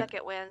have All right.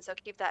 second wind, so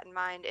keep that in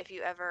mind if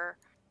you ever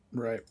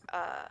Right.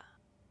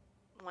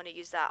 want to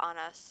use that on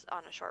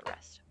a short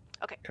rest.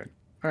 Okay.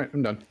 All right,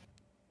 I'm done.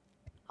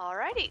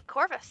 Alrighty,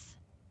 Corvus.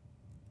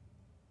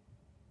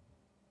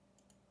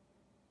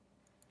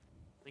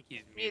 I think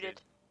he's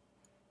Muted.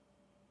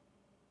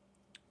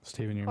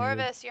 Steven, you're muted.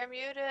 Corvus, you're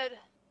muted.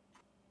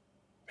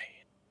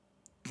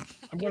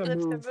 I'm Your gonna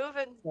lips move are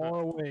moving.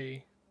 far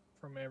away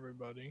from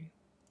everybody.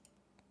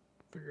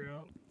 Figure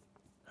out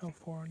how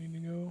far I need to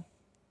go.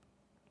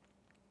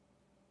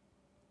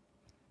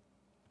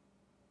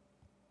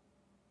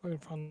 I can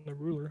find the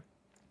ruler.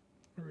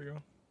 There we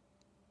go.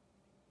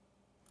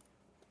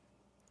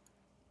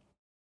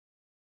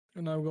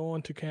 And I'm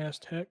going to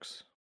cast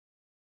Hex.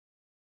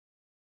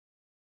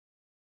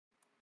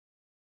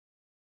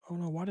 Oh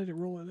no, why did it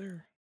roll it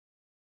there?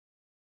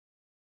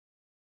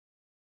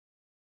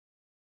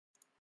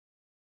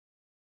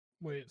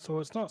 Wait, so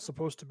it's not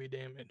supposed to be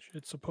damage.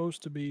 It's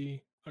supposed to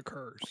be a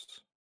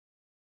curse.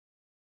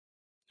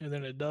 And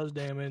then it does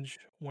damage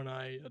when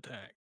I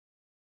attack.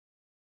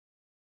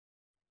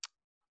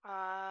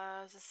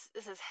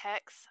 This is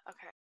Hex.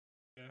 Okay.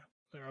 Yeah,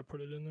 there, I put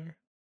it in there.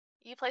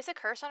 You place a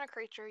curse on a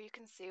creature you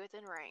can see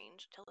within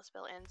range. Till the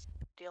spell ends,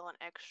 deal an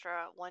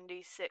extra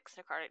 1d6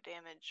 necrotic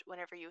damage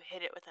whenever you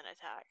hit it with an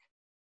attack.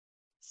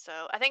 So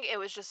I think it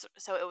was just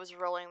so it was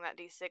rolling that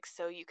d6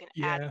 so you can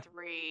Yeah. add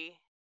 3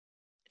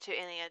 to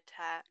any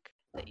attack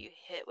that you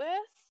hit with,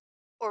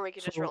 or we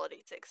could just So- roll a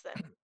d6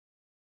 then.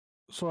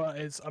 So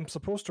I'm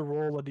supposed to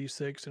roll a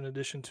d6 in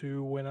addition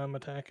to when I'm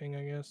attacking,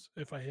 I guess,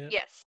 if I hit.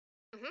 Yes.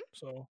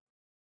 So,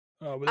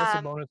 but that's a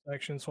Um, bonus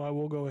action, so I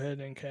will go ahead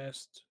and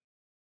cast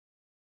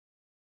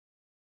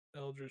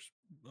Eldritch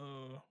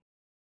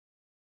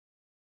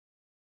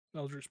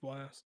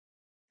Blast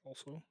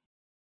also.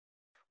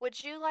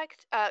 Would you like?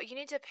 You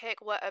need to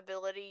pick what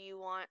ability you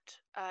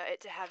want it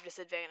to have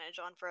disadvantage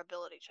on for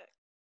ability check.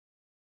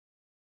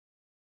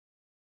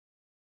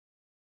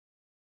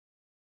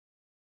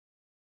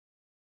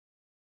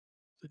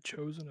 The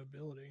chosen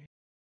ability.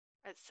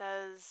 It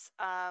says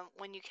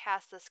when you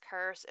cast this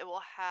curse, it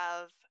will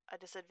have a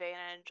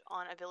disadvantage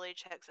on ability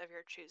checks of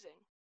your choosing.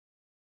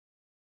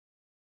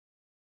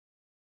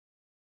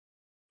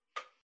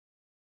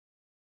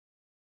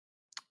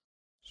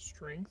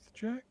 Strength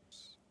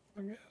checks,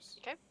 I guess.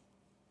 Okay.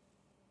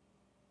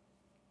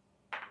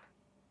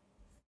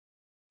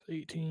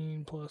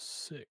 18 plus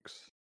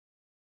 6.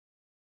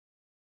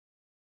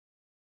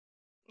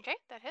 Okay,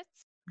 that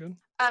hits. Good.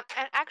 And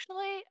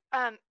actually,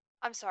 I'm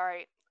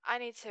sorry. I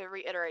need to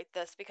reiterate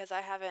this because I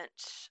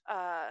haven't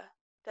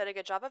done a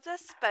good job of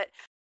this. But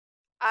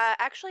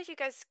actually, you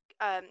guys,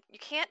 you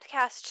can't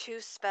cast 2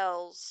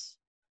 spells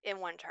in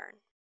one turn,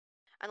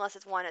 unless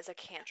one is a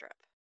cantrip.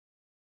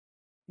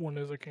 One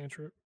is a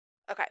cantrip.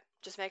 Okay,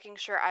 just making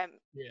sure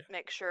Yeah.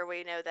 make sure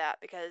we know that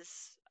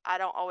because I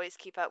don't always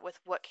keep up with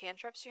what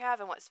cantrips you have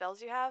and what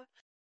spells you have.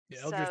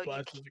 Yeah, So Eldritch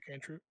Blast is a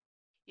cantrip.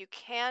 You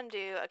can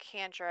do a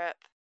cantrip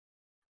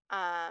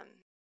on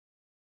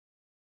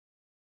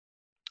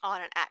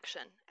an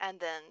action, and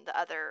then the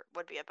other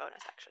would be a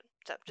bonus action.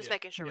 So just Yeah.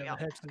 making sure Yeah, we the all.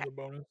 Hex is Okay, a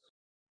bonus.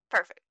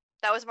 perfect.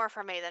 That was more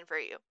for me than for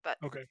you,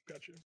 but Okay,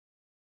 gotcha.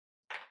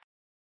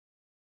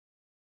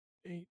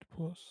 8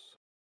 plus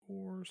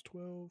 4 is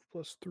 12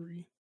 plus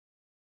 3.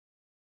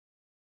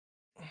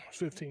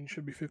 15,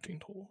 should be 15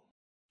 total.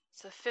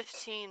 so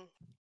 15.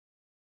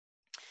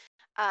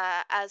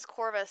 As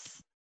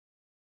Corvus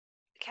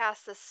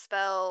casts the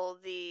spell,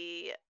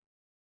 the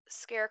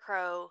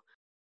scarecrow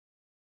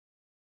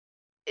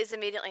is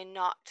immediately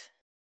knocked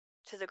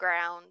to the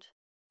ground.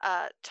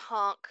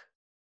 Tonk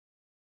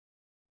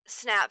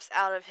snaps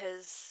out of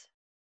his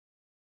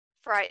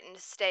frightened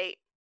state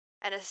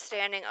and is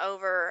standing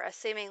over a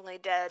seemingly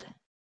dead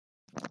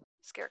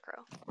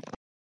scarecrow.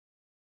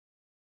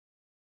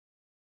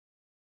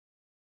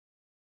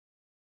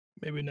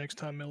 Maybe next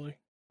time, Millie.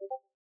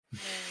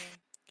 Maybe.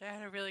 I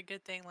had a really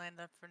good thing lined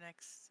up for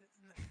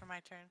my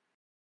turn.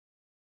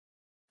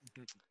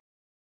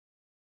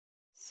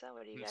 So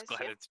what do you I'm guys just glad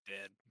do? it's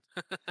dead.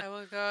 I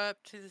will go up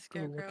to the look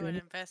scarecrow at and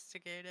it.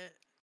 investigate it.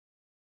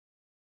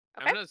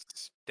 Okay. I'm gonna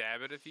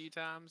stab it a few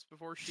times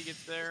before she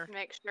gets there. Just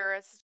make sure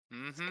it's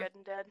Mm-hmm. good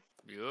and dead.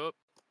 Yup.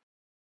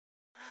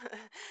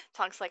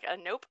 Tonk's like,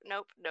 nope,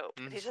 nope, nope.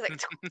 And he's just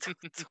like,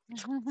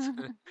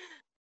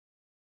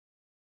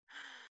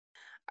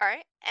 all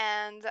right.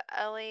 And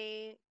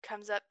Ellie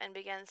comes up and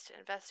begins to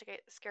investigate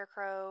the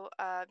scarecrow.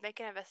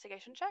 Make an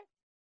investigation check.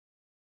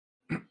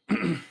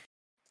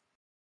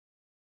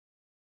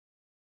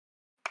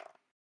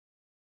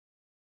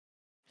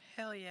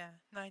 Hell yeah.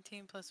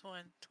 19 plus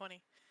 1,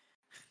 20.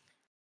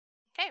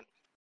 Okay.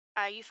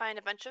 You find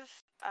a bunch of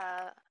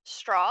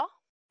straw.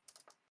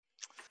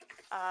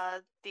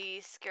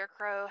 The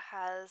scarecrow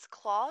has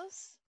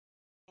claws,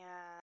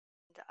 and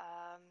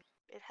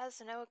it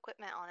has no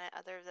equipment on it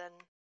other than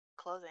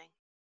clothing.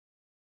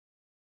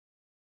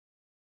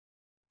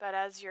 But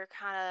as you're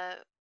kind of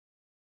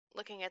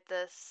looking at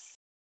this,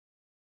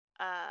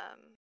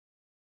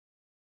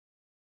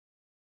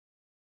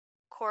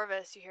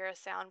 Corvus, you hear a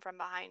sound from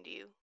behind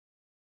you.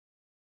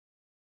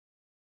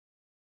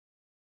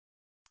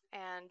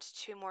 And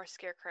 2 more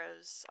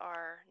scarecrows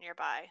are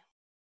nearby.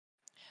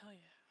 Hell yeah.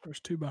 There's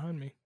 2 behind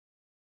me.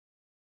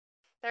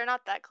 They're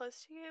not that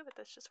close to you, but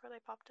that's just where they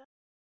popped up.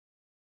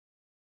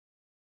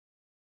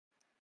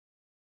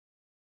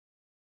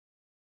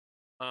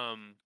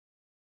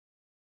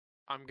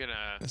 I'm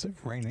gonna. Is it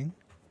raining?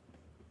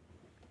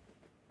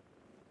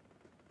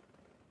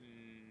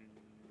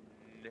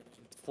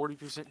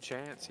 40%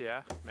 chance,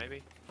 yeah,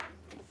 maybe.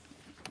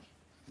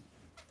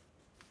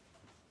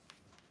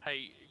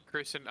 Hey,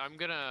 Kristen, I'm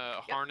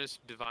gonna harness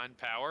divine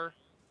power.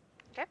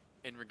 Okay.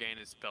 And regain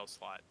a spell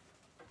slot.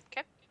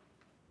 Okay.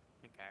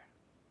 Okay.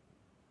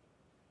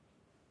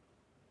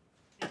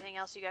 Anything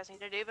else you guys need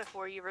to do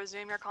before you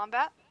resume your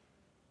combat?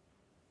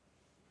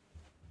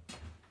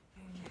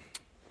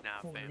 Nah,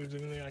 Well, fam. if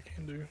there's anything I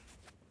can do.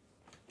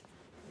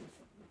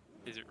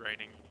 Is it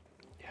raining?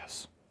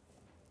 Yes.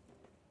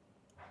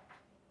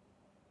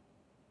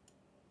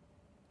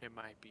 It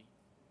might be.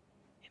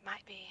 It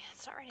might be.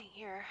 It's not raining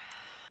here.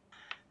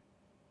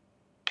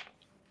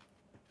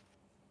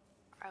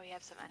 Oh, we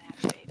have some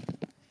unhappy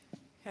babe.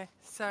 Okay.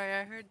 Sorry,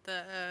 I heard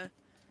the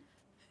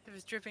it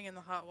was dripping in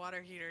the hot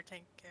water heater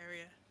tank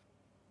area.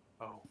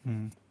 Oh.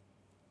 Hmm.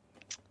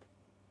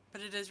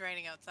 But it is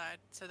raining outside,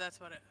 so that's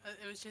what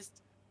it was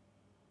just.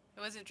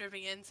 It wasn't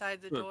dripping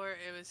inside the Good. door,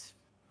 it was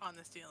on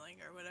the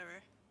ceiling or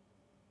whatever.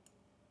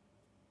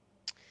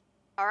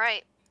 All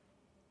right,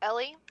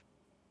 Ellie.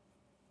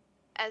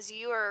 As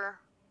you are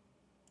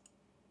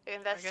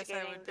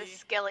investigating would this be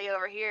skelly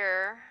over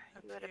here,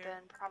 up you would have here.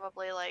 been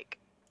probably like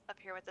up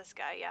here with this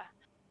guy, yeah.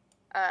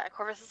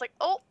 Corvus is like,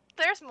 oh,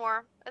 there's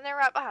more, and they're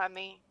right behind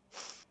me.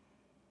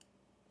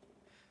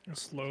 I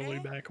slowly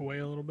Okay. back away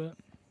a little bit.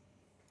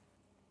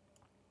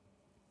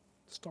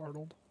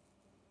 Startled.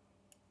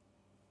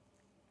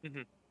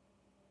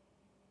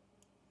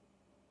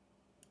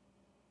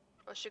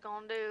 What you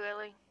gonna do,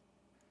 Ellie?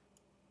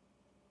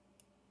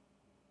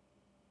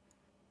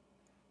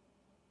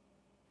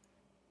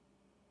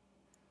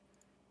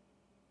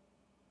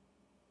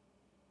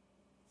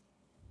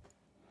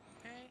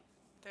 Okay,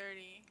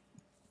 30.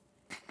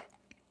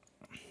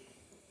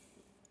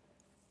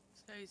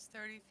 So he's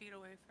 30 feet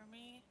away from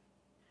me.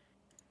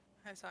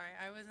 I'm sorry,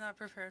 I was not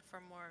prepared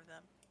for more of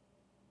them.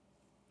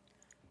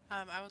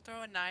 I will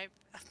throw a knife,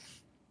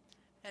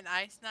 an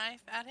ice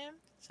knife at him.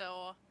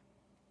 So,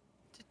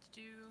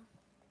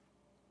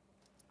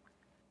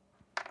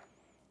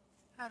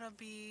 that'll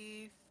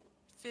be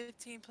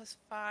 15 plus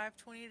 5,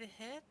 20 to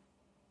hit.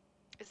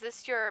 Is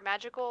this your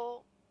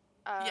magical?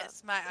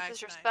 Yes, my Is ice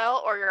this your knife.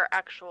 spell or your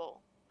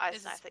actual ice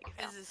Is knife that you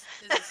found? is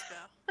a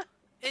spell.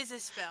 Is a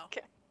spell.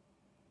 Okay.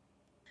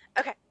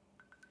 Okay.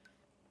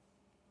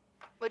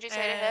 What'd you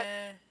say to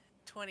hit?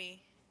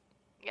 20.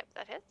 Yep,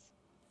 that hits.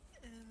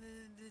 And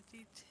then the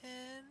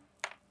D10.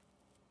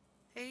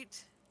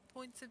 8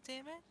 points of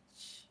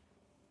damage.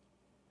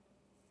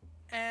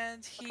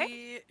 And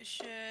he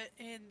should,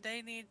 and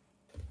they need,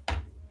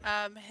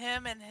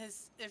 him and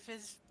if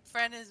his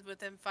friend is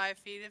within 5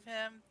 feet of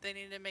him, they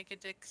need to make a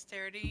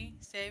dexterity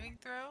saving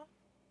throw.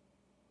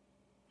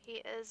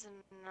 He is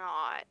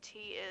not.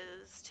 He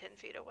is 10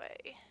 feet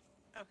away.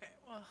 Okay,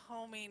 well,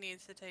 homie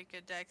needs to take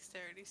a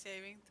dexterity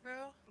saving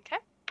throw. Okay.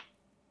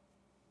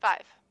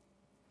 5.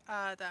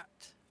 That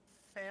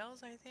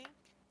fails, I think.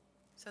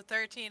 So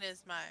 13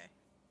 is my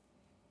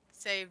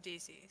save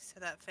DC, so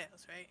that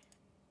fails, right?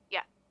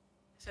 Yeah.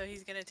 So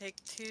he's gonna take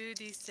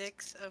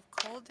 2d6 of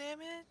cold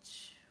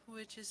damage,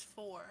 which is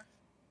 4.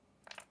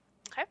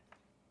 Okay.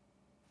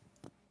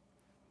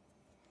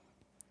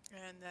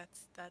 And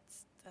that's that.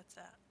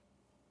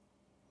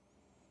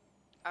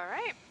 All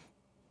right.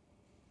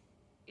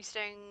 You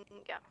staying?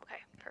 Yeah.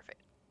 Okay.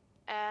 Perfect.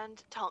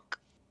 And Tonk.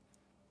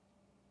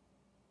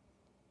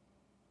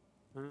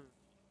 Let's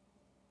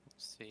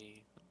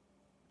see.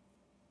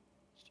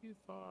 Too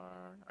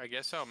far. I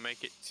guess I'll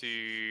make it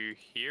to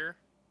here.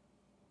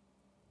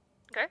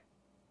 Okay.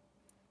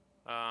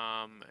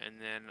 And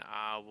then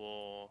I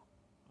will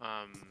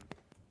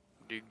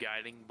do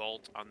guiding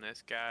bolt on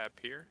this guy up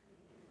here.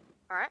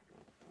 All right.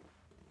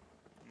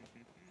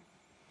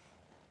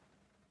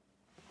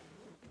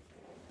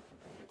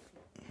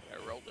 I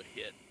rolled a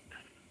hit.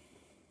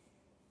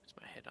 What's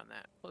my hit on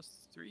that?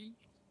 +3.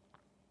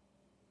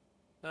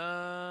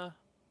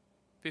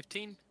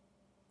 15.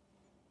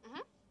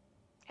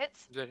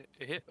 Hits. Is that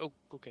a hit? Oh,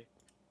 okay.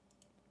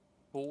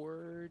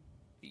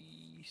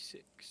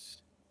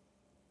 4d6.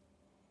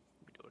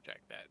 Let me double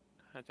check that.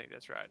 I think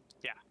that's right.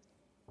 Yeah.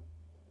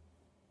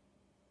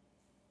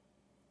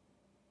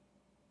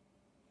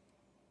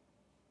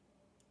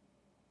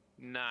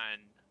 9.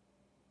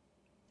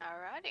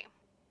 Alrighty.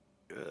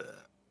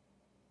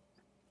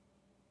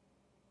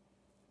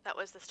 That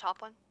was this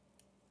top one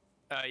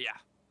Yeah.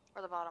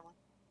 or the bottom one?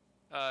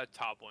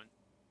 Top one.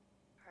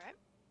 All right.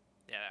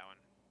 Yeah, that one.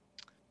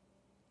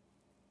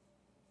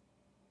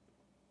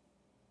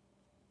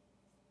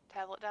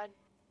 Tablet died.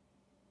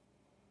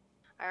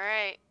 All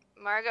right,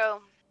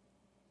 Margot.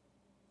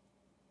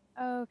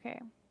 Okay.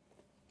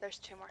 There's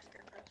 2 more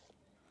scarecrows.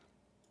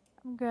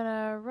 I'm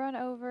gonna run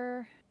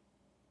over.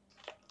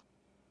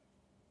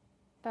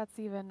 That's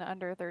even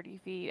under 30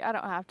 feet. I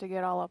don't have to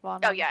get all up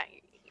on Oh them. yeah,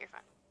 you're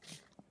fine.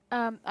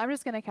 I'm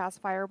just gonna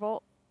cast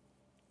Firebolt.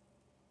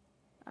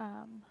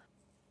 I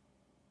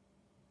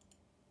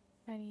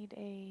need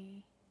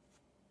a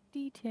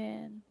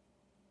D10.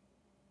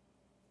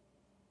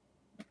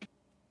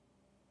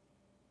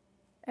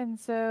 And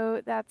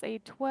so that's a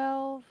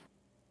 12.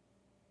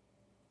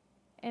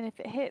 And if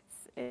it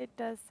hits, it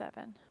does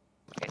 7.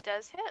 It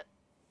does hit.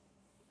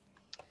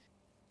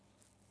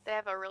 They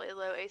have a really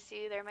low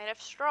AC. They're made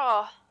of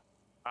straw.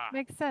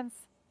 Makes sense.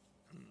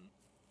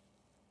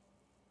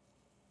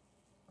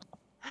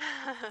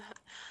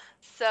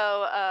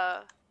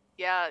 So,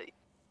 yeah,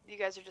 you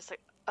guys are just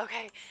like,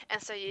 okay.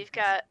 And so you've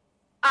got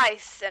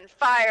ice and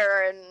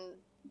fire and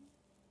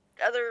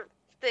other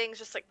things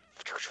just like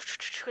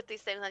with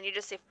these things, and you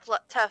just see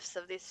tufts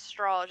of these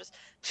straw just.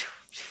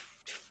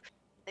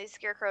 These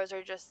scarecrows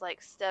are just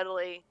like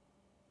steadily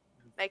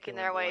making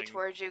their way Gurgling.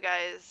 towards you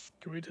guys.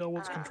 Can we tell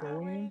what's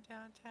controlling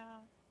them?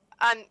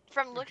 Downtown.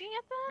 From looking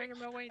at them, Making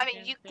my way I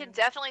mean, you can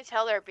definitely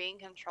tell they're being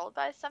controlled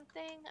by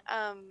something.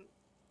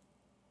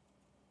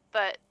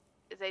 But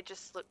they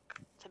just look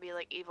to be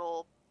like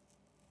evil.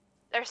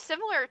 They're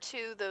similar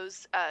to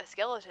those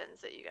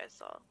skeletons that you guys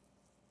saw.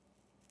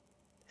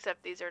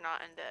 Except these are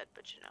not undead,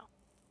 but you know.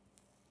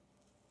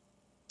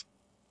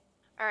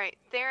 Alright,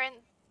 Theron,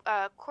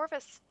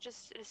 Corvus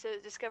just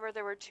discovered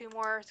there were 2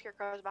 more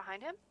scarecrows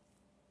behind him.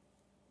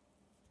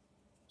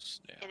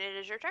 Snap. And it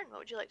is your turn. What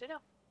would you like to do?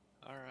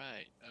 All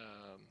right.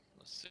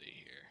 Let's see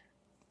here.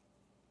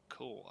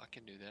 Cool. I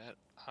can do that.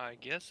 I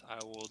guess I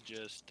will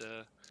just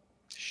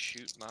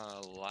shoot my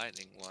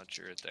lightning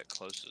launcher at that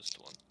closest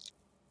one.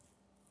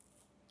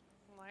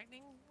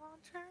 Lightning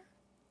launcher?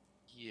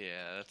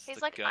 Yeah, that's He's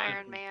the like gun.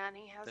 Iron Man.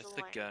 He has That's a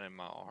the light. gun in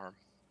my arm.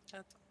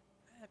 That's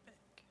epic.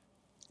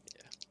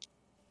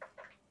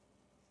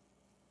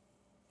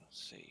 Let's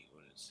see.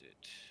 What is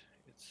it?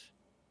 It's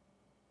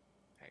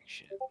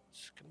actions.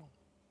 Come on.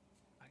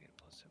 I get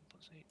a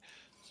 +7/+8.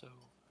 So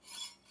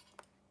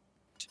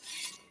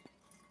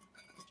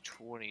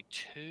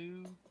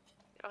 22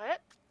 Go ahead.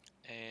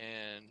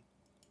 and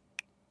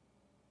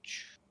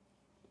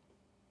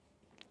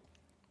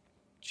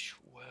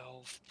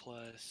 12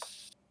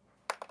 plus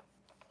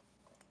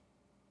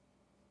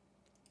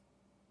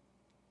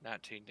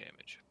 19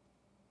 damage.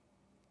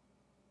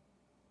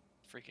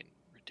 Freaking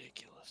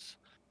ridiculous.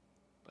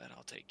 But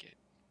I'll take it.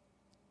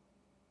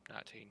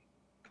 19.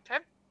 Okay.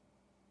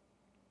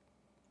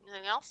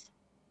 Anything else?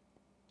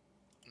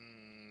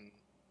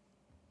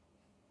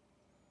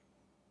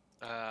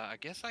 I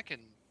guess I can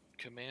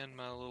command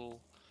my little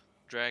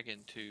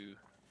dragon to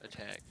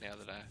attack now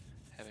that I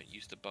haven't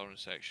used the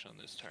bonus action on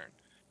this turn.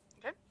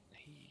 Okay.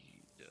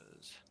 He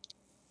does.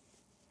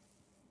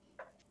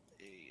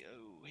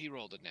 He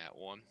rolled a nat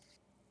 1.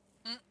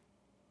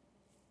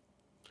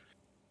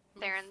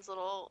 Theron's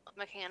little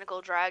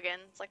mechanical dragon.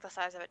 It's like the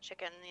size of a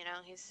chicken, you know.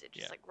 It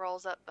just like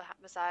rolls up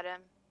beside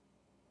him.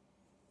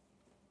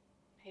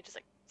 He just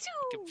like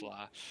He can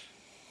fly.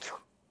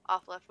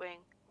 off left wing.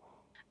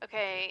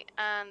 Okay,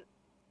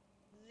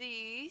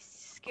 the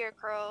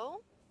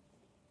scarecrow.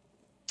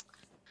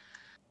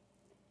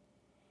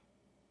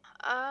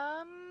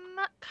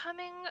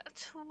 Coming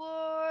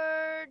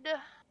toward.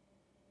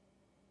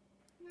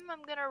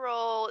 I'm gonna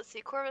roll. Let's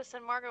see, Corvus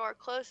and Margot are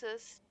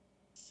closest.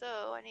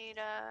 So I need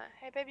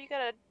hey babe, you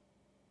got a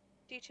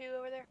D2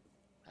 over there?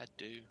 I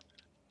do.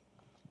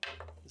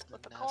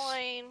 Flip a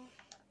coin.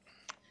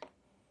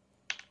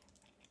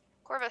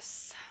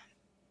 Corvus.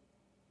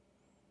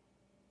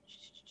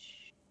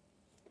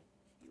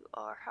 You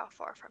are how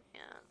far from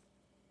him?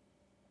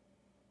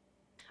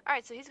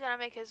 Alright, so he's gonna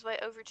make his way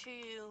over to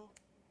you.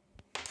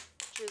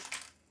 Just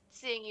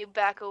seeing you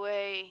back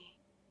away.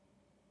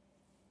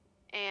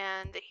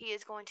 And he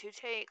is going to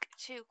take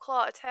 2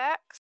 claw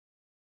attacks.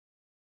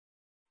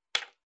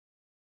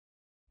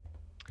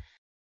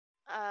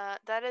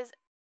 That is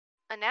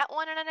a nat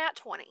 1 and a nat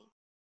 20.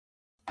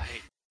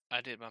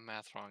 I did my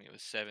math wrong. It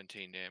was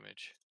 17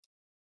 damage.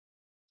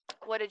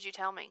 What did you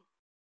tell me?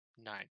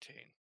 19.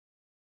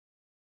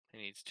 He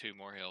needs 2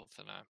 more health,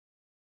 and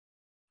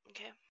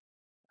Okay.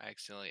 I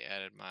accidentally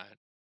added my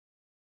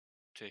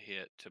to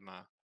hit to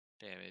my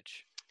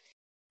damage.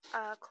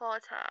 Claw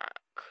attack.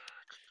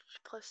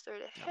 Plus 3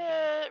 to I'm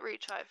hit.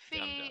 Reach 5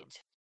 Yeah, I'm done.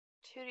 feet.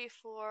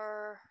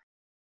 2d4.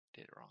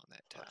 Did it wrong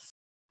that time. Plus.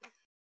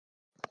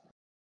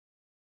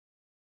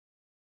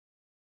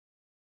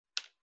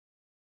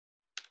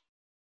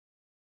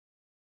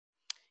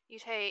 You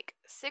take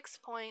 6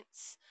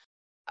 points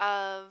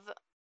of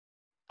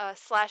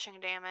slashing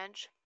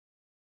damage.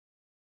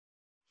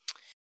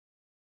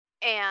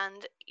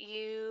 And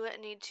you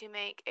need to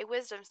make a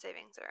wisdom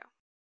saving throw.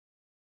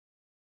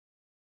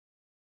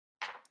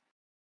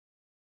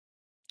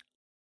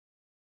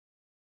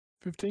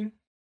 15.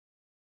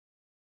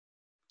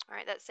 All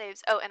right, that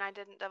saves. Oh, and I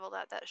didn't double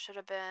that. That should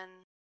have been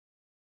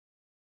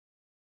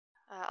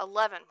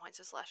 11 points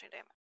of slashing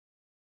damage.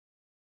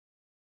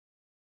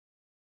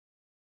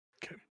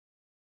 Okay.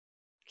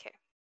 Okay.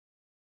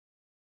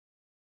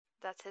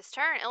 That's his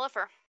turn.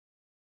 Illifer.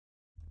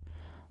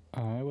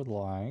 I would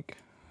like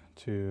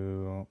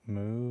to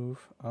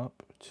move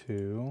up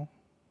to.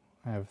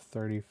 I have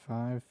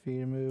 35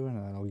 feet of movement,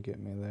 and that'll get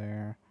me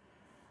there.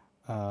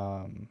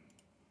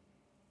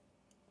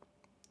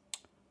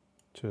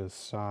 To the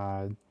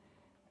side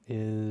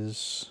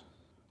is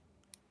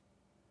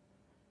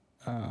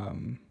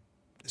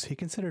he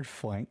considered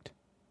flanked?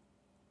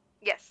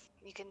 Yes,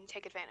 you can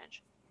take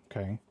advantage.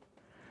 Okay.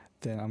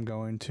 Then I'm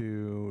going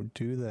to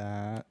do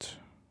that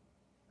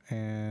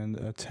and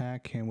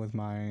attack him with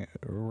my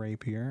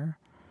rapier.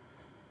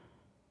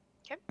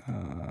 Okay.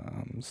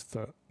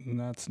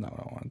 That's not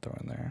what I want to throw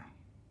in there.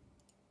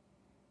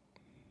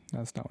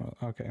 That's not what.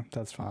 Okay,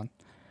 that's fine.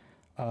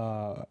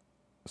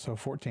 So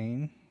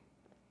 14.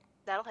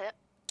 That'll hit.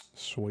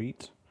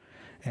 Sweet.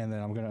 And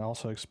then I'm going to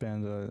also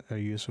expend a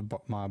use of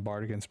my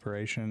Bardic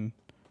Inspiration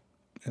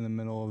in the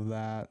middle of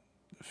that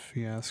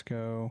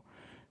fiasco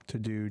to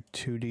do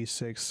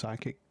 2d6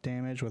 psychic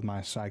damage with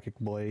my Psychic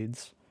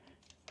Blades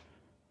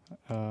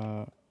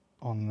on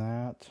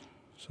that.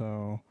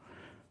 So,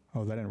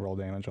 that didn't roll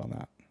damage on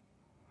that.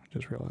 I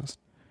just realized.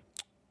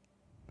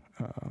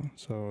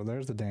 So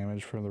there's the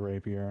damage for the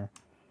rapier.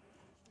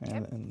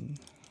 And then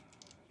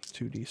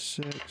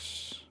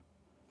 2d6.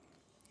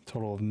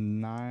 Total of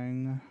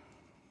 9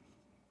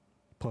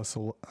 plus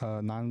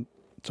 9,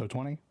 so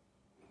 20?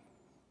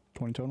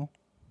 20 total?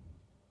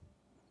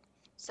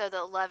 So the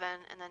 11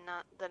 and then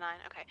not the 9.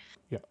 Okay.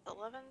 Yeah.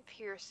 11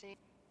 piercing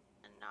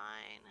and 9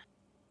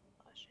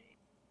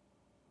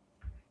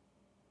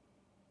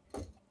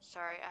 slashing.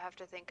 Sorry, I have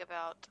to think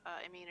about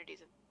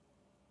immunities.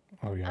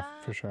 Oh, yeah,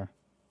 for sure.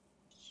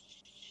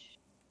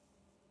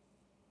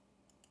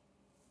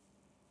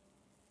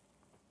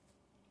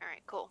 All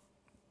right, cool.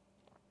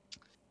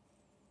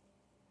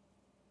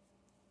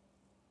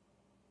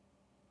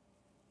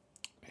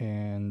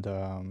 And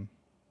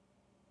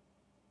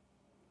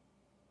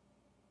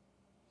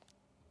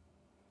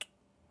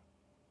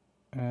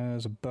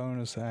as a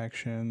bonus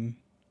action,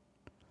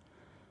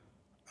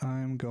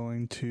 I'm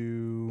going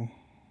to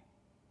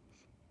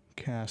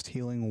cast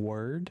Healing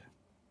Word.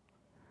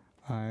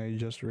 I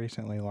just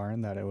recently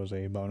learned that it was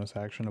a bonus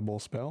actionable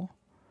spell.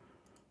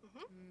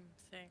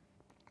 Same.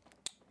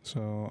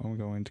 So I'm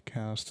going to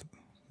cast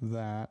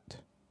that.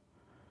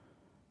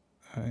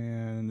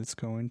 And it's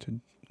going to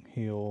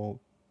heal.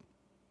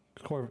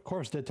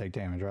 Corvus did take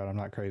damage, right? I'm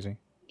not crazy.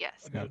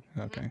 Yes. Yeah,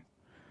 okay.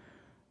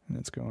 And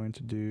it's going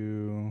to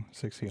do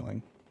 6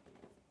 healing.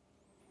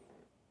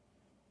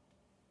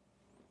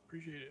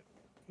 Appreciate it.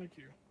 Thank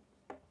you.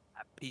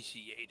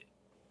 Appreciate it.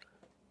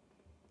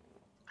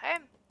 Okay.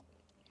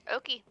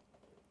 Okie.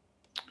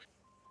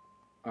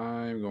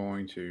 I'm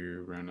going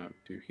to run up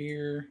to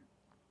here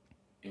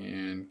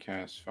and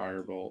cast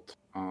Firebolt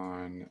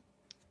on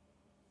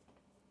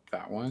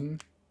that one.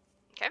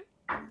 Okay.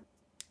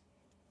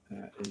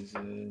 That is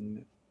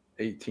an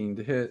 18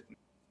 to hit.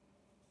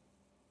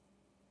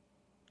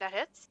 That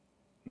hits.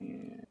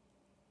 And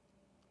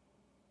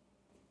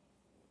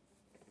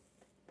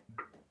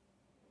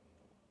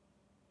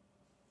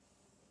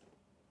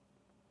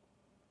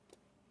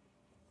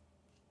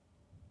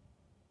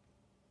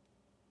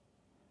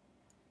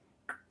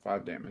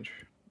 5 damage.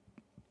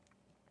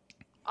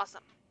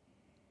 Awesome.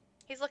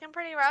 He's looking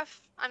pretty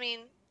rough. I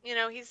mean,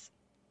 he's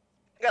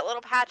got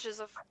little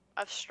patches of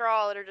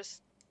straw that are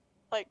just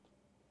like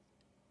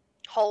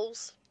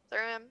holes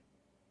through him.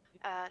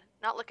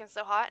 Not looking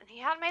so hot, and he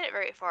hadn't made it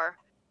very far.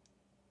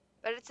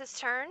 But it's his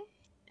turn,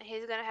 and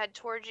he's gonna head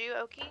towards you,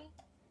 Oki.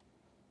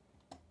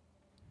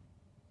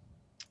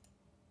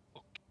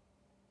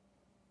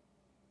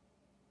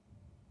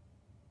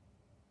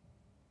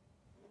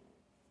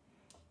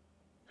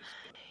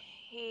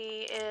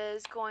 He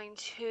is going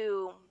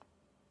to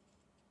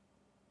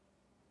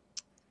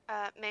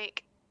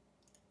make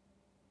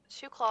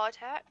 2 claw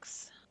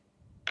attacks.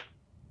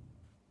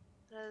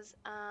 That is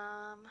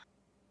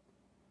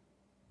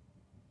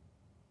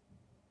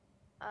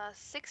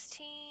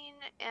 16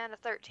 and a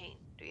 13.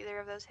 Do either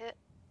of those hit?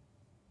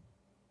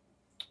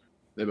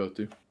 They both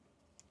do.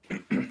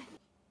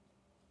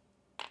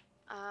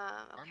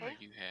 Armor Okay.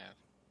 you have?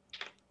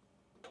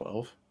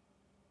 12.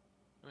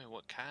 I mean,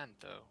 what kind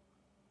though?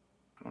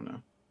 I don't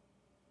know.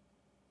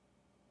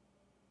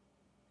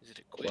 Is it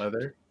equipped?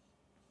 Leather.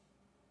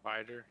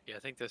 Fighter. Yeah, I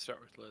think they start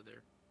with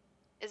leather.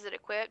 Is it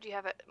equipped? Do you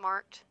have it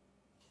marked?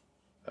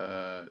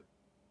 It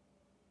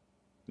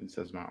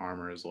says my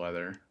armor is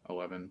leather.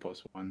 11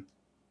 plus 1.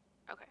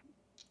 Okay.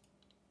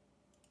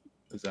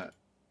 Is it?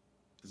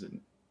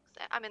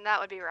 I mean, that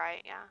would be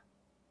right, yeah.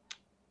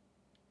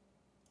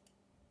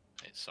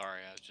 Hey,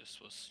 sorry, I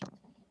just was.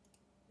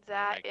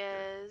 That make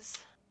sure. is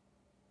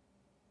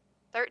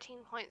 13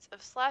 points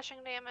of slashing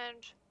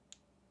damage,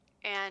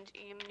 and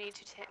you need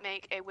to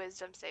make a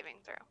wisdom saving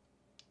throw.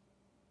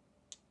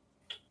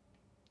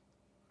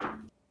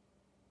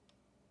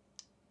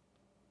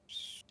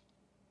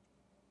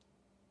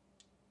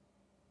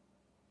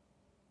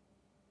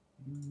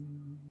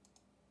 Mm.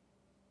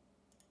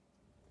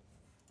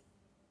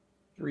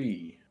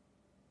 3.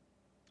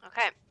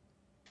 Okay.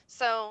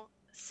 So,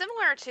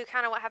 similar to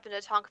kind of what happened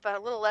to Tonk, but a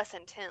little less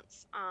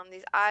intense.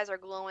 These eyes are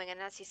glowing, and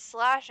as he's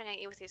slashing at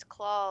you with these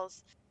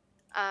claws,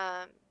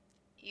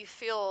 you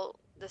feel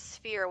the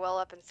sphere well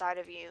up inside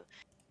of you,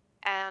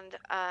 and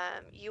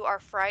you are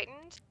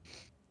frightened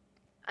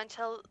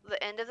until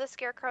the end of the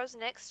Scarecrow's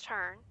next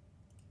turn,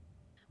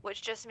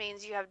 which just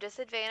means you have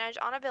disadvantage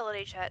on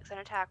ability checks and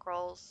attack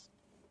rolls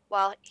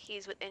while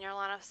he's within your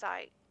line of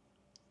sight.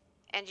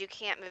 And you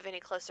can't move any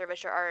closer,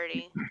 but you're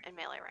already in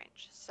melee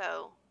range.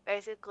 So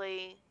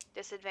basically,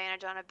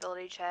 disadvantage on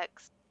ability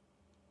checks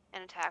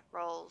and attack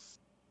rolls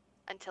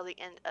until the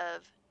end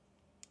of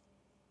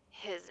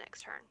his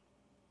next turn.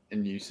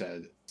 And you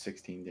said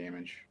 16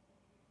 damage.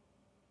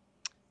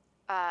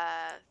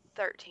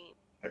 13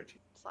 13.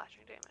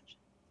 slashing damage.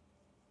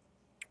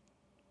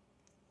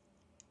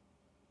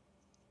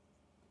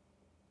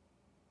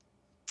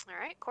 All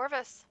right,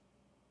 Corvus.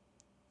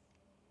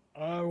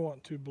 I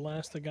want to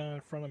blast the guy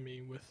in front of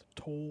me with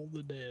Toll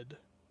the Dead.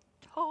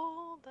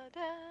 Toll the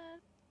Dead.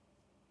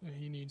 And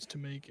he needs to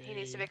make He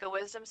needs to make a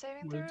wisdom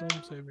saving throw.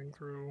 wisdom saving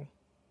throw.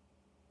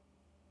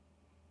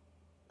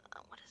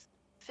 What is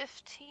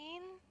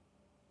 15?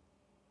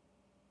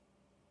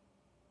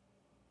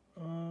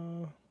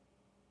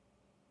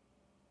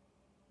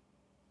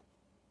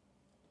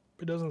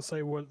 It doesn't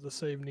say what the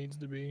save needs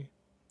to be.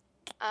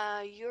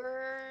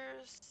 Your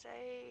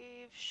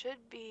save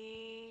should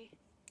be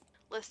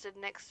listed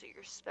next to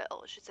your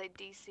spell. It should say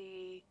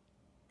DC.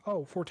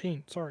 Oh,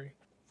 14. Sorry.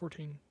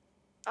 14.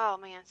 Oh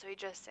man, so he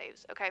just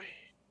saves. Okay.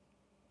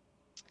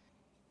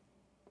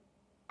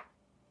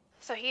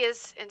 So he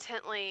is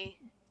intently.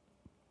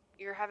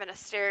 You're having a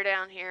stare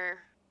down here,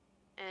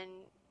 and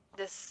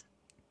this,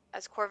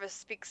 as Corvus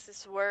speaks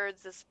these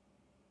words, this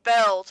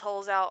bell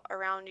tolls out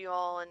around you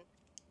all, and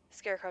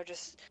Scarecrow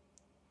just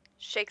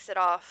shakes it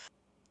off,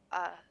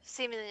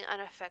 seemingly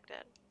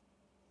unaffected.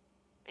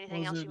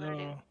 Anything else you want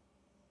to do?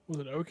 Was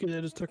it Oki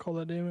that just took all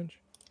that damage?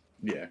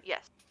 Yeah.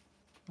 Yes.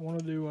 I want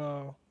to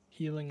do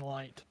Healing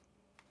Light.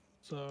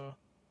 So,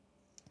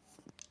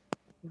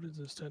 what is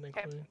this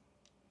technically?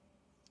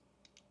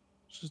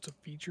 It's just a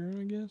feature,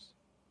 I guess?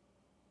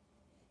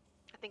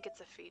 I think it's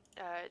a feat.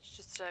 It's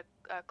just a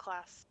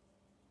class.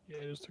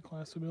 Yeah, just a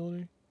class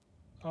ability.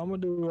 I'm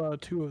going to do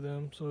 2 of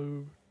them,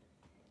 so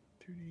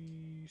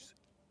 2d.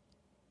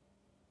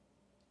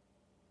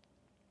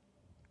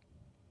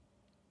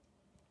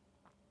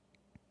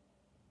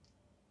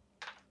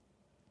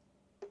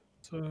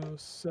 So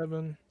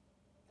 7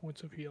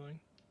 points of healing.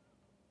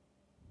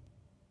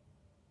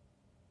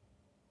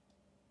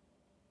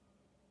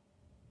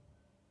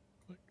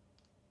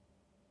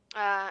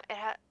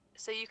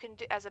 So you can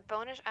do, as a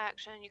bonus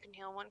action, you can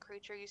heal one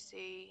creature you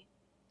see,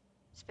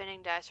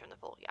 spinning dice from the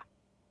full. Yeah.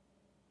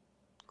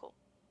 Cool.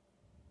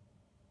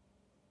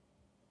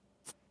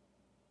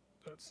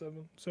 That's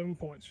 7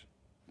 points.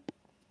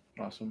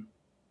 Awesome.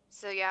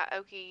 So yeah,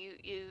 Oki,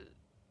 you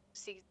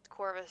see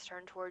Corvus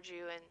turn towards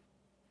you, and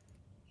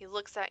he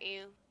looks at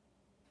you,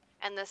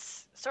 and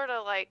this sort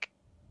of like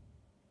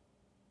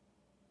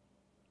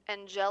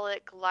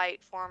angelic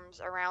light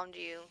forms around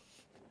you,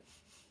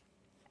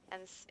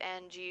 and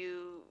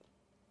you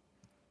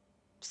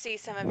see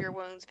some of your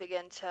wounds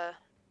begin to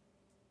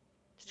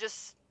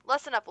just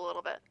lessen up a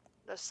little bit.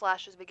 Those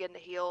slashes begin to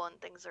heal, and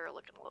things are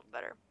looking a little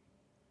better.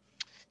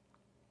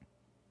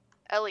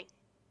 Ellie,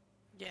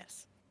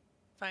 Yes.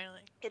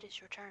 Finally. it is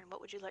your turn. What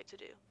would you like to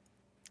do?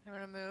 I'm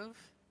gonna move.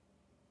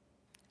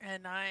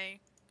 And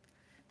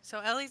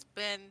So Ellie's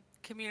been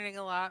communing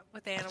a lot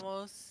with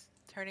animals,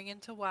 turning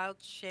into wild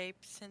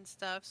shapes and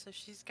stuff, so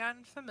she's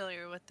gotten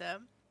familiar with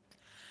them.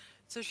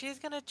 So she's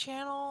gonna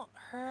channel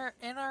her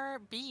inner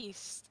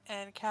beast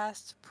and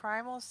cast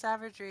Primal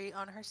Savagery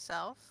on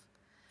herself.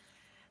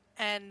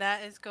 And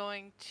that is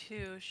going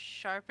to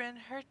sharpen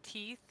her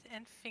teeth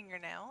and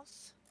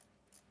fingernails.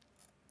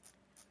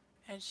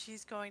 And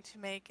she's going to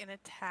make an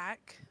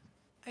attack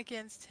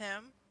against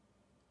him.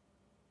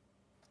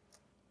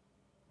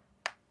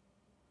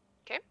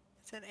 Okay.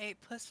 It's an 8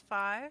 +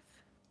 5.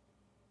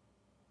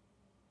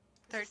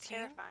 This is 13.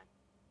 terrifying.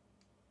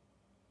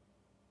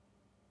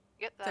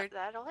 Yep, Thir-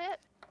 that'll hit.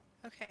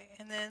 Okay,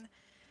 and then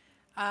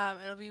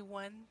it'll be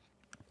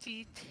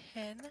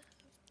 1d10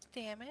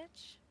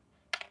 damage.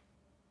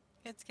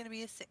 It's gonna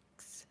be a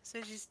 6.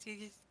 So she's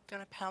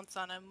gonna pounce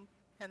on him,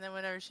 and then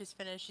whenever she's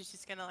finished, she's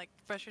just gonna like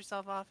brush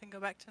herself off and go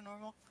back to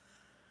normal.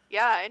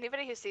 Yeah,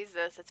 anybody who sees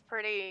this, it's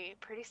pretty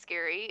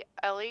scary.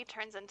 Ellie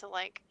turns into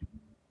like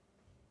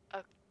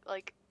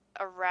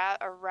a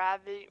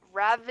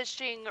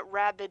ravishing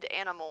rabid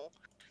animal.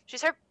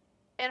 She's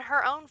in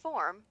her own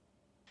form,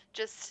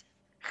 just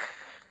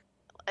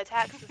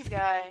attacks this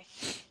guy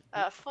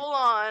full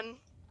on,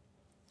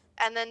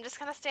 and then just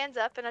kind of stands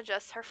up and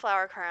adjusts her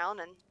flower crown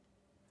and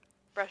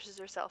brushes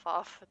herself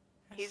off.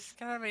 He's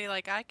gonna be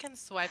like, I can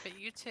swipe at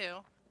you too.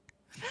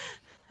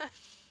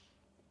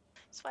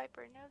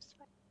 Swiper, no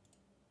swipe.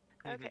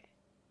 Mhm. Okay.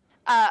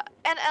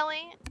 And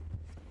Ellie,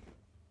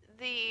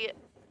 the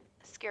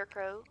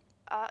scarecrow,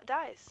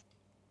 dies.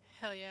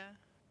 Hell yeah.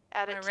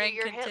 Added My to reign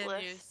your hit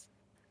list.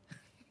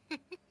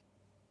 continues.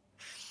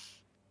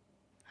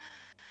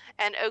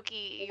 And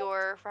Oki,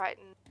 your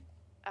frightened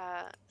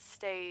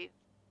state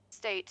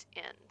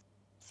ends.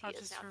 He I'll is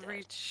just now dead.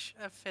 reach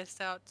a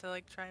fist out to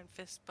like try and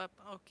fist bump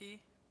Oki.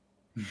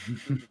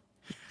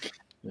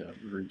 Yeah,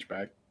 reach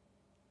back.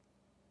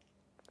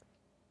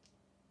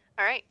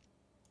 All right,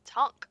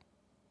 Tonk.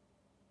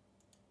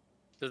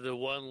 So the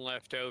one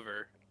left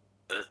over.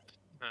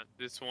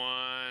 This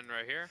one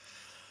right here.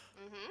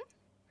 Mm-hmm.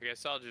 I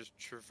guess I'll just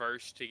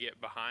traverse to get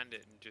behind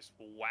it and just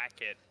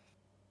whack it.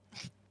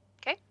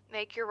 Okay,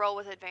 make your roll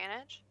with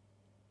advantage.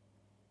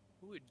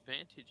 Who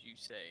advantage you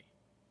say?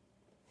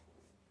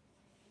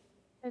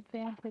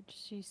 Advantage,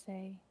 you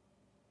say.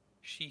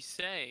 She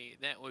say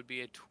that would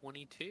be a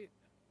 22.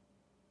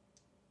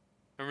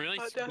 I'm really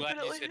That glad you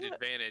definitely said hits.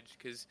 advantage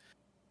because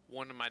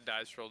one of my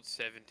dice rolled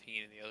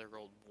 17 and the other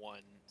rolled 1.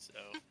 So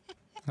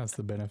That's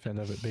the benefit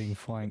of it being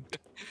flanked.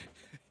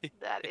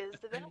 That is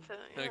the benefit.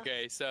 Yeah.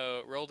 okay,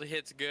 so roll to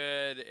hit's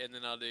good, and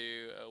then I'll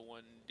do a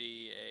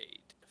 1d8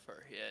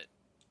 for a hit.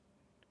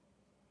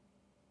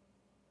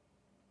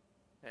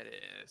 That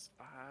is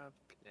 5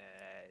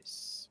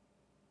 plus.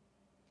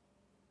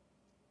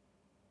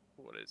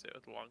 What is it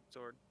with the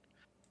longsword?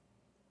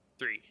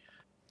 3.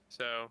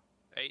 So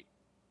 8.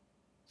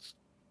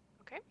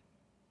 Okay.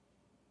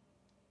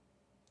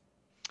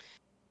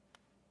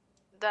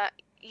 That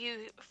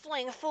you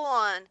fling full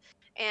on,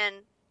 and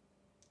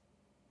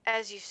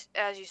as you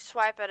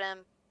swipe at him,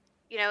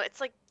 you know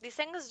it's like these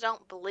things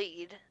don't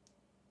bleed.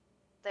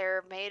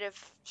 They're made of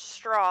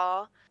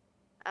straw,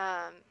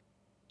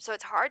 so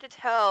it's hard to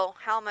tell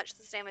how much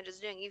this damage is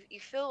doing. You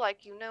feel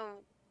like you know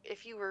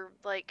if you were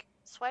like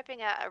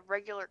swiping at a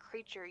regular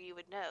creature, you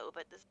would know,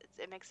 but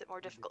it makes it more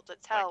difficult to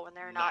tell when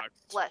they're not knocked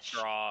flesh.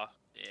 Straw.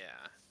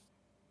 Yeah.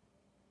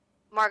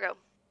 Margot.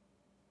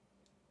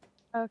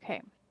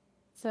 Okay.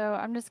 So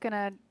I'm just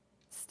gonna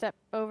step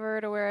over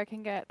to where I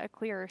can get a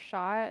clearer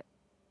shot.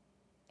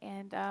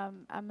 And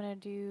I'm gonna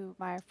do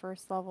my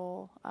first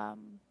level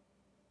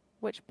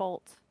Witch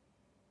Bolt.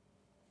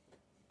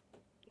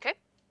 Okay.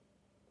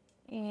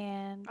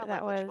 And I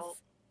that like Witch was Bolt.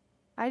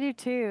 I do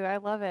too. I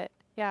love it.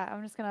 Yeah,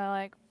 I'm just gonna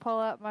like pull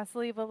up my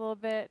sleeve a little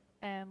bit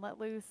and let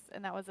loose,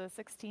 and that was a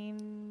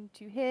 16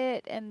 to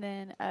hit and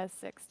then a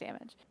 6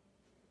 damage.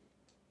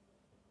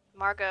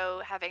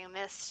 Margot, having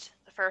missed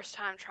the first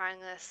time trying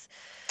this,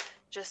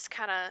 just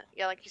kind of,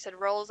 yeah, like you said,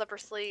 rolls up her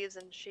sleeves,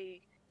 and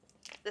she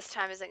this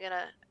time isn't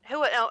gonna.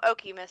 No,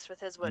 Oki missed with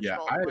his witch Yeah,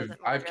 bolt. Wasn't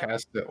I've Margot.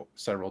 cast it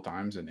several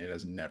times and it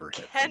has never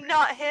hit. for me.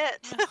 Cannot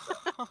hit.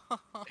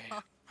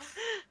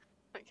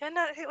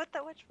 Cannot hit with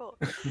that witch bolt.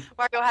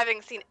 Margot,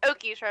 having seen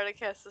Oki try to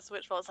cast this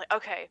witch bolt, is like,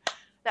 okay,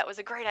 that was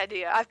a great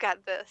idea. I've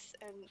got this,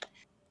 and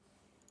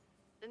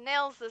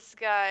nails this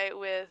guy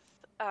with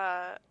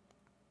a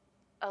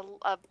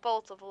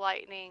bolt of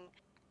lightning.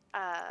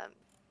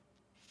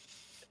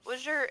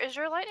 Is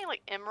your lightning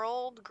like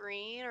emerald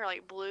green or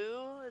like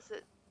blue? Is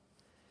it?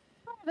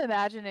 I would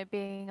imagine it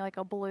being like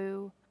a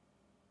blue.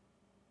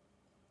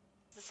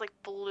 This like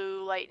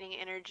blue lightning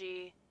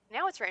energy.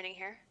 Now it's raining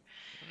here.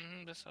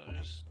 That's what I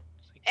was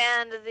thinking.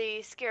 And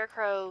the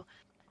scarecrow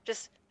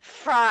just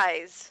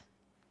fries.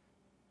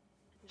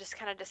 Just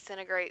kind of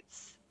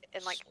disintegrates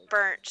in like Salt.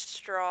 burnt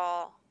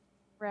straw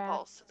Rat.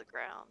 falls to the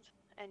ground.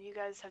 And you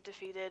guys have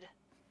defeated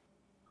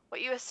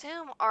what you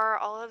assume are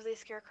all of these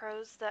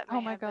scarecrows that may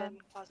Oh my have God. been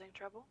causing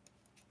trouble.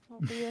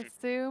 We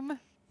assume.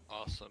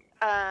 Awesome.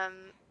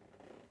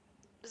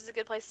 This is a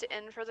good place to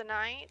end for the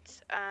night.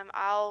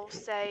 I'll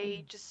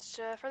say, just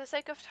for the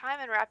sake of time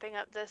and wrapping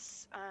up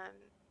this,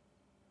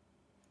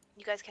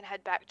 you guys can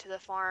head back to the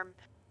farm.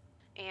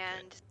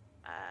 And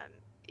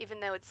even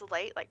though it's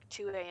late, like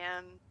 2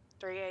 a.m.,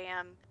 3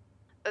 a.m.,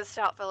 the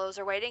stout fellows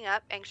are waiting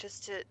up, anxious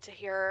to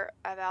hear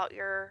about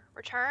your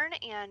return,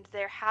 and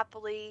they're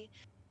happily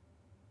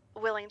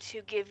willing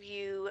to give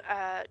you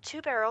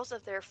 2 barrels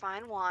of their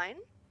fine wine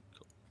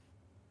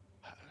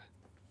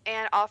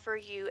and offer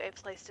you a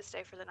place to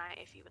stay for the night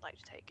if you would like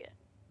to take it.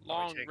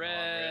 Long taking a long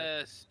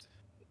rest? rest.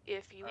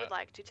 If you would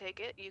like to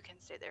take it, you can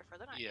stay there for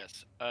the night.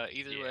 Yes.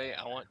 Either way,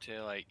 I Yeah. want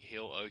to like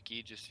heal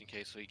Oki just in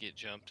case we get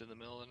jumped in the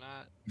middle of the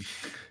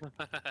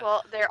night.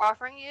 Well, they're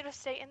offering you to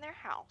stay in their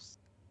house.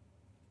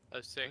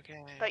 Oh, sick.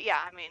 Okay. But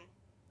yeah, I mean,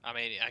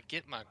 I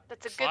get my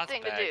that's a good slots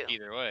thing to back do.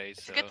 either way.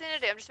 It's So a good thing to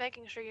do. I'm just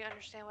making sure you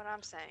understand what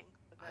I'm saying.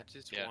 I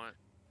just Yeah. want.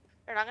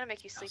 They're not going to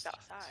make you sleep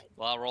outside.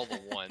 well, I rolled a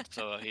 1,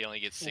 so he only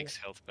gets 6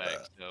 health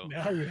back. So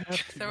Now you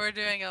have to. So we're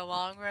doing a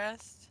long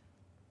rest.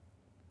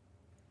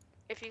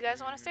 If you guys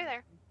want to stay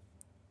there.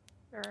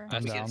 Sure.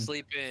 let's down. get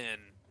sleep in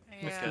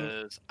Yeah.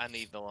 because I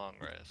need the long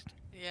rest.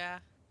 Yeah.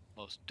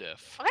 Most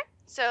deaf. Okay.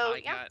 So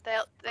I yeah,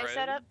 got they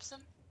set up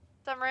some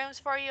rooms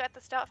for you at the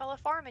Stoutfellow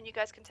Farm, and you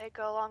guys can take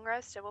a long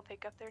rest, and we'll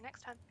pick up there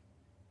next time.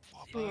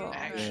 Do you Cool.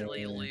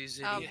 actually Yeah. lose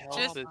any Just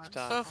health this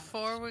time?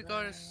 before we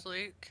go to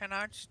sleep, can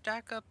I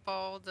stack up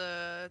all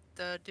the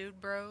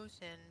dude bros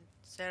and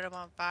set them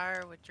on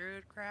fire with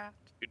Druidcraft?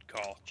 Good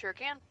call. Sure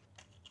can.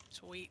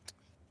 Sweet.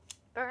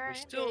 Burn, We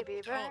still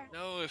baby, burn. don't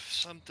know if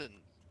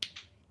something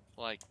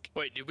like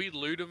Wait, did we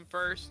loot them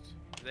first?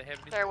 Do they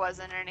have any? There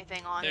wasn't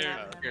anything on There-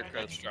 them.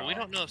 Scarecrow straw. we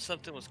don't know if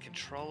something was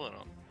controlling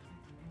them,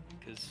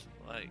 because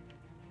like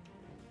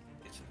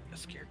a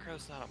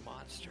scarecrow's not a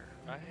monster,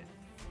 right?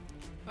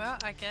 Well,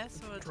 I guess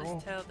we'll Draw.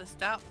 just tell the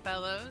stout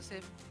fellows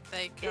if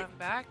they come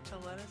back to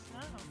let us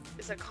know.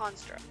 It's a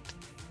construct.